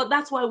blind out there, but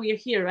that's why we're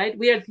here, right?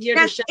 We're here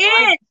to shed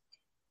light.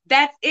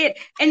 That's it.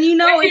 And you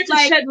know, it's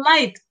like shed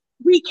light.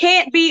 We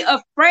can't be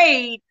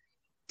afraid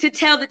to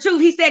tell the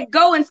truth. He said,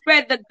 go and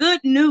spread the good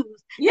news.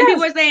 Yes. And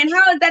people are saying,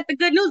 how is that the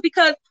good news?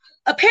 Because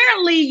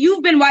apparently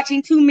you've been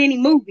watching too many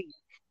movies.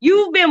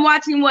 You've been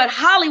watching what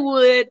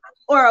Hollywood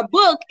or a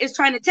book is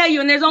trying to tell you.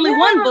 And there's only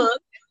one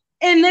book.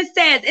 And this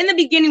says, in the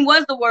beginning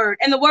was the Word,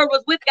 and the Word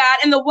was with God,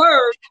 and the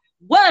Word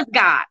was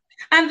God.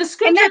 And the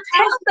scripture that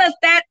tells us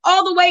that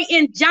all the way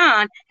in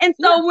John. And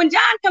so when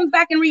John comes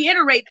back and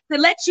reiterates to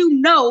let you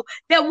know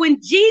that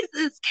when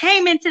Jesus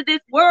came into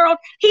this world,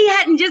 he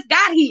hadn't just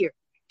got here.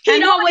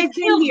 He'd always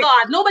killed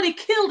God. Nobody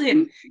killed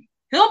him.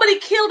 Nobody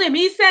killed him.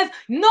 He says,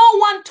 no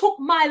one took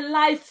my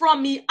life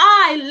from me.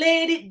 I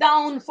laid it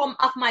down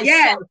of myself.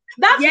 Yes.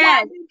 That's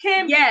why he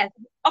came. Yes.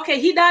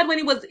 Okay, he died when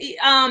he was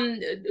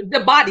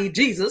the body,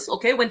 Jesus,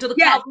 went to the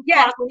cross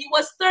when he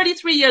was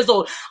 33 years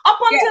old. Up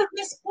until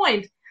this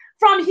point,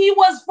 he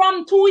was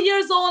from 2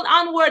 years old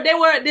onward, they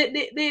were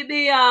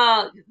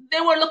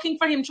looking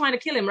for him, trying to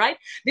kill him, right?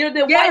 They wiped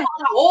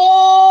out a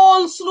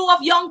whole slew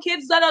of young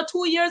kids that are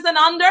 2 years and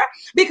under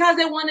because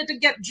they wanted to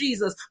get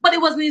Jesus, but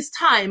it wasn't his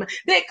time.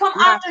 They come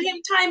after him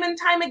time and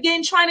time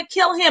again, trying to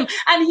kill him,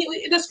 and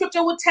the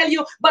scripture would tell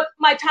you, but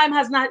my time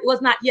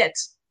was not yet.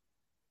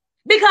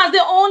 Because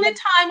the only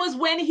time was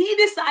when he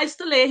decides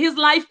to lay his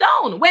life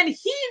down. When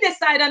he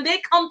decided, and they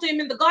come to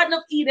him in the Garden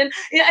of Eden,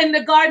 in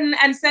the garden,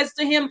 and says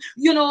to him,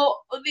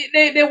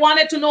 they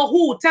wanted to know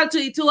who. Tell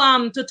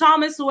to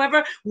Thomas,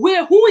 whoever,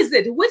 who is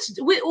it?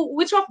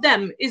 Which of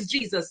them is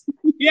Jesus?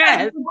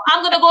 Yes.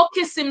 I'm gonna go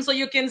kiss him so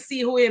you can see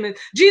who him is.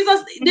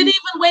 Jesus didn't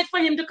even wait for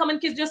him to come and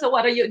kiss. Just say,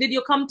 what are you? Did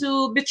you come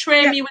to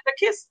betray me with a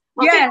kiss?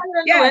 Okay,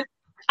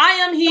 I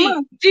am he.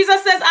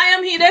 Jesus says, I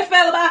am he. They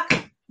fell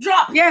back.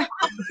 Drop. Yeah.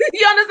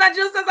 You understand?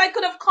 Just as I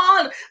could have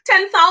called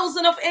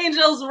 10,000 of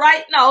angels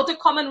right now to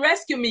come and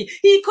rescue me.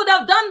 He could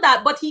have done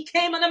that, but he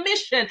came on a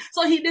mission.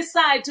 So he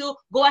decided to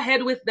go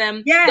ahead with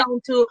them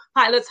down to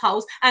Pilate's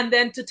house, and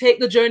then to take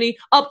the journey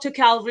up to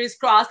Calvary's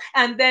cross,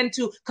 and then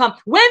to come.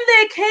 When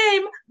they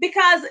came,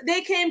 because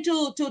they came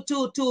to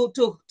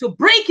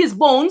break his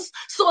bones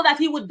so that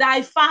he would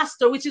die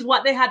faster, which is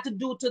what they had to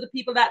do to the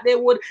people that they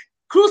would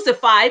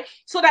crucify,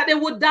 so that they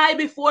would die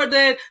before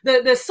the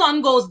sun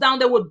goes down.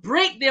 They would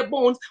break their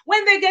bones.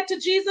 When they get to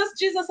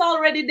Jesus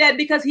already dead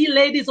because he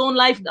laid his own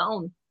life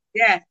down.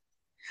 Yes.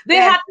 They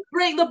had to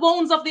break the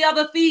bones of the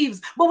other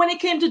thieves. But when it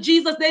came to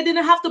Jesus, they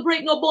didn't have to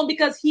break no bone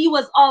because he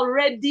was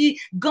already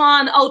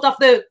gone out of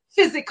the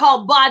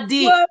physical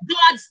body. What?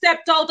 God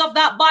stepped out of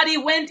that body,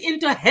 went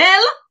into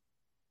hell.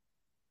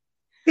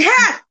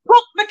 Yeah.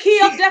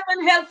 death,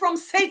 and hell from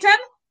Satan.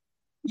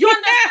 You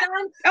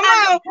understand? Come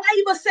and on.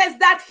 the Bible says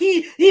that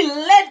he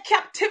led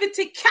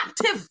captivity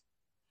captive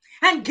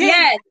and gave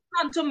Yes.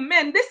 unto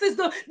men. This is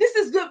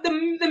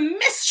the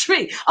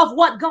mystery of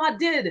what God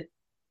did.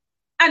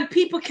 And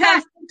people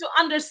can't seem to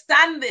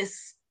understand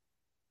this.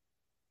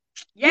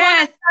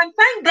 Yes. And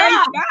thank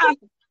God.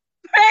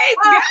 Praise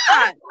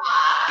God.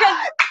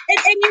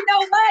 And you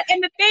know what?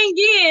 And the thing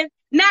is,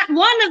 not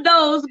one of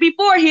those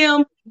before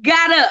him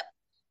got up,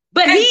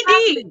 but he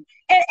did.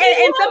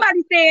 And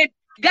somebody said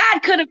God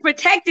could have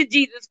protected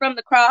Jesus from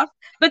the cross,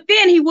 but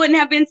then he wouldn't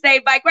have been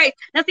saved by grace.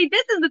 Now, see,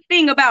 this is the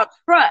thing about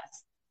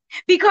trust,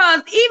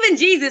 because even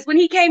Jesus, when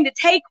he came to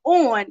take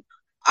on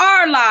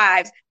our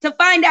lives to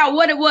find out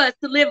what it was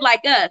to live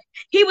like us,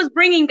 he was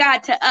bringing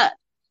God to us.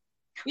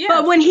 Yes.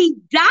 But when he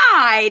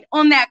died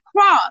on that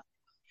cross,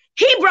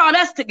 he brought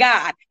us to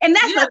God. And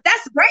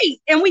that's grace.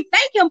 And we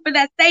thank him for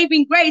that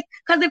saving grace,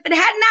 because if it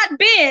had not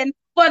been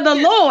for the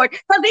Lord,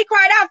 because he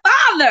cried out,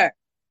 Father,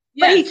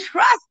 but he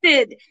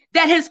trusted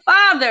that his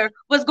Father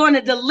was going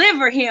to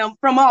deliver him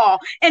from all.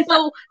 And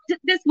so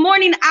this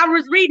morning I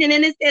was reading,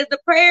 and it says the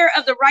prayer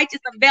of the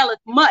righteous availeth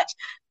much.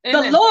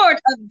 Amen. The Lord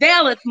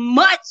availeth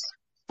much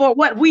for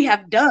what we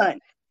have done.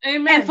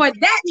 Amen. And for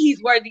that,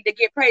 he's worthy to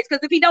get praised.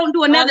 Because if he don't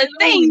do another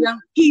thing,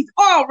 he's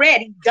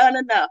already done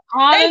enough.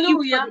 Hallelujah. Thank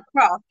you for the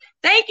cross.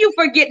 Thank you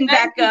for getting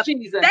back up.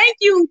 Jesus. Thank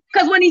you.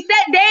 Because when he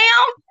sat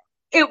down,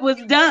 it was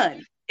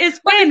done. It's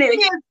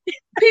finished.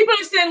 People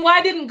are saying,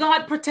 why didn't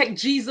God protect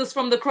Jesus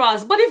from the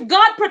cross? But if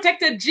God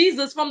protected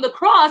Jesus from the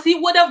cross, he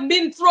would have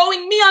been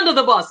throwing me under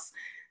the bus.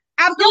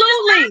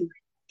 Absolutely.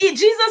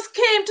 Jesus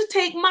came to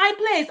take my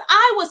place.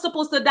 I was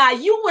supposed to die.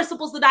 You were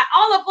supposed to die.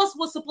 All of us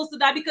were supposed to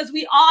die, because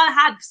we all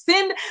had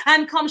sinned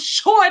and come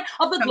short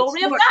of the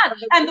glory of God.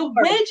 And the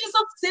wages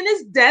of sin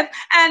is death.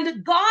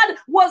 And God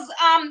was,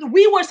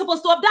 we were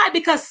supposed to have died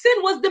because sin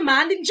was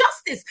demanding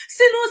justice.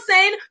 Sin was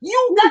saying,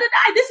 you gotta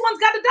die. This one's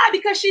gotta die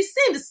because she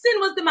sinned. Sin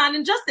was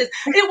demanding justice.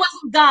 It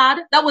wasn't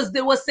God that was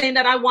saying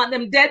that I want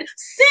them dead.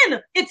 Sin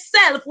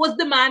itself was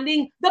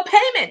demanding the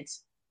payment.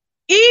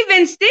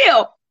 Even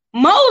still,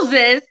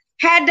 Moses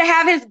had to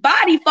have his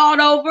body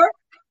fought over.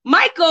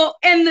 Michael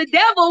and the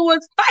devil was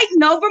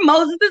fighting over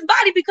Moses'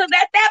 body, because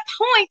at that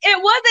point,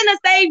 it wasn't a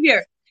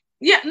savior.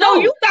 Yeah, no.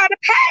 So you got to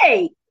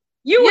pay.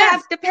 You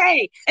have to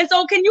pay. And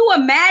so can you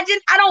imagine?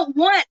 I don't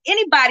want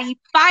anybody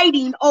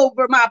fighting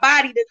over my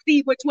body to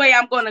see which way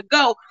I'm going to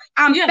go.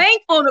 I'm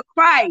thankful to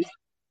Christ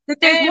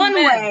that there's one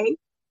way.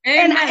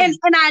 And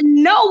I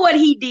know what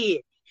he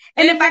did.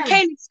 And if I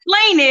can't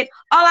explain it,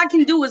 all I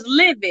can do is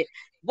live it.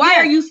 Why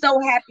are you so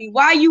happy?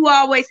 Why are you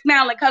always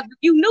smiling? Because if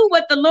you knew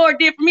what the Lord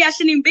did for me, I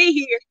shouldn't even be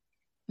here.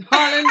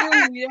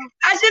 Hallelujah.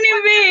 I shouldn't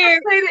even be here.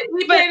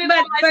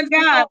 But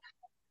God.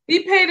 He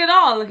paid it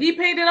all. He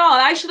paid it all.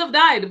 I should have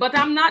died, but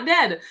I'm not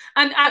dead.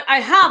 And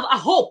I have a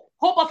hope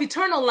of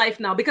eternal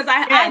life now, because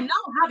I now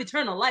have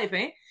eternal life,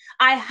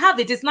 I have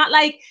it. It's not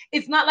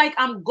like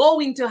I'm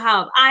going to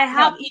have. I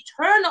have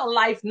eternal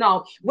life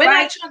now. When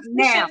I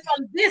transition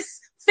from this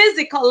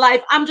physical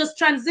life, I'm just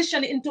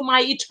transitioning into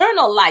my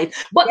eternal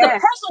life. But the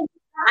person who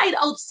died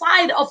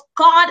outside of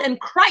God and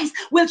Christ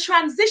will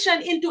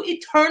transition into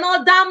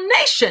eternal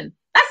damnation.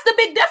 That's the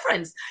big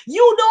difference.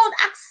 You don't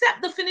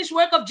accept the finished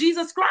work of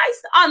Jesus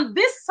Christ on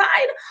this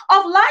side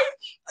of life,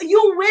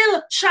 you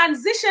will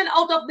transition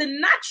out of the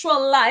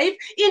natural life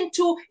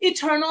into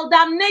eternal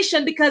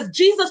damnation, because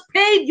Jesus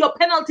paid your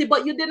penalty,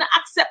 but you didn't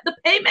accept the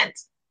payment.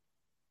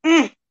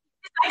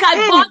 Like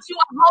I bought you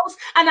a house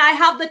and I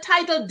have the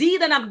title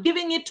deed and I'm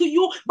giving it to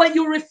you, but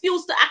you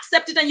refuse to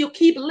accept it and you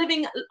keep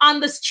living on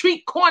the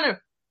street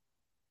corner.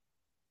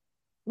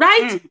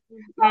 Right?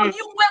 So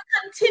you will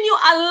continue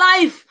a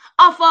life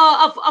of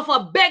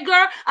a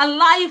beggar, a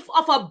life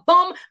of a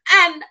bum,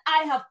 and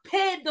I have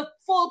paid the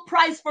full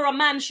price for a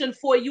mansion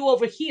for you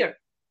over here.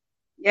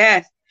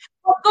 Yes.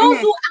 For those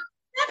who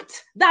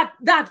accept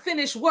that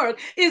finished work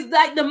is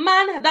like the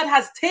man that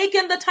has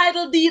taken the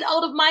title deed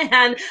out of my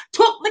hand,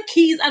 took the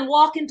keys and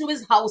walked into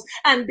his house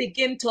and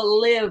begin to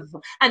live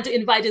and to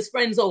invite his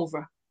friends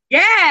over.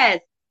 Yes.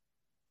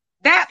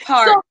 That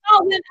part. So now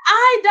when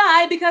I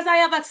die, because I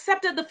have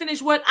accepted the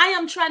finished work, I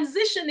am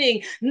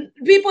transitioning.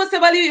 People say,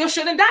 well, you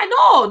shouldn't die.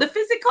 No, the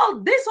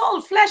physical, this whole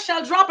flesh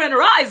shall drop and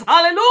rise.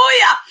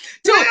 Hallelujah.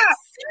 To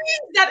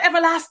see that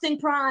everlasting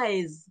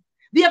prize.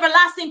 The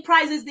everlasting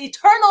prize is the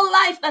eternal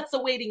life that's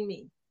awaiting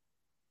me.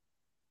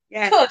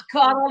 Yes. Good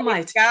God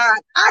Almighty. God.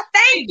 I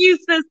thank you,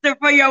 sister,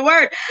 for your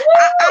word.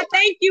 I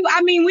thank you.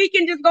 I mean, we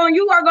can just go, and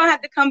you are going to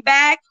have to come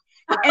back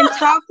and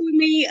talk with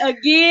me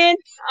again.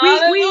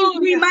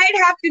 We might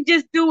have to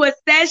just do a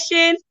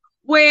session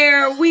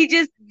where we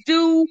just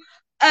do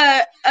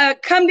a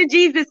come to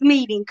Jesus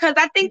meeting, because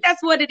I think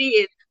that's what it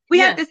is. We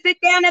have to sit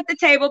down at the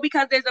table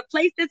because there's a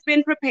place that's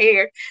been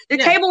prepared. The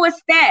table is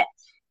set.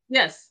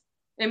 Yes.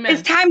 Amen.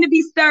 It's time to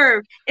be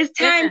served. It's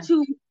time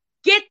to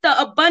get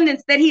the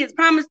abundance that he has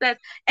promised us.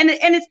 And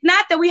it's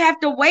not that we have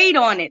to wait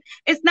on it.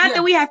 It's not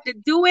that we have to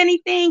do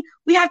anything.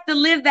 We have to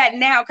live that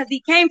now, because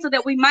he came so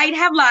that we might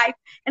have life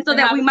and so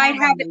that we might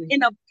have it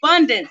in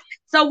abundance.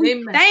 So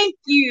we thank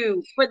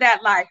you for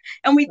that life.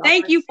 And we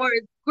thank you for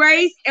his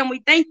grace, and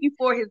we thank you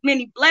for his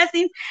many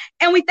blessings,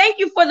 and we thank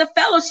you for the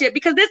fellowship,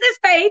 because this is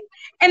faith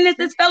and this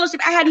is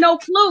fellowship. I had no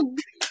clue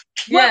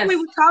what we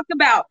would talk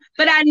about,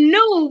 but I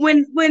knew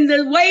when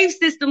the wave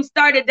system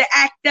started to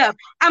act up,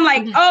 I'm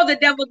like, oh, the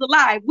devil's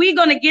alive. We're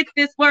gonna get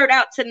this word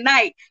out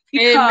tonight,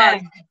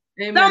 because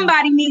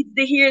somebody needs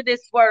to hear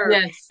this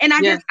word. And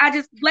I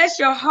just bless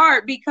your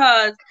heart,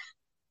 because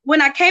when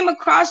I came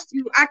across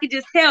you, I could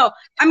just tell.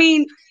 I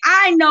mean,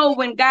 I know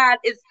when God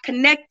is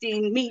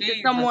connecting me to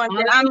someone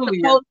that I'm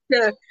supposed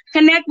to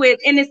connect with,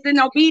 and it's in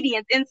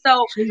obedience. And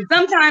so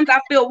sometimes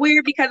I feel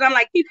weird, because I'm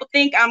like, people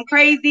think I'm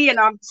crazy and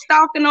I'm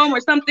stalking them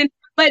or something.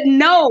 But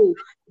no,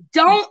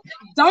 don't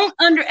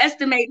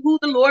underestimate who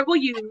the Lord will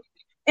use.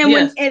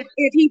 And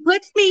if he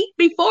puts me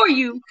before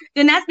you,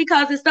 then that's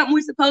because it's something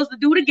we're supposed to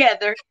do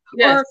together,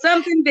 or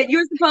something that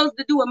you're supposed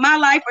to do in my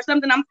life, or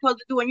something I'm supposed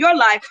to do in your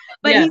life.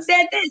 But he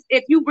said this: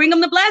 if you bring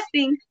them the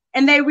blessing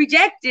and they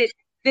reject it,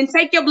 then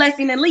take your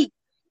blessing and leave.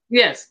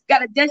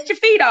 Gotta dust your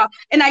feet off.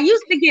 And I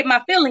used to get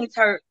my feelings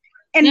hurt.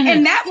 And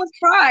and that was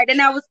pride, and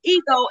that was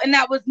ego, and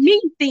that was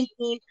me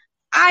thinking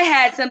I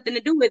had something to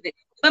do with it.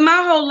 But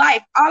my whole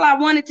life, all I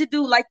wanted to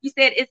do, like you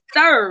said, is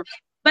serve.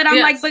 But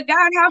I'm like, but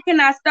God, how can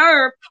I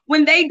serve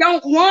when they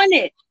don't want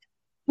it?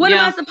 What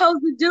am I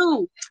supposed to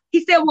do?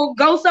 He said, well,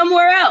 go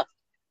somewhere else.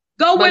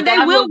 Go where they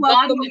will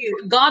welcome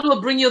you. God will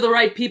bring you the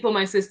right people,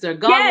 my sister.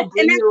 God will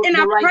bring you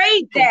the right people. And I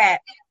prayed that.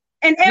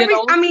 And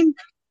I mean,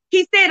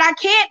 he said, I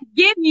can't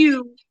give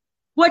you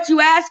what you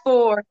ask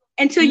for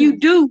until you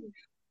do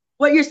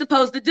what you're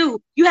supposed to do.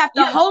 You have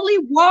to wholly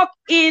walk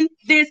in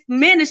this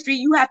ministry.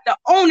 You have to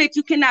own it.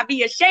 You cannot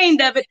be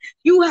ashamed of it.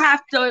 You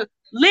have to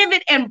live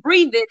it and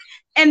breathe it.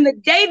 And the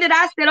day that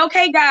I said,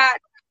 okay, God,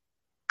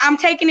 I'm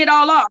taking it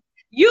all off.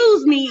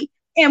 Use me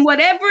in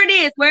whatever it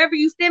is, wherever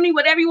you send me,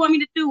 whatever you want me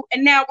to do.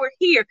 And now we're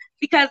here,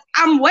 because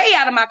I'm way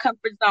out of my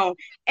comfort zone.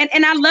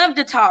 And I love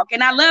to talk,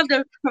 and I love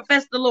to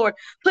profess the Lord.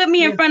 Put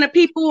me in front of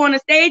people on a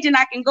stage and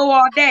I can go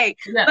all day.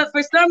 But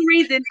for some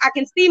reason, I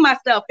can see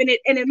myself, and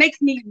it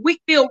makes me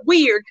feel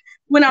weird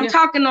when I'm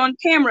talking on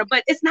camera.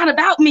 But it's not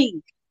about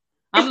me.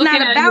 I'm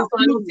looking at you, so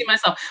I don't see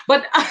myself.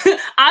 But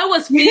I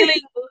was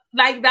feeling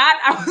like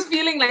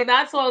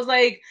that. So I was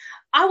like,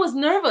 I was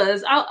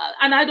nervous.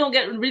 And I don't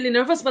get really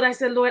nervous, but I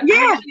said, Lord,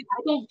 I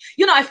don't,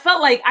 I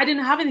felt like I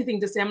didn't have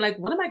anything to say. I'm like,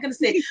 what am I going to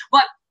say?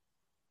 But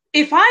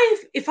if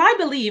I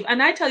believe,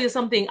 and I tell you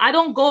something, I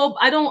don't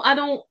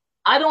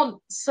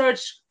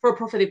search for a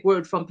prophetic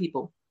word from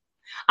people.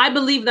 I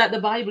believe that the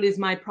Bible is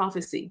my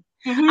prophecy.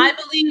 I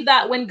believe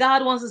that when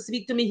God wants to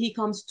speak to me, he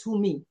comes to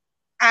me.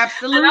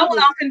 Absolutely. And I would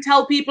often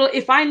tell people,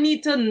 if I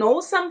need to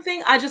know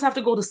something, I just have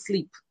to go to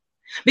sleep,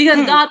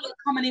 because God will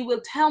come and he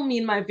will tell me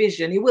in my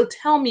vision. He will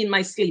tell me in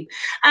my sleep.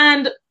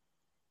 And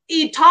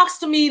he talks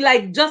to me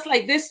just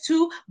like this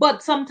too,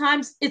 but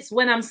sometimes it's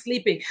when I'm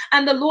sleeping.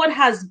 And the Lord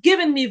has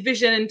given me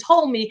vision and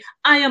told me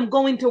I am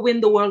going to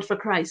win the world for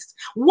Christ.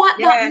 What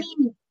that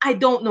means, I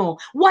don't know.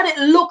 What it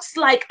looks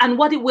like and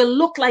what it will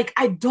look like,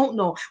 I don't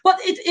know. But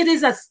it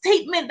is a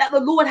statement that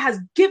the Lord has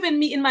given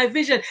me in my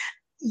vision.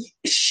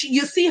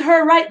 You see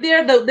her right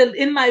there,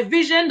 in my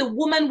vision, the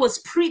woman was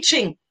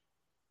preaching.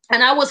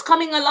 And I was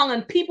coming along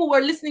and people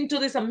were listening to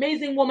this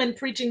amazing woman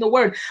preaching the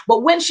word.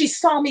 But when she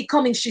saw me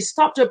coming, she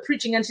stopped her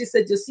preaching and she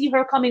said, you see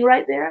her coming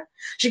right there?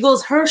 She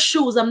goes, her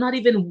shoes I'm not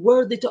even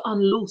worthy to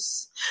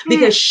unloose,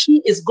 because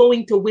she is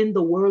going to win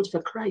the world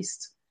for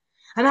Christ.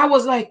 And I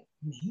was like,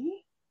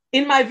 me?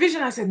 In my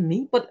vision, I said,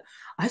 me? But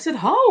I said,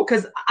 how?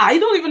 Because I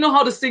don't even know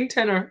how to sing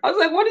tenor. I was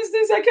like, what is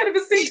this? I can't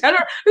even sing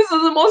tenor. This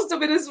is the most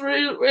of it is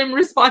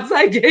response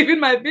I gave in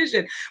my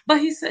vision. But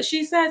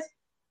she says,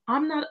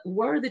 I'm not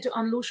worthy to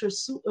unloose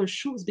her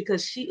shoes,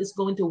 because she is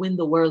going to win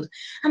the world.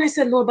 And I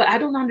said, Lord, but I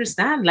don't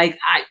understand. Like,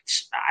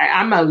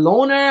 I'm a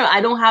loner. I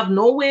don't have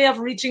no way of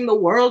reaching the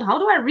world. How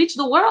do I reach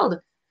the world?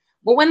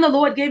 But when the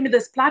Lord gave me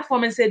this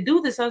platform and said,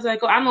 do this, I was like,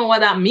 oh, I don't know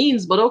what that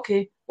means, but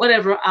okay,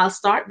 whatever. I'll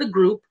start the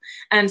group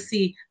and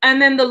see. And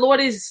then the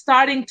Lord is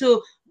starting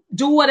to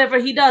do whatever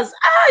he does.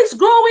 It's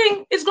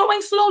growing. It's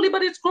growing slowly,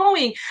 but it's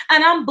growing.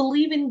 And I'm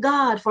believing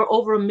God for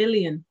over 1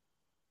 million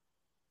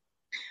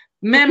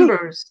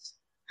members.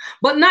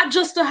 But not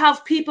just to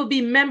have people be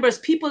members,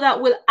 people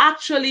that will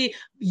actually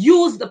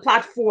use the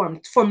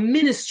platform for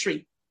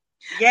ministry.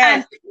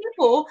 And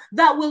people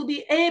that will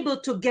be able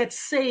to get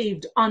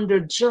saved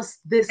under just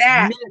this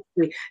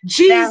ministry.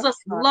 Jesus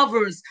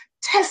lovers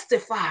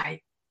testify.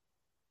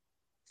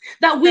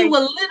 That we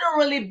will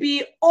literally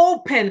be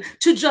open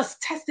to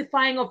just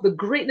testifying of the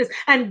greatness.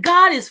 And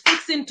God is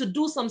fixing to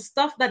do some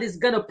stuff that is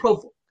going to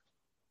provoke.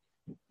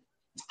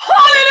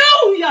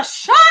 Hallelujah.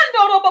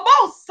 Shandoro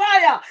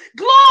Babosaya.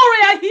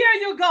 Glory, I hear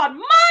you, God.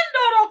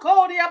 Mandoro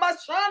Kodia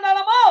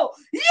Bashanalamo.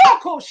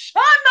 Yoko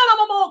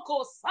Shandalamo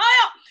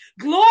Kosaya.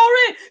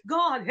 Glory,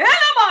 God.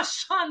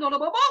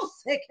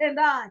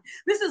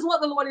 This is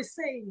what the Lord is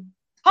saying.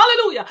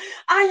 Hallelujah.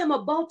 I am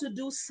about to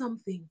do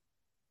something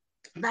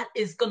that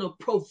is going to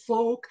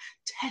provoke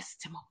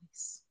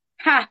testimonies.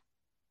 Ha.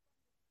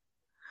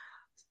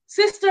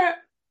 Sister,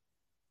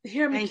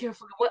 hear me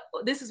carefully.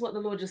 This is what the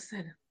Lord just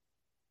said.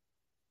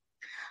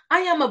 I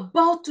am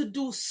about to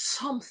do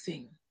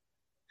something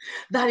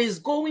that is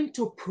going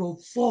to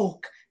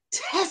provoke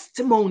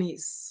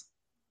testimonies.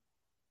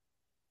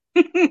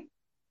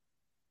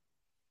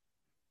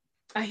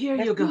 I hear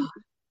you, God.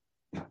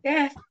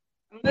 Yes,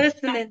 I'm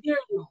listening. I hear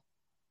you.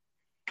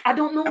 I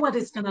don't know what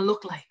it's going to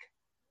look like.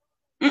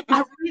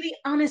 I'm really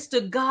honest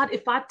to God.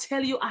 If I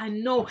tell you I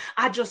know,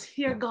 I just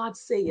hear God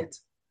say it.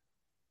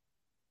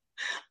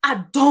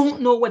 I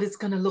don't know what it's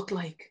going to look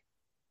like.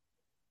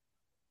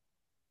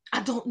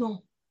 I don't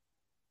know.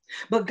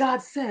 But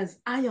God says,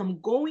 I am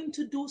going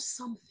to do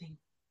something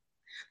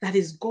that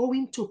is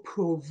going to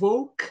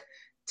provoke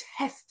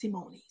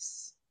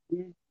testimonies.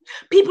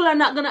 People are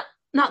not gonna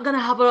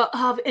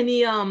have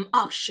any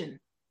option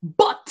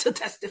but to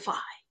testify.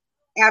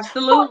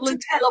 Absolutely.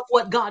 But to tell of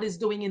what God is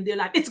doing in their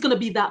life. It's gonna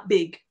be that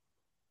big.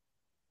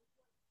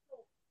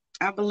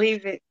 I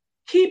believe it.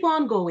 Keep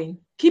on going.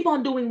 Keep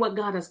on doing what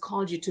God has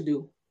called you to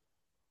do.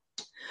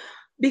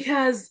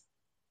 Because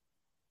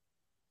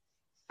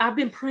I've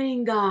been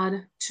praying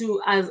God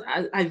to, as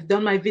I've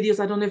done my videos,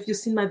 I don't know if you've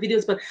seen my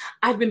videos, but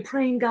I've been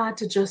praying God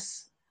to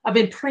I've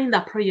been praying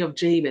that prayer of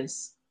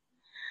Jabez.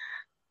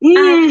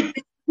 And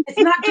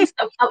it's not just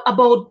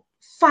about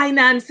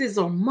finances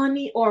or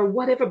money or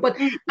whatever, but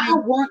I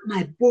want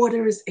my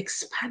borders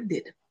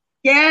expanded.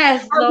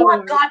 Yes, I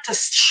want God to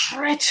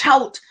stretch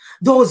out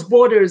those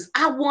borders.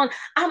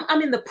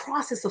 I'm in the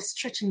process of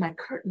stretching my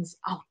curtains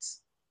out.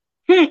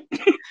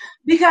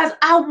 Because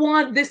I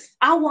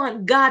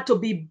want God to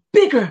be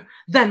bigger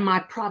than my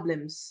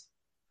problems.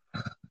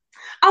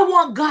 I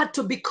want God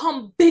to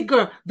become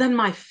bigger than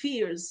my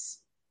fears.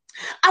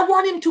 I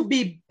want him to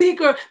be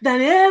bigger than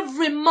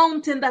every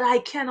mountain that I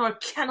can or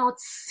cannot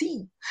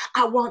see.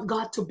 I want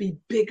God to be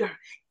bigger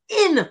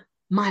in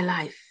my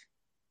life.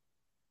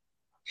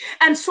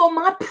 And so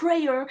my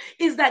prayer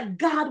is that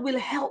God will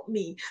help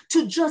me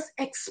to just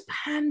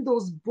expand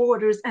those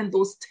borders and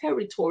those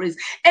territories,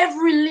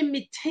 every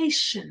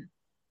limitation.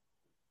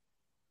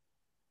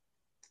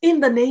 In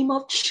the name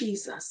of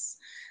Jesus,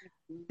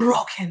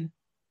 broken.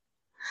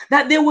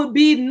 That there will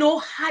be no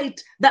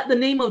height that the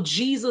name of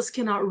Jesus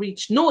cannot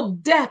reach, no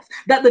depth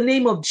that the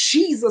name of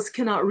Jesus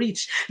cannot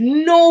reach,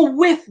 no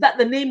width that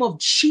the name of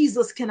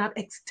Jesus cannot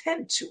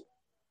extend to.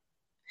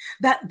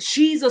 That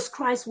Jesus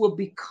Christ will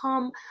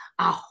become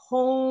a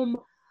home,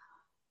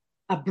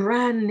 a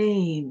brand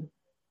name.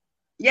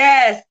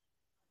 Yes.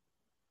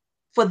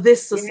 For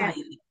this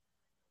society.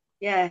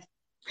 Yes.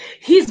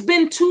 He's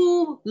been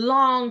too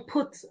long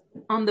put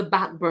on the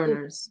back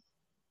burners.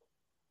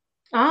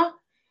 Huh?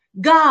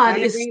 God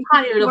is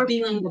tired of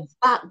being on the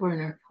back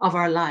burner of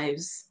our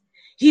lives.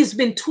 He's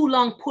been too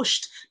long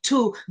pushed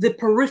to the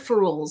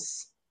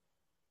peripherals.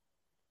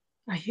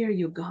 I hear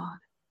you, God.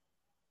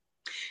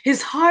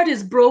 His heart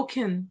is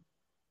broken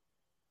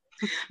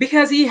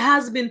because he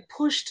has been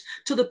pushed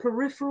to the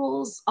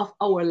peripherals of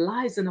our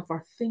lives and of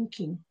our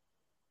thinking.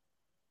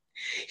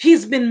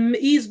 He's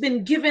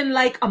been given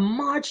like a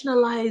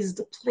marginalized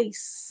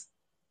place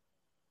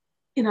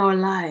in our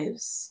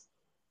lives.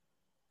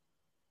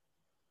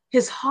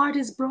 His heart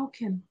is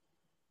broken.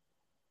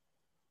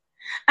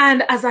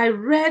 And as I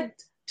read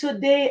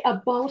today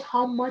about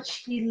how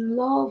much he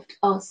loved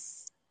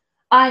us,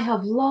 I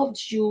have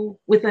loved you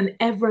with an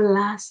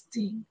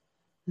everlasting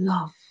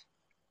love.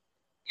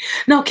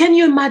 Now, can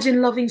you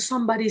imagine loving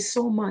somebody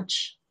so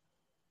much?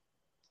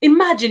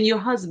 Imagine your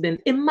husband,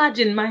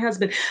 imagine my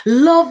husband,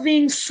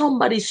 loving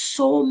somebody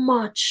so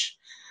much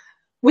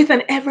with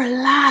an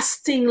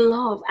everlasting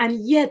love,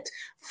 and yet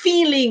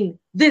feeling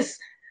this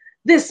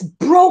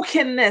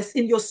brokenness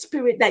in your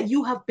spirit that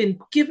you have been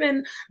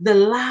given the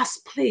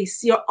last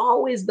place. You're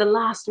always the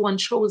last one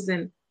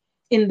chosen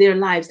in their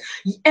lives.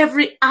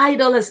 Every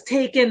idol has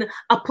taken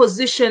a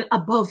position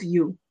above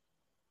you.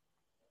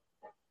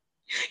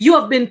 You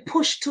have been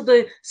pushed to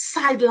the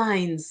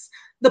sidelines,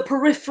 the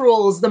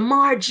peripherals, the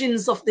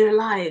margins of their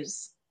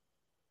lives.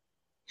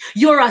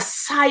 You're a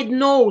side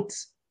note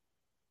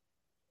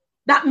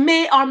that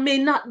may or may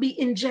not be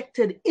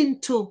injected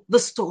into the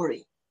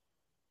story.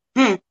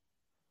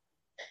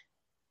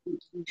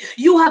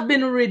 You have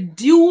been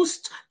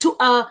reduced to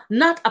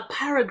not a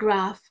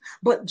paragraph,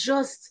 but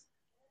just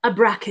a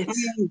bracket.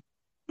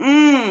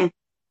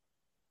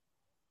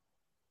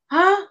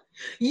 Huh?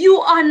 You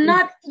are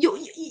not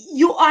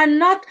you are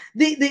not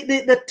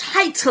the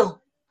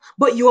title,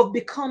 but you have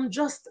become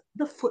just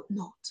the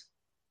footnote.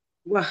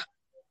 Well,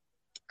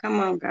 come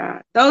on,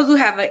 God. Those who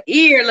have an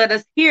ear, let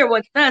us hear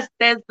what thus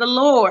says the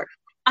Lord.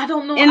 I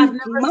don't know. I've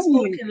never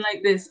spoken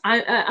like this.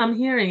 I'm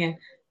hearing it.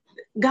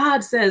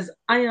 God says,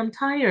 I am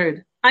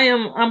tired.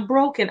 I'm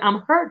broken.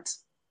 I'm hurt.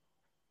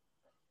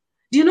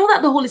 Do you know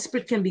that the Holy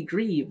Spirit can be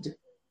grieved?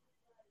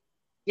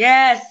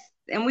 Yes.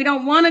 And we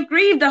don't want to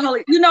grieve the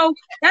Holy.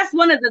 That's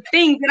one of the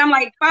things that I'm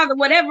like, Father,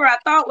 whatever I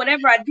thought,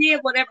 whatever I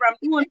did, whatever I'm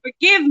doing,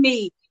 forgive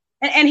me.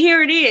 And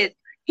here it is.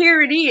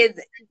 Here it is.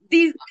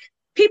 These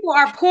people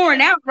are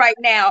pouring out right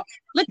now.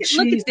 Look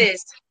at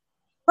this.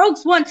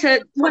 Folks want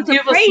to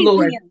praise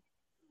Lord. Him.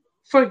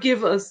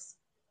 Forgive us.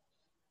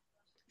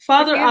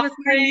 Father, I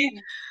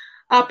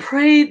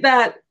pray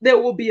that there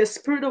will be a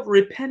spirit of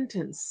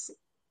repentance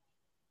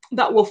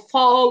that will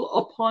fall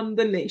upon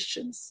the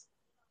nations.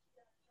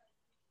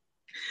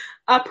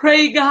 I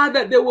pray, God,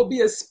 that there will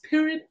be a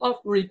spirit of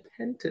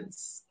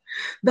repentance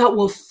that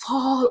will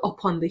fall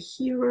upon the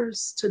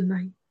hearers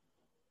tonight.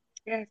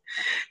 Yes.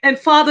 And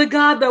Father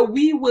God, that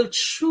we will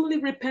truly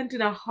repent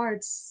in our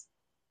hearts.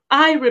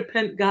 I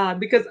repent, God,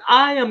 because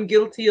I am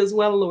guilty as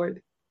well,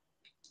 Lord,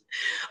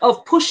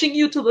 of pushing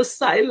you to the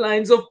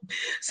sidelines, of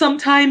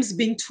sometimes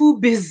being too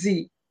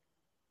busy.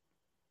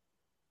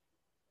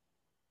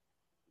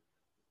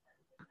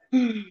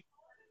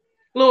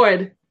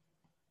 Lord,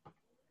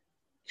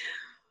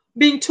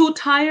 being too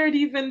tired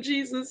even,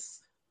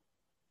 Jesus.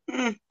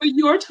 But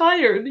you're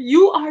tired.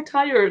 You are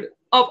tired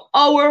of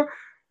our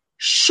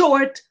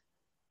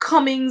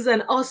shortcomings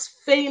and us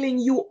failing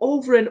you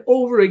over and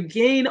over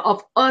again,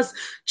 of us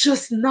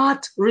just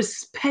not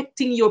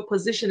respecting your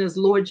position as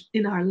Lord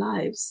in our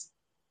lives.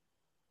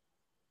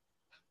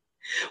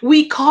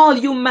 We call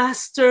you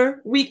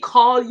Master, we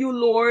call you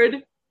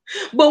Lord,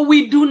 but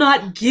we do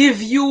not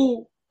give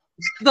you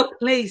the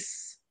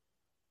place.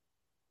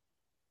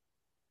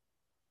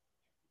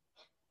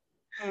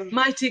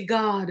 Mighty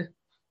God,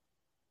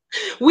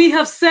 we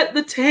have set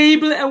the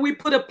table and we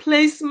put a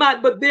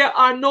placemat, but there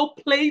are no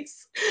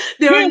plates.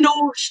 There are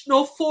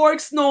no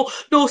forks, no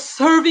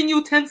serving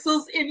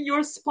utensils in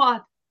your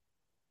spot.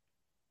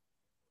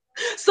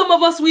 Some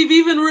of us, we've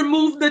even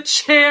removed the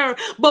chair,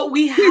 but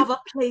we have a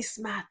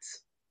placemat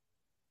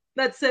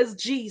that says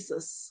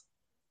Jesus.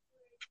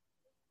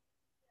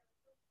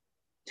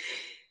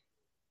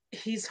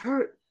 He's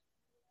hurt.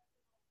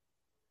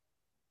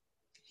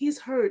 He's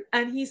hurt.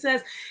 And he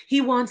says he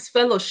wants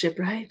fellowship,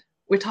 right?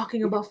 We're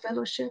talking about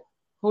fellowship,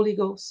 Holy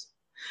Ghost.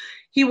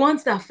 He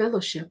wants that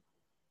fellowship.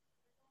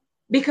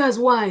 Because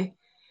why?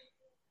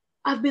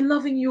 I've been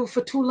loving you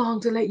for too long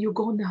to let you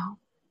go now.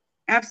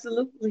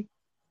 Absolutely.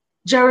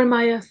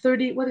 Jeremiah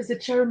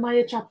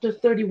chapter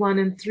 31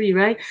 and 3,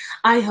 right?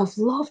 I have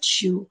loved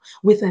you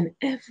with an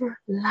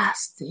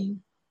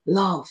everlasting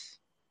love.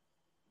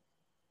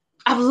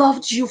 I've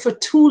loved you for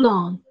too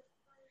long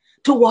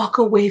to walk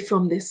away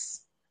from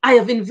this. I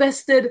have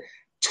invested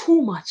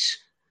too much.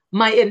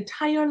 My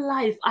entire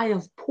life I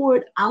have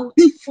poured out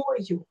for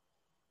you.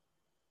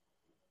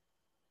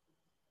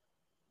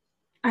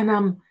 And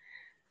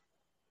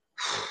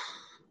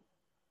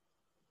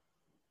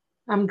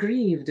I'm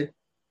grieved.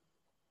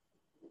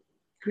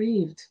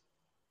 Grieved.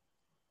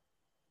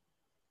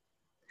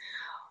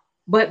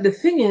 But the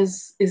thing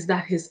is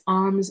that his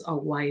arms are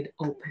wide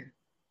open.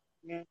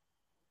 Yeah.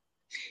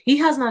 He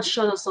has not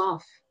shut us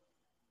off.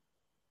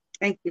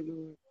 Thank you,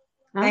 Lord.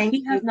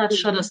 He has not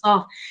shut us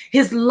off.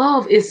 His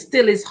love is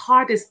still, his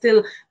heart is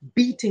still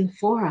beating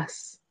for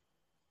us.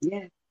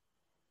 Yeah.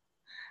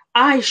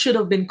 I should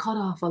have been cut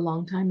off a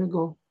long time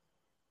ago.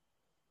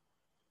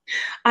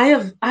 I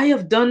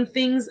have done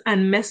things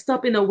and messed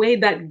up in a way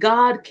that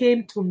God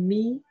came to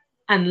me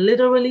and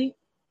literally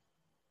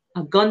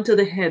a gun to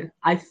the head.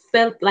 I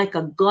felt like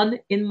a gun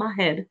in my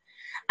head.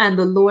 And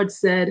the Lord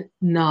said,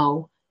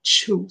 now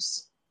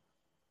choose.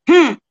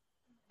 Oh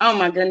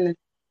my goodness.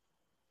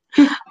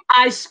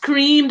 I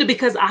screamed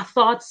because I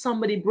thought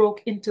somebody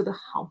broke into the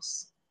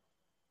house.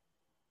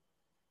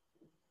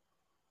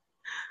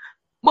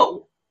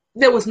 But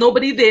there was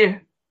nobody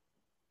there.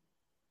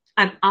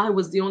 And I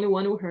was the only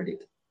one who heard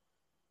it.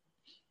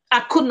 I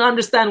couldn't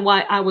understand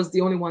why I was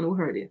the only one who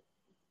heard it.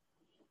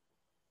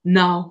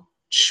 Now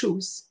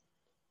choose.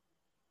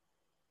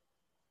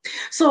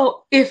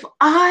 So if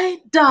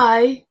I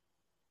die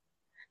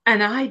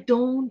and I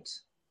don't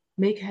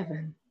make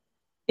heaven,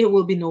 it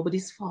will be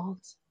nobody's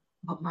fault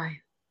but mine.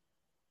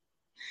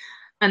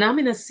 And I'm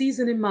in a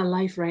season in my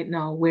life right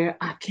now where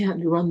I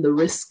can't run the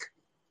risk.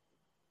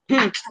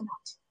 I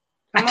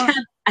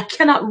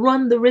cannot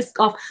run the risk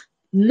of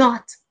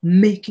not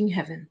making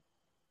heaven.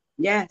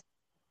 Yes.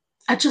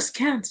 I just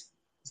can't.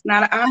 It's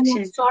not an option.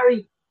 I'm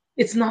sorry.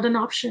 It's not an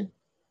option.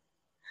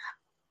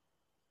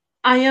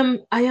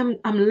 I'm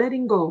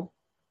letting go.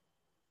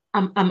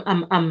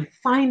 I'm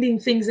finding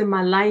things in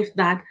my life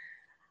that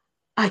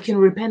I can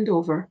repent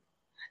over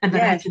and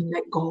that I can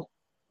let go.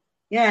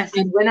 Yes.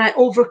 And when I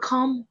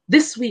overcome,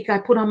 this week I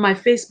put on my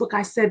Facebook,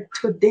 I said,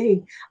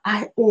 today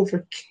I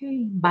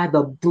overcame by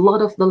the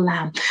blood of the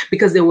Lamb,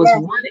 because there was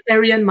one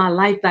area in my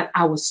life that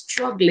I was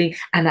struggling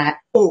and I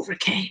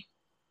overcame.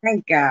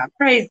 Thank God.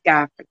 Praise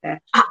God for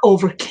that. I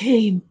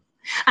overcame.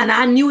 And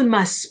I knew in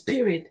my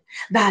spirit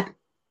that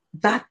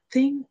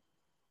thing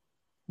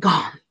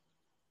gone.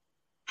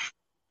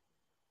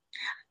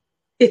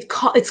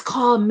 It's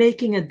called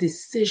making a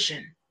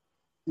decision.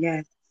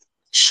 Yes.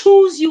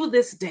 Choose you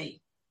this day.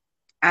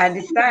 I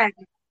decide.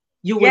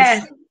 You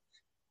will.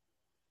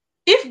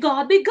 If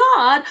God be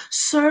God,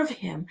 serve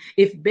him.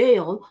 If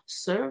Baal,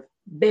 serve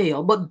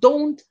Baal. But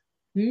don't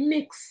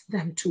mix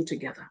them two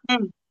together.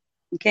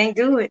 You can't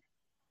do it.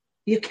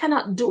 You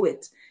cannot do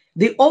it.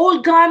 The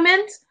old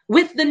garment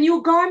with the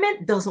new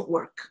garment doesn't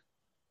work.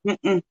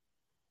 Mm-mm.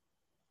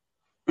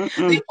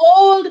 Mm-mm. The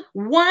old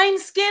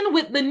wineskin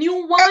with the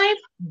new wine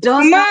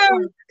does not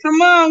work.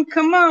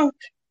 Come on.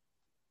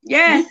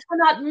 Yes. You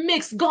cannot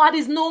mix. God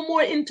is no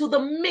more into the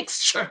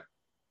mixture.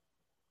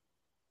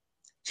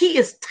 He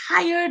is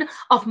tired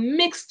of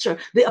mixture.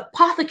 The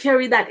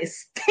apothecary that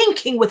is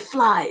stinking with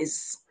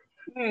flies.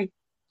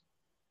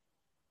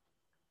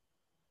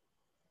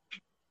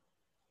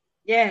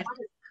 Yes. What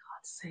is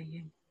God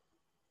saying?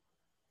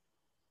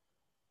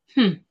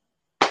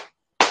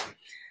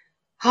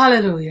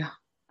 Hallelujah.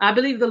 I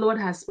believe the Lord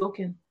has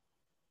spoken.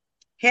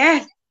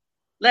 Yes.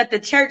 Let the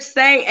church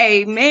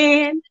say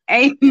amen,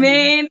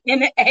 amen,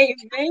 and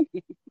amen.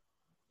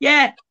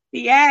 Yes,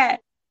 yes.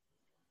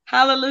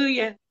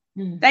 Hallelujah.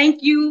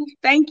 Thank you.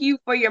 Thank you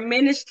for your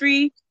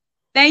ministry.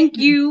 Thank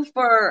you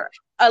for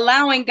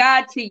allowing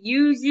God to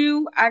use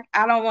you. I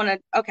don't want to.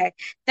 Okay.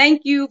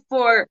 Thank you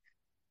for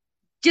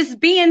just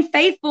being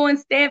faithful and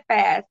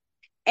steadfast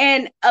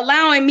and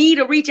allowing me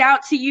to reach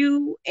out to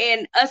you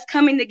and us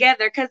coming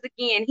together. Because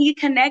again, he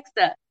connects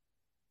us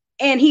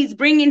and he's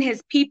bringing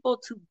his people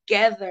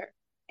together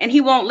and he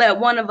won't let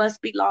one of us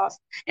be lost.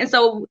 And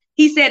so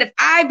he said, if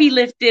I be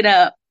lifted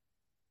up,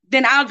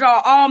 then I'll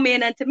draw all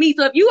men unto me.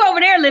 So if you over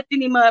there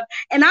lifting him up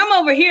and I'm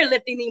over here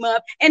lifting him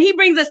up and he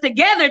brings us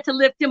together to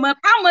lift him up,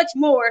 how much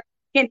more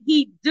can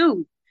he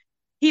do?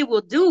 He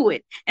will do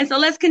it. And so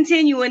let's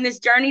continue in this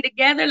journey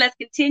together. Let's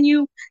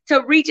continue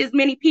to reach as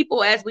many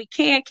people as we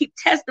can. Keep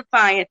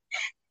testifying.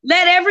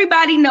 Let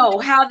everybody know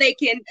how they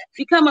can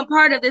become a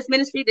part of this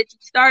ministry that you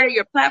started,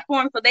 your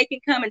platform, so they can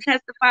come and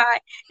testify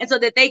and so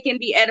that they can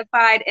be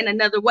edified in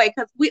another way.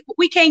 Because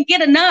we can't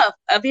get enough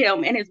of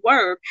him and his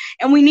word.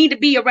 And we need to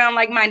be around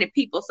like-minded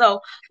people. So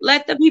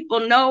let the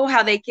people know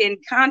how they can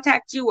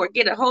contact you or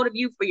get a hold of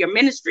you for your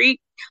ministry,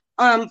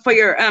 for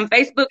your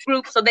Facebook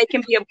group, so they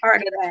can be a part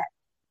of that.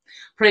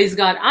 Praise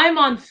God. I'm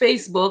on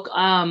Facebook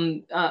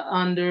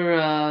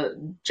under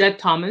Jett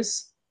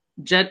Thomas,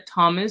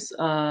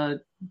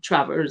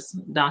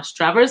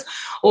 Travers,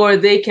 or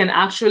they can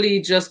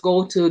actually just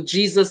go to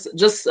Jesus,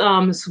 just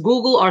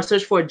Google or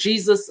search for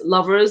Jesus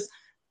Lovers.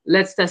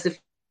 Let's testify.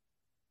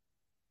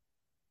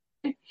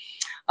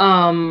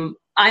 I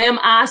am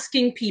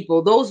asking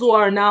people, those who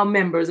are now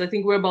members, I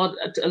think we're about,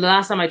 the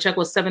last time I checked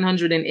was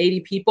 780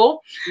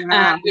 people.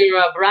 Wow. We're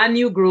a brand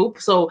new group.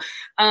 So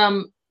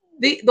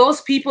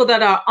those people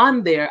that are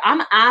on there,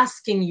 I'm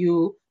asking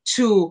you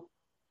to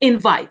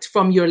invite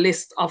from your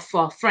list of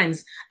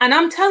friends. And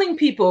I'm telling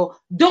people,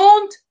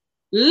 don't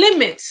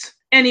limit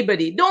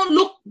anybody. Don't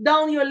look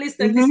down your list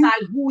and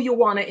decide who you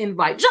want to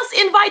invite. Just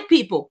invite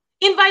people.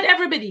 Invite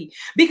everybody.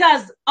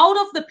 Because out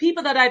of the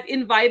people that I've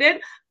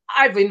invited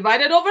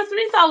over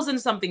 3,000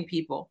 something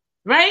people.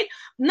 Right?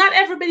 Not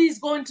everybody is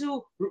going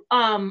to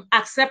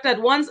accept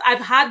at once. I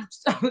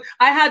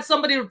had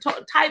somebody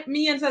type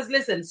me and says,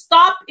 listen,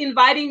 stop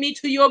inviting me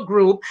to your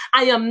group.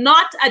 I am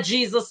not a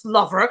Jesus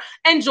lover.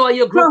 Enjoy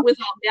your group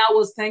without me. I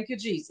was, thank you,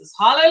 Jesus.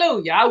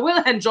 Hallelujah. I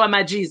will enjoy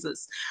my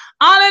Jesus.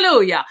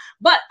 Hallelujah.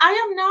 But I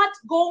am not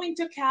going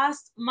to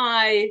cast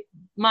my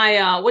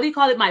what do you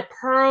call it? My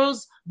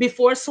pearls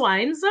before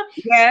swines.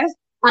 Yes.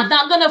 I'm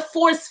not going to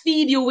force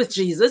feed you with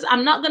Jesus.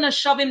 I'm not going to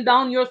shove him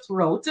down your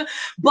throat,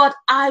 but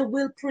I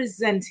will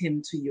present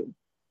him to you.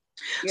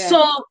 Yeah.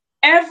 So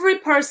every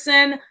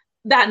person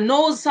that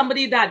knows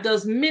somebody that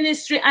does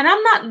ministry, and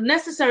I'm not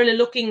necessarily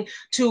looking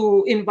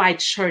to invite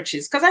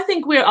churches, because I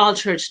think we're all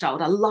churched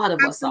out. A lot of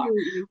us are.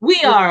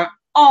 We are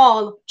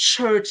all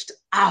churched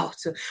out.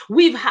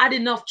 We've had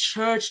enough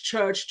church.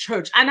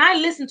 And I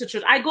listen to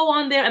church. I go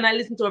on there and I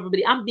listen to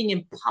everybody. I'm being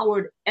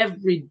empowered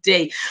every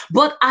day.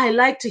 But I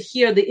like to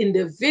hear the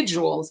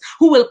individuals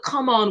who will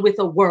come on with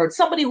a word.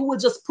 Somebody who will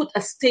just put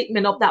a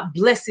statement up that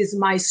blesses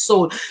my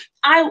soul.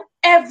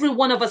 Every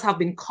one of us have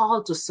been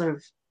called to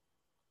serve.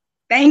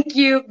 Thank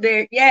you.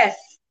 Yes.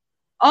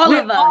 All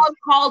of us. We're all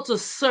called to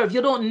serve.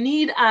 You don't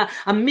need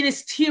a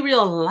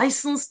ministerial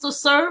license to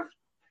serve.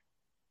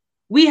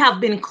 We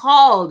have been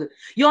called,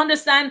 you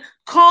understand?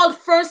 Called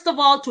first of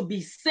all to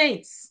be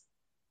saints.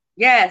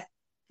 Yes.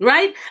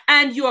 Right?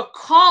 And you're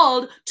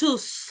called to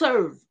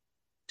serve,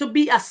 to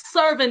be a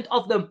servant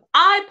of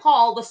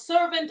Paul, the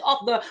servant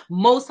of the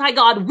Most High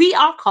God. We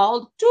are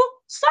called to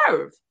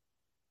serve.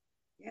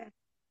 Yes.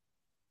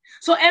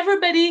 So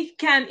everybody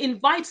can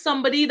invite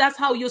somebody. That's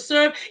how you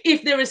serve.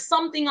 If there is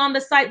something on the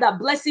site that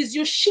blesses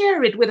you,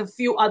 share it with a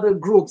few other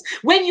groups.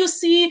 When you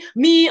see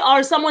me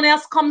or someone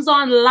else comes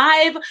on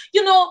live,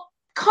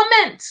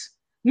 comment.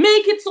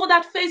 Make it so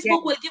that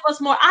Facebook will give us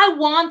more. I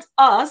want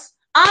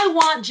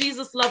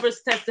Jesus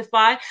lovers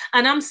testify.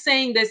 And I'm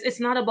saying this,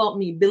 it's not about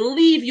me.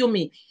 Believe you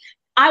me.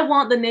 I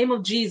want the name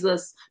of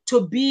Jesus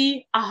to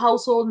be a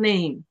household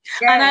name.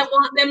 Yes. And I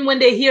want them, when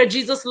they hear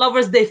Jesus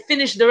lovers, they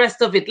finish the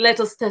rest of it. Let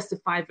us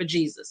testify for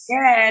Jesus.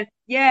 Yes,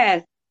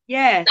 yes.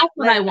 Yes. That's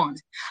what I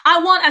want. I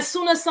want, as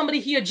soon as somebody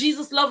hear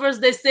Jesus lovers,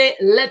 they say,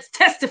 let's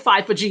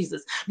testify for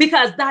Jesus,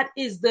 because that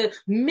is the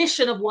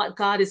mission of what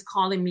God is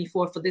calling me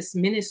for this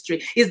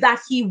ministry, is that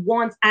he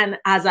wants. And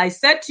as I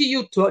said to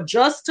you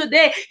just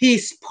today, he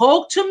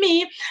spoke to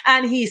me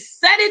and he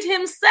said it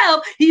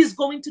himself. He's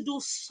going to do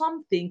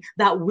something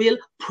that will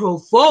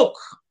provoke.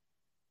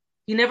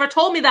 He never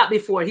told me that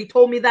before. He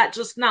told me that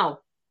just now.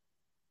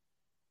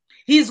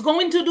 He's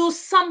going to do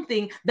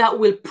something that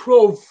will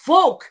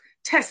provoke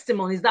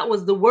testimonies. That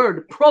was the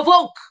word,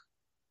 provoke.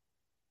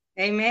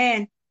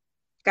 Amen.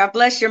 God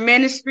bless your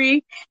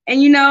ministry.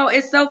 And you know,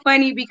 it's so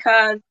funny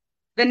because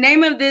the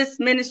name of this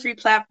ministry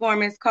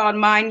platform is called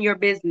Mind Your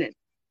Business.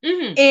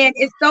 Mm-hmm. And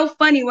it's so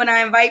funny when I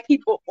invite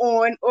people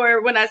on,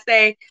 or when I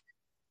say,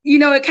 you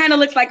know, it kind of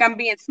looks like I'm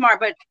being smart,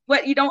 but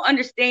what you don't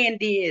understand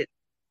is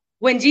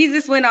when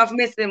Jesus went off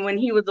missing when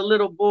he was a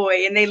little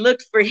boy and they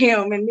looked for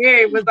him and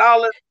Mary was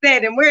all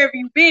upset and where have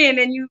you been?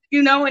 And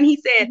you know, and he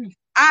said,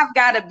 I've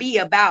got to be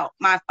about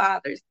my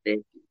Father's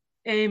business.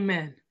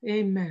 Amen.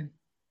 Amen.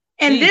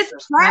 And Jesus,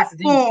 this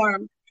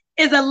platform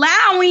is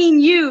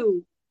allowing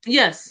you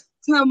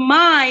to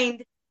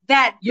mind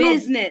that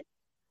business,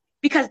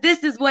 because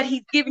this is what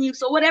he's given you.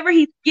 So whatever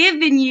he's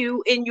given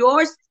you in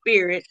your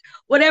spirit,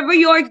 whatever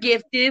your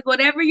gift is,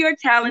 whatever your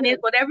talent is,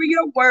 whatever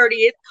your word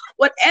is,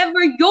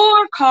 whatever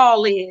your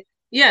call is,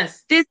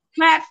 this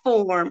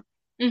platform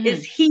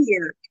is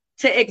here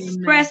to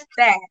express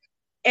that,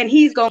 and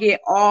he's going to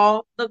get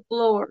all the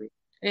glory.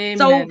 Amen.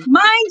 So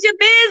mind your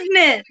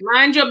business.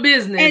 Mind your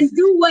business. And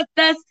do what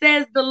thus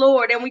says the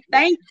Lord. And we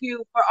thank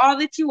you for all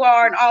that you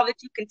are and all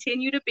that you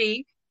continue to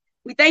be.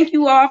 We thank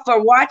you all for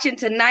watching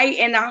tonight,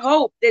 and I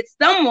hope that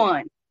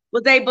someone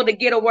was able to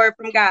get a word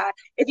from God.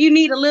 If you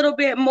need a little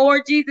bit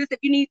more, Jesus, if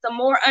you need some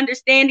more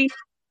understanding,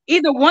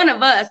 either one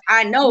of us,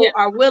 I know,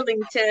 are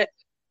willing to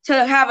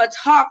have a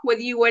talk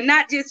with you, and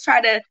not just try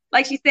to,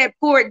 like she said,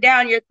 pour it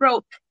down your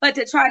throat, but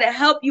to try to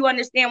help you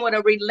understand what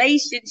a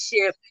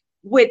relationship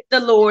with the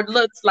Lord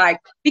looks like,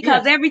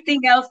 because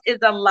everything else is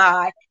a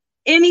lie.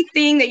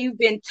 Anything that you've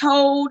been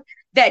told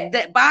that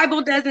the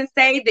Bible doesn't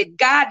say, that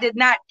God did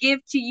not give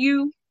to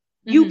you,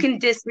 you can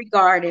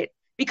disregard it,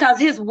 because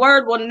his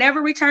word will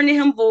never return to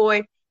him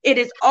void. It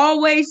is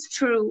always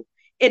true.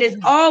 It is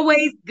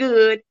always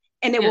good,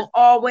 and it will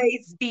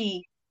always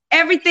be.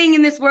 Everything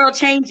in this world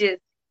changes,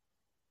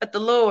 but the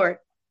Lord,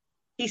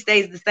 he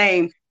stays the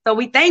same. So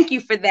we thank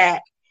you for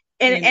that.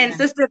 And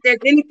sister, if there's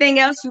anything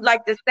else you'd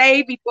like to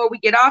say before we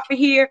get off of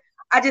here,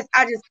 I just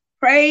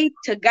pray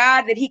to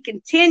God that he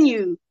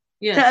continues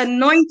to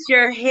anoint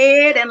your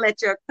head and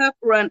let your cup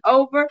run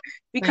over.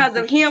 Because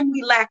of him,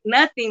 we lack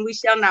nothing. We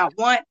shall not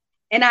want.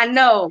 And I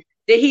know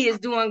that he is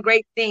doing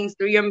great things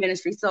through your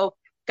ministry. So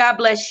God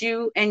bless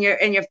you and your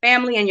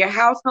family and your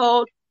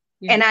household.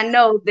 Yes. And I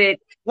know that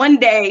one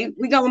day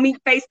we're going to meet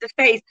face to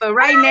face. But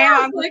right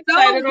now, I'm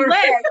so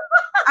blessed.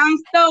 I'm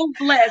so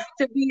blessed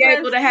to be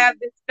able to have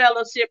this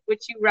fellowship with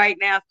you right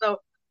now. So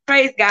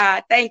praise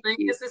God. Thank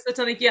you, Sister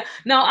Tonikia.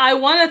 Now, I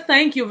want to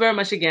thank you very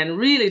much again,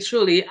 really,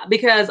 truly,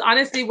 because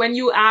honestly, when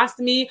you asked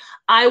me,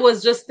 I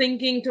was just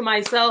thinking to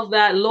myself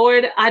that,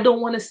 Lord, I don't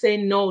want to say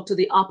no to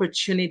the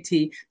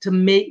opportunity to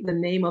make the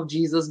name of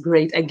Jesus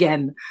great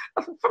again.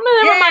 From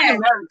my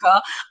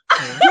America.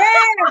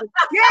 Yes,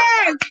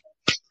 yes.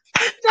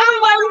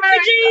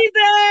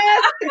 Jesus.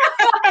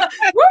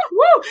 Woo,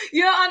 woo.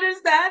 You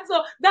understand?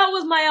 So that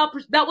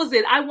was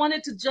it. I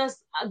wanted to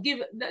just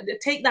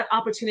take that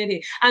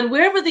opportunity, and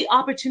wherever the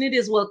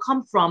opportunities will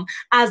come from,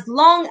 as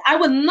long I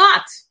will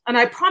not, and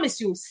I promise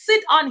you,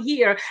 sit on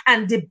here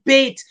and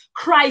debate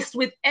Christ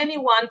with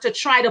anyone to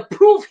try to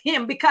prove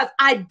him, because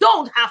I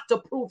don't have to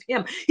prove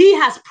him. He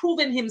has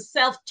proven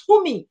himself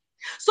to me.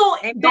 So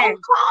Don't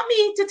call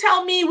me to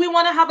tell me we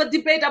want to have a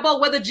debate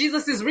about whether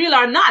Jesus is real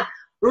or not.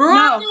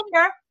 Wrong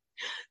number.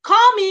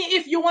 Call me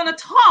if you want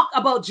to talk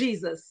about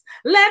Jesus.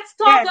 Let's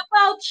talk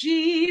about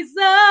Jesus.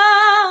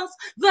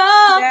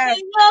 The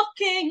King of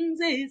Kings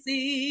is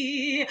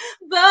he.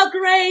 The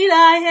great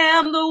I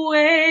am, the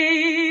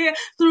way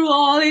through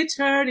all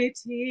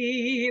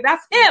eternity.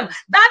 That's him.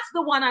 That's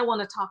the one I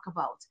want to talk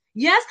about.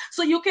 Yes.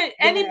 So you can,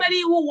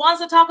 anybody who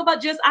wants to talk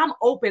about Jesus, I'm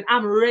open.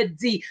 I'm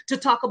ready to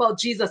talk about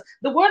Jesus.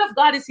 The word of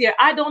God is here.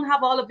 I don't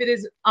have all of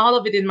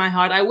it in my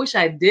heart. I wish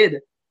I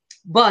did,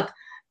 but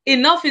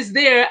enough is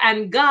there,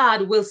 and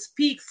God will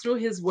speak through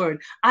his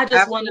word. I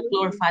just want to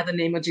glorify the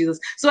name of Jesus.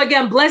 So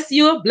again, bless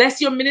you,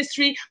 bless your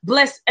ministry,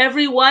 bless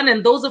everyone.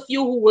 And those of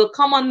you who will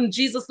come on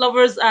Jesus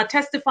Lovers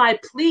Testify,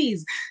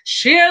 please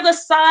share the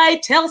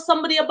site, tell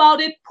somebody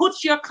about it,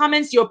 put your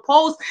comments, your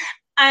posts.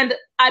 And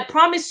I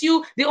promise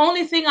you, the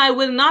only thing I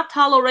will not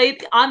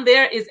tolerate on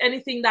there is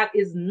anything that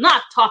is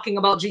not talking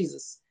about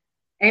Jesus.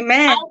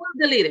 Amen. I will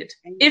delete it.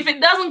 Amen. If it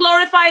doesn't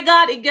glorify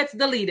God, it gets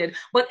deleted.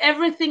 But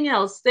everything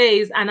else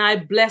stays, and I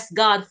bless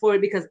God for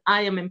it, because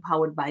I am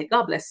empowered by it.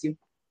 God bless you.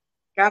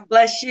 God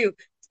bless you.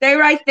 Stay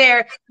right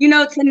there. You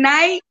know,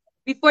 tonight,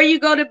 before you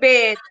go to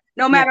bed,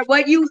 No matter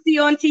what you see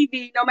on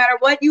TV, no matter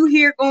what you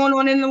hear going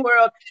on in the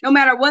world, no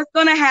matter what's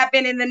going to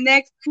happen in the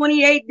next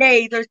 28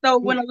 days or so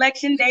when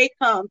election day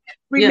comes,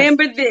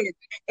 remember this.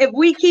 If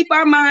we keep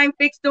our mind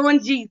fixed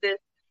on Jesus,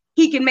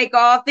 he can make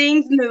all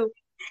things new.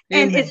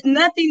 Amen. And it's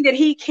nothing that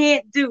he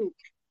can't do.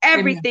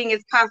 Everything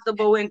is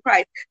possible in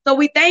Christ. So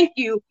we thank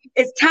you.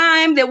 It's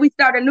time that we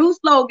start a new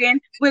slogan.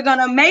 We're going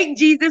to make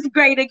Jesus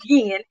great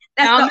again.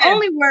 That's the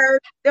only word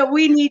that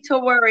we need to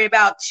worry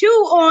about. Chew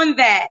on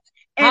that.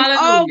 And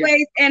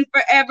always and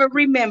forever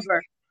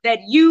remember that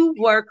you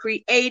were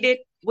created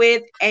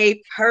with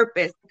a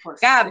purpose.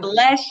 God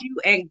bless you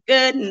and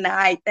good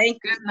night. Thank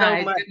you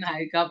so much. Good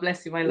night. God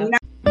bless you, my love.